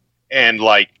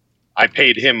like I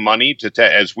paid him money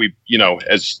as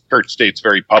Kurt states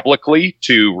very publicly,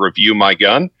 to review my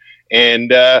gun,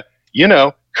 and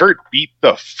Kurt beat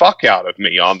the fuck out of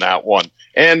me on that one.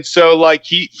 And so, like,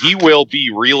 he will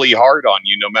be really hard on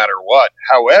you no matter what.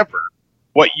 However,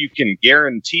 what you can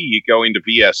guarantee going to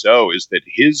VSO is that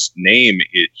his name,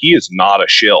 he is not a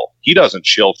shill. He doesn't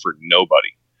shill for nobody.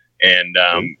 And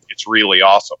it's really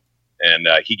awesome. And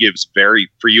he gives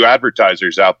for you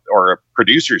advertisers or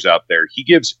producers out there, he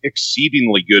gives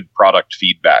exceedingly good product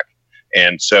feedback.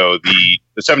 And so the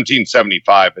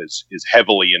 1775 is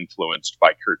heavily influenced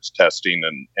by Kurt's testing,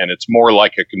 and it's more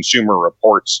like a Consumer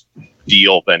Reports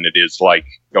deal than it is like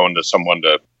going to someone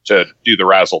to do the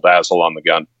razzle dazzle on the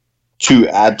gun. To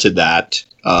add to that,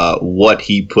 what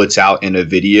he puts out in a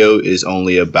video is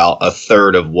only about a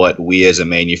third of what we as a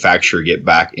manufacturer get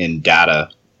back in data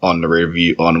on the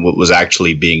review on what was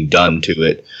actually being done to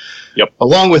it. Yep.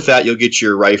 Along with that, you'll get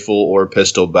your rifle or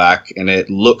pistol back, and it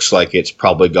looks like it's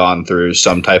probably gone through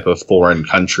some type of foreign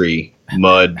country,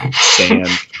 mud, sand,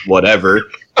 whatever.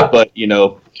 But,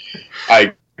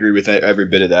 I agree with every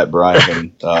bit of that, Brian,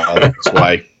 and that's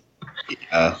why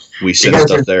we send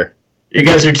stuff there. You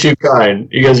guys are too kind.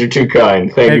 Thank you very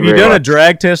much. Have you done a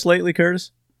drag test lately,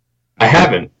 Curtis? I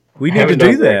haven't. We need to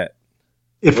do that.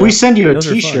 If we send you a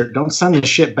T-shirt, don't send the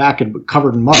shit back and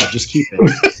covered in mud. Just keep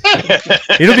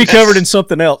it. It'll be covered in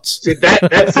something else. See,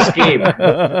 that's the scheme.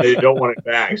 They don't want it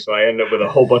back, so I end up with a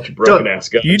whole bunch of broken ass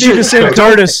guns. You need to send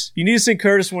Curtis. You need to send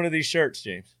Curtis one of these shirts,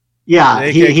 James. Yeah,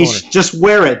 he's just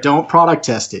wear it. Don't product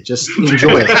test it. Just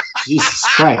enjoy it. Jesus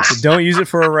Christ! Don't use it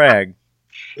for a rag.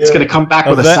 It's going to come back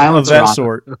with a silencer of that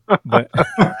sort. But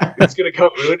it's going to come.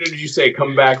 What did you say?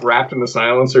 Come back wrapped in the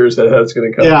silencer? Is that how it's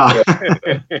going to come? Yeah.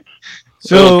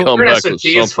 So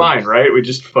it's fine, right? We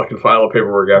just fucking file a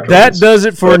paperwork after that. Does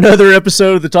it for another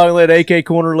episode of the Talking Lead AK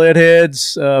Corner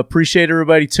Leadheads. Appreciate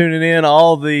everybody tuning in.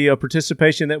 All the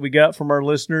participation that we got from our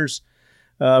listeners.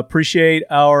 Appreciate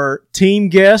our team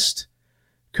guest,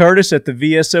 Curtis at the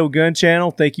VSO Gun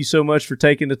Channel. Thank you so much for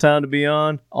taking the time to be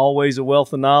on. Always a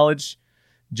wealth of knowledge.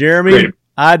 Jeremy, Great.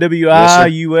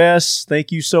 IWI US,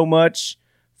 thank you so much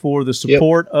for the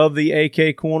support of the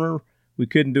AK Corner. We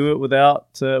couldn't do it without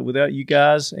you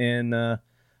guys and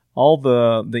all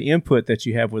the input that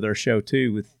you have with our show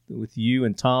too, with you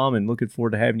and Tom, and looking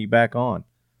forward to having you back on.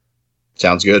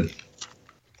 Sounds good.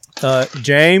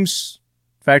 James,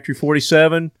 Factory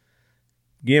 47.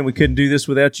 Again, we couldn't do this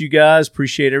without you guys.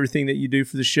 Appreciate everything that you do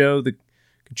for the show, the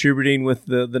contributing with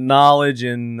the knowledge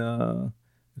and of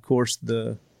course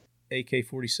the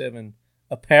AK-47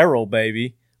 apparel,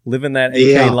 baby, living that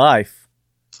AK life.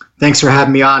 Thanks for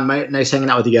having me on. Nice hanging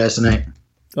out with you guys tonight.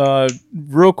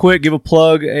 Real quick, give a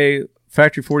plug.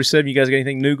 Factory 47, you guys got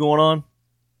anything new going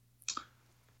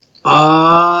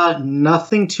on?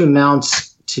 Nothing to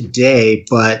announce today,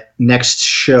 but next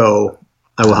show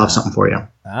I will have something for you.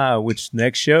 Which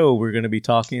next show we're going to be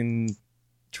talking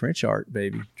trench art,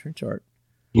 baby. Trench art.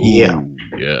 Yeah.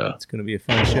 Yeah. It's going to be a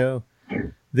fun show.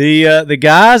 The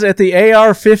guys at the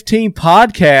AR-15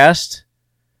 podcast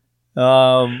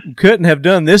couldn't have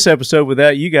done this episode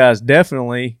without you guys.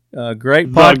 Definitely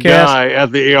great podcast. The guy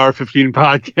at the AR-15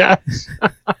 podcast.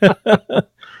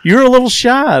 You're a little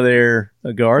shy there,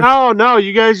 Garth. No,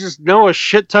 you guys just know a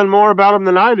shit ton more about him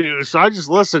than I do. So I just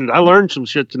listened. I learned some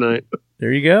shit tonight.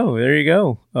 There you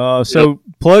go. So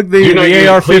plug the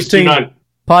AR-15 Please do not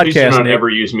podcast. ever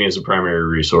use me as a primary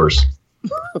resource.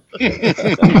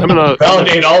 I'm gonna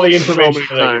validate all the information.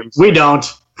 So many times. We don't.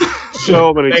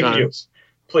 So many Thank times. you.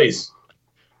 Please.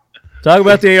 Talk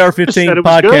about the AR-15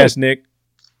 podcast, Nick.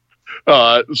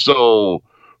 So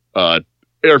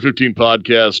AR-15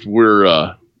 podcast,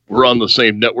 we're on the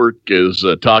same network as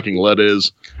Talking Lead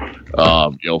is,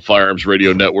 Firearms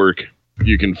Radio Network.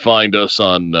 You can find us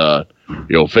on Facebook,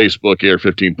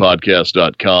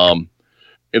 AR15podcast.com,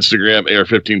 Instagram,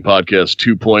 AR15podcast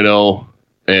 2.0,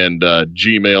 and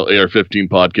Gmail,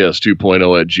 AR15podcast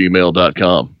 2.0 at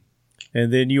gmail.com.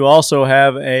 And then you also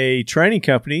have a training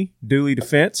company, Dooley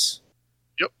Defense.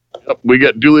 Yep. We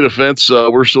got Dooley Defense.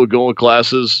 We're still going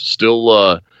classes,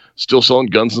 still selling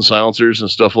guns and silencers and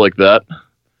stuff like that,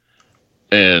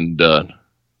 and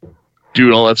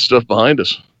doing all that stuff behind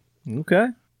us. Okay,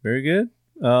 very good.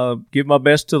 Give my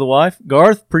best to the wife.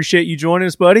 Garth, appreciate you joining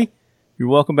us, buddy. You're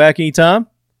welcome back anytime.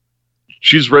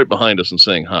 She's right behind us and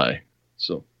saying hi.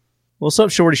 So, what's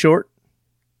up, Shorty Short?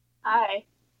 Hi.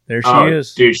 There she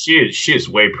is. Dude, she is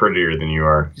way prettier than you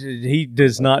are. He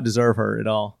does not deserve her at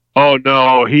all. Oh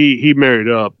no, he married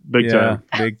up big time.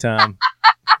 Big time.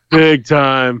 Big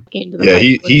time. Yeah,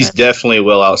 he's definitely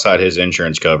well outside his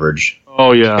insurance coverage.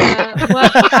 Oh yeah. Well,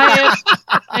 I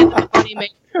am a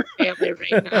money-making family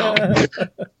right now.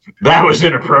 That was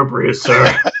inappropriate,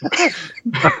 sir.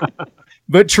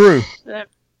 But true.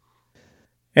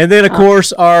 And then, of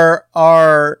course,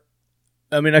 I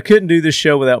couldn't do this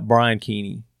show without Brian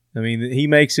Keeney. I mean, he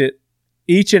makes it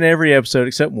each and every episode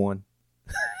except one.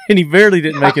 And he barely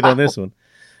didn't make it on this one.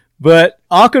 But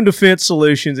Occam Defense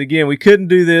Solutions, again, we couldn't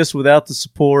do this without the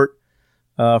support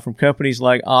from companies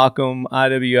like Occam,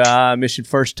 IWI, Mission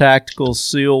First Tactical,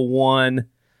 SEAL One.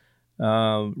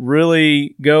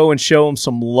 Really go and show them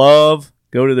some love.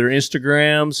 Go to their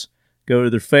Instagrams, go to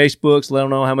their Facebooks, let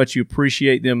them know how much you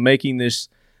appreciate them making this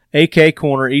AK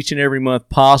Corner each and every month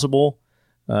possible.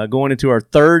 Going into our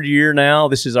third year now.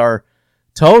 This is our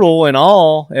total in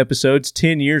all episodes,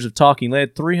 10 years of Talking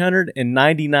Lead,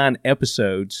 399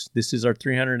 episodes. This is our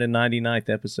 399th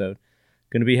episode.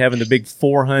 Going to be having the big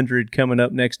 400 coming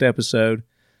up next episode.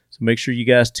 So make sure you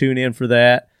guys tune in for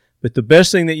that. But the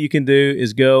best thing that you can do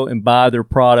is go and buy their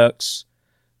products.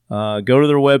 Go to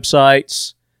their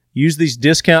websites. Use these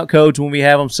discount codes when we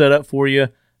have them set up for you.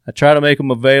 I try to make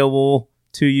them available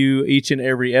to you each and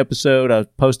every episode. I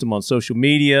post them on social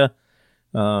media.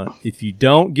 If you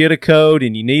don't get a code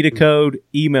and you need a code,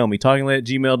 email me,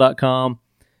 talkinglead@gmail.com,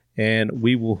 and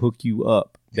we will hook you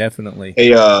up. Definitely.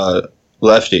 Hey,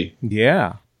 Lefty.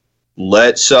 Yeah.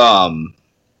 Let's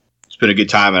it's been a good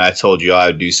time, and I told you I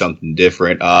would do something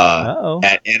different.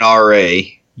 At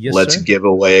NRA, yes, let's sir. give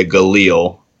away a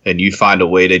Galil, and you find a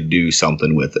way to do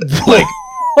something with it. Like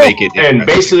make it And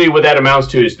basically what that amounts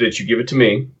to is that you give it to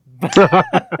me.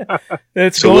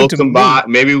 So we'll combine.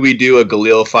 Maybe we do a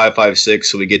Galil 5.56,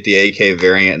 so we get the AK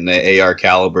variant and the AR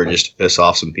caliber just to piss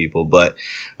off some people. But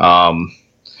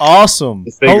awesome.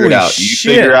 Figure it out. You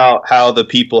figure out how the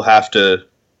people have to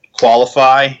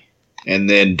qualify, and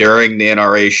then during the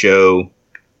NRA show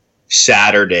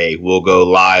Saturday, we'll go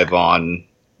live on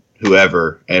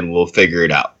whoever, and we'll figure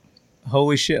it out.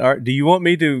 Holy shit! All right, do you want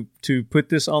me to put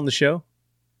this on the show?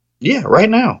 Yeah, right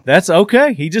now. That's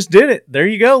okay. He just did it. There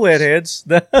you go, Leadheads.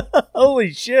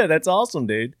 Holy shit, that's awesome,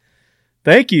 dude.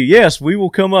 Thank you. Yes, we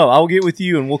will come up. I'll get with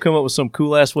you, and we'll come up with some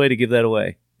cool-ass way to give that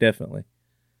away. Definitely.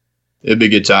 It'd be a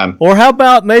good time. Or how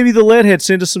about maybe the Leadhead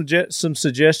send us some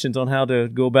suggestions on how to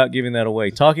go about giving that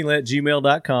away.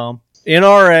 TalkingLead@gmail.com.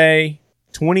 NRA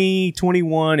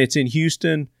 2021. It's in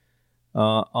Houston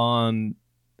on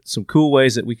some cool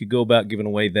ways that we could go about giving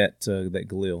away that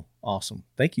Galil. Awesome.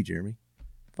 Thank you, Jeremy.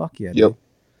 Fuck yeah, dude. Yep.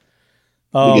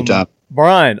 Good time.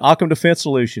 Brian, Occam Defense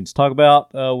Solutions. Talk about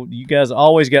you guys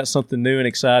always got something new and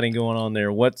exciting going on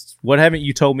there. What haven't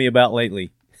you told me about lately?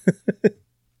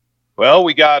 Well,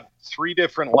 we got 3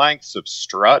 different lengths of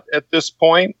strut at this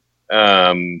point.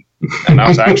 And I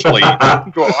was actually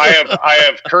I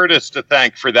have Curtis to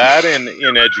thank for that in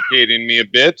educating me a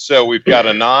bit. So we've got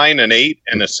a 9, an 8,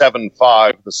 and a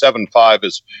 7.5. The 7.5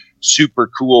 is super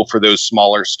cool for those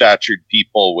smaller statured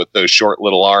people with those short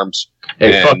little arms.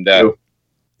 Hey, and fuck you.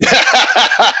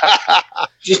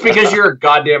 Just because you're a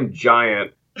goddamn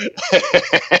giant. He's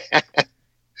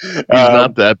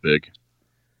not that big.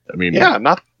 I mean, yeah,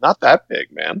 not that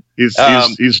big, man. He's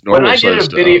normal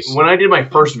sized. When I did my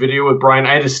first video with Brian,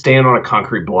 I had to stand on a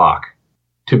concrete block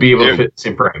to be able to fit the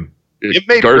same frame. It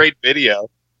made great video.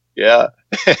 Yeah.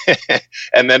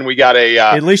 And then we got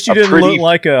At least you didn't look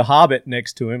like a hobbit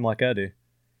next to him like I do.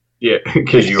 Yeah,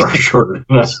 because you are shorter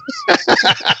than us.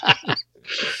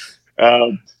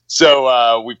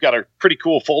 So we've got a pretty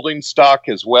cool folding stock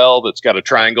as well that's got a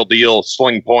triangle deal,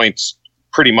 sling points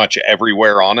pretty much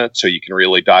everywhere on it, so you can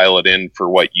really dial it in for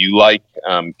what you like.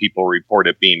 People report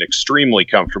it being extremely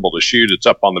comfortable to shoot. It's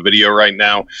up on the video right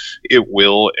now. It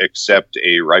will accept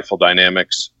a Rifle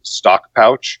Dynamics stock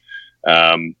pouch.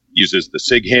 Uses the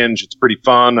SIG hinge. It's pretty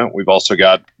fun. We've also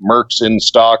got Mercs in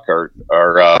stock, our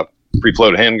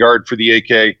pre-float handguard for the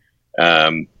AK.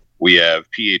 We have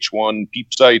PH1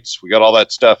 peep sights. We got all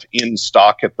that stuff in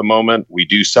stock at the moment. We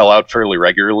do sell out fairly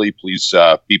regularly. Please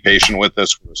be patient with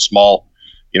us. We're small.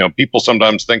 People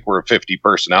sometimes think we're a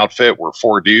 50-person outfit. We're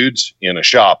 4 dudes in a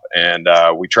shop, and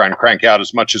we try and crank out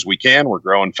as much as we can. We're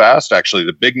growing fast. Actually,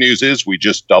 the big news is we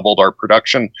just doubled our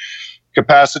production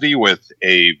capacity with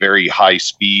a very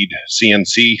high-speed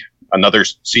CNC, another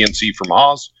CNC from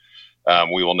Oz.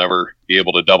 We will never be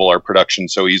able to double our production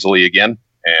so easily again.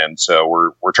 And so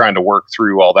we're trying to work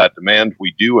through all that demand.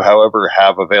 We do, however,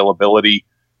 have availability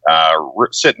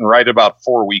sitting right about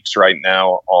 4 weeks right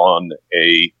now on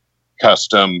a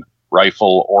custom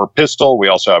rifle or pistol. We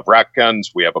also have rack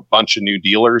guns. We have a bunch of new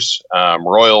dealers.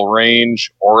 Royal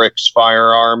Range, Oryx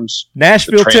Firearms.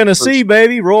 Nashville, Tennessee,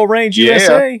 baby. Royal Range,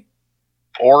 USA.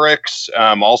 Oryx,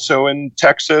 also in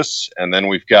Texas. And then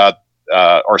we've got,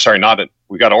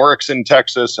 we got Oryx in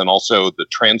Texas, and also the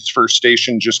transfer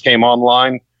station just came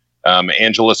online.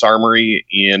 Angelus Armory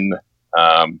in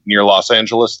near Los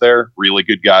Angeles there. Really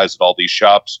good guys at all these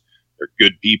shops. They're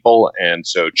good people, and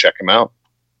so check them out.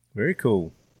 Very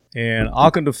cool. And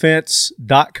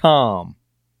AquaDefense.com.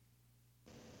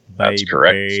 That's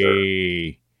correct,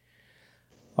 sir.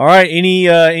 All right.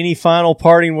 Any final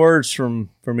parting words from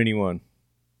anyone?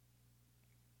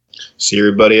 See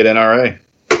everybody at NRA.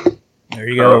 There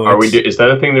you go. Is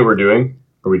that a thing that we're doing?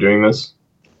 Are we doing this?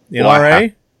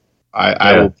 NRA?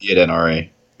 I will be at NRA.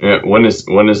 Yeah. When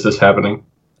is this happening?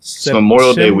 It's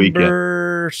Memorial Day weekend.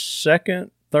 September 2nd,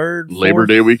 3rd, 4th? Labor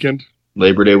Day weekend?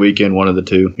 Labor Day weekend, one of the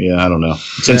two. Yeah, I don't know.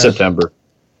 It's in September.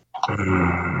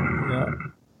 Yeah.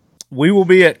 We will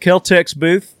be at Kel-Tec's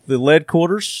booth, the lead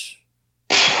quarters,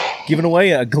 giving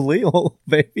away a Galil,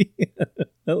 baby.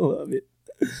 I love it.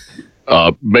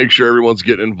 Make sure everyone's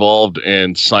getting involved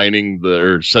and sending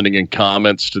in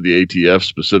comments to the ATF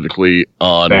specifically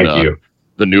on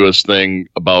the newest thing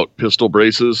about pistol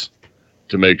braces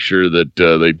to make sure that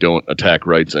they don't attack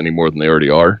rights any more than they already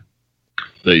are.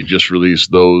 They just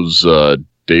released those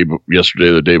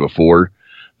yesterday, the day before,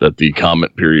 that the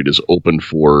comment period is open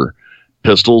for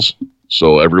pistols.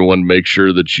 So everyone make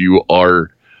sure that you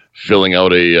are filling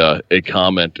out a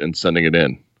comment and sending it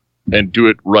in. And do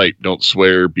it right. Don't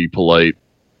swear. Be polite.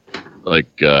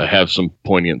 Have some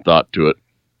poignant thought to it.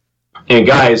 And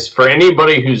guys, for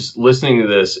anybody who's listening to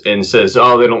this and says,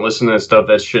 "Oh, they don't listen to that stuff.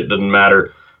 That shit doesn't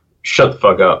matter," shut the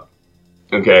fuck up.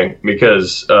 Okay,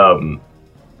 because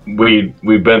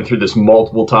we've been through this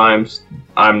multiple times.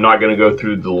 I'm not going to go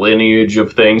through the lineage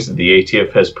of things that the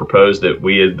ATF has proposed that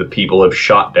we as the people have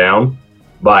shot down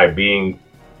by being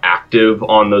active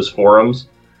on those forums.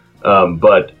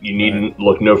 But you needn't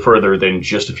look no further than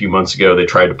just a few months ago. They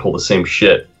tried to pull the same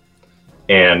shit,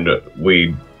 and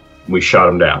we shot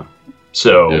them down.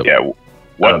 So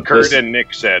what Kurt and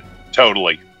Nick said,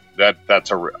 totally.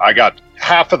 I got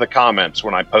half of the comments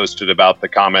when I posted about the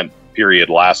comment period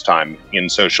last time in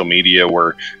social media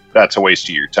where that's a waste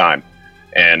of your time.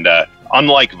 And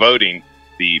unlike voting,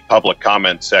 the public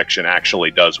comment section actually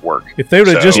does work. If they would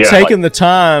have just taken the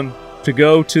time to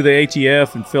go to the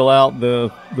ATF and fill out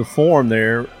the form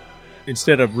there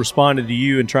instead of responding to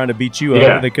you and trying to beat you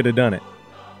up, they could have done it.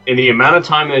 In the amount of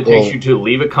time that it takes you to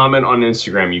leave a comment on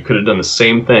Instagram, you could have done the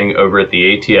same thing over at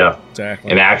the ATF. Exactly.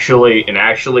 And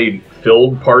actually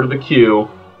filled part of the queue,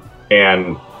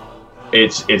 and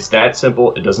it's that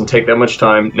simple. It doesn't take that much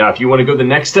time. Now, if you want to go the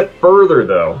next step further,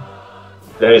 though,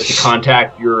 that is to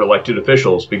contact your elected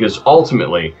officials, because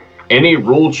ultimately, any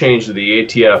rule change that the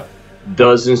ATF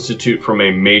does institute from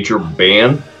a major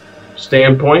ban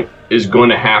standpoint is going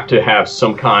to have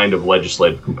some kind of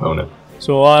legislative component.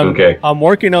 So I'm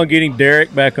working on getting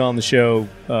Derek back on the show,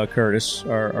 Curtis,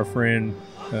 our friend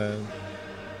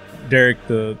Derek,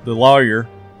 the lawyer,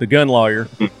 the gun lawyer,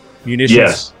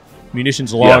 munitions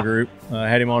law group.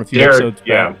 Had him on a few episodes.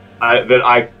 Yeah,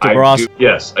 I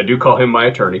do call him my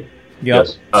attorney. Yep.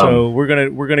 Yes. So we're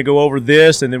gonna go over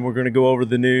this, and then we're gonna go over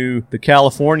the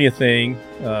California thing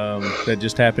that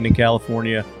just happened in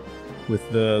California with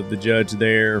the judge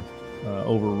there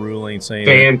overruling, saying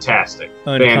fantastic,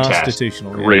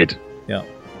 unconstitutional. Great. Yeah.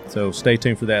 So stay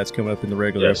tuned for that. It's coming up in the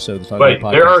regular episode. But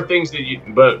there are things that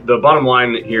but the bottom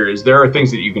line here is there are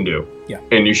things that you can do. Yeah.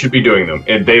 And you should be doing them.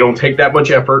 And they don't take that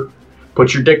much effort.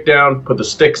 Put your dick down, put the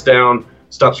sticks down,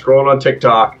 stop scrolling on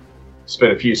TikTok,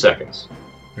 spend a few seconds.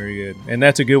 Very good. And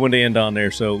that's a good one to end on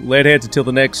there. So leadheads until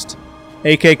the next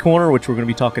AK Corner, which we're going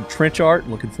to be talking trench art.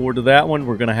 Looking forward to that one.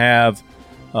 We're going to have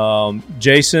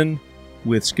Jason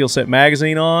with Skill Set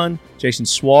Magazine on, Jason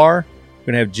Swar. We're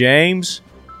going to have James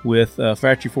with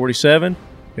Factory 47.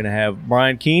 We're going to have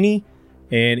Brian Keeney.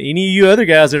 And any of you other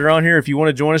guys that are on here, if you want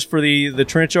to join us for the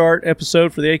trench art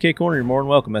episode for the AK Corner, you're more than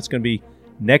welcome. That's going to be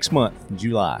next month, in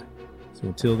July. So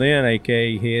until then,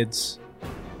 AK heads,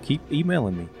 keep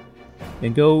emailing me.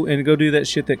 And go do that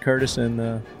shit that Curtis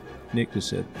and Nick just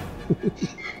said.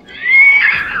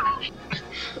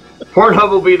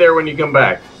 Pornhub will be there when you come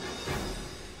back.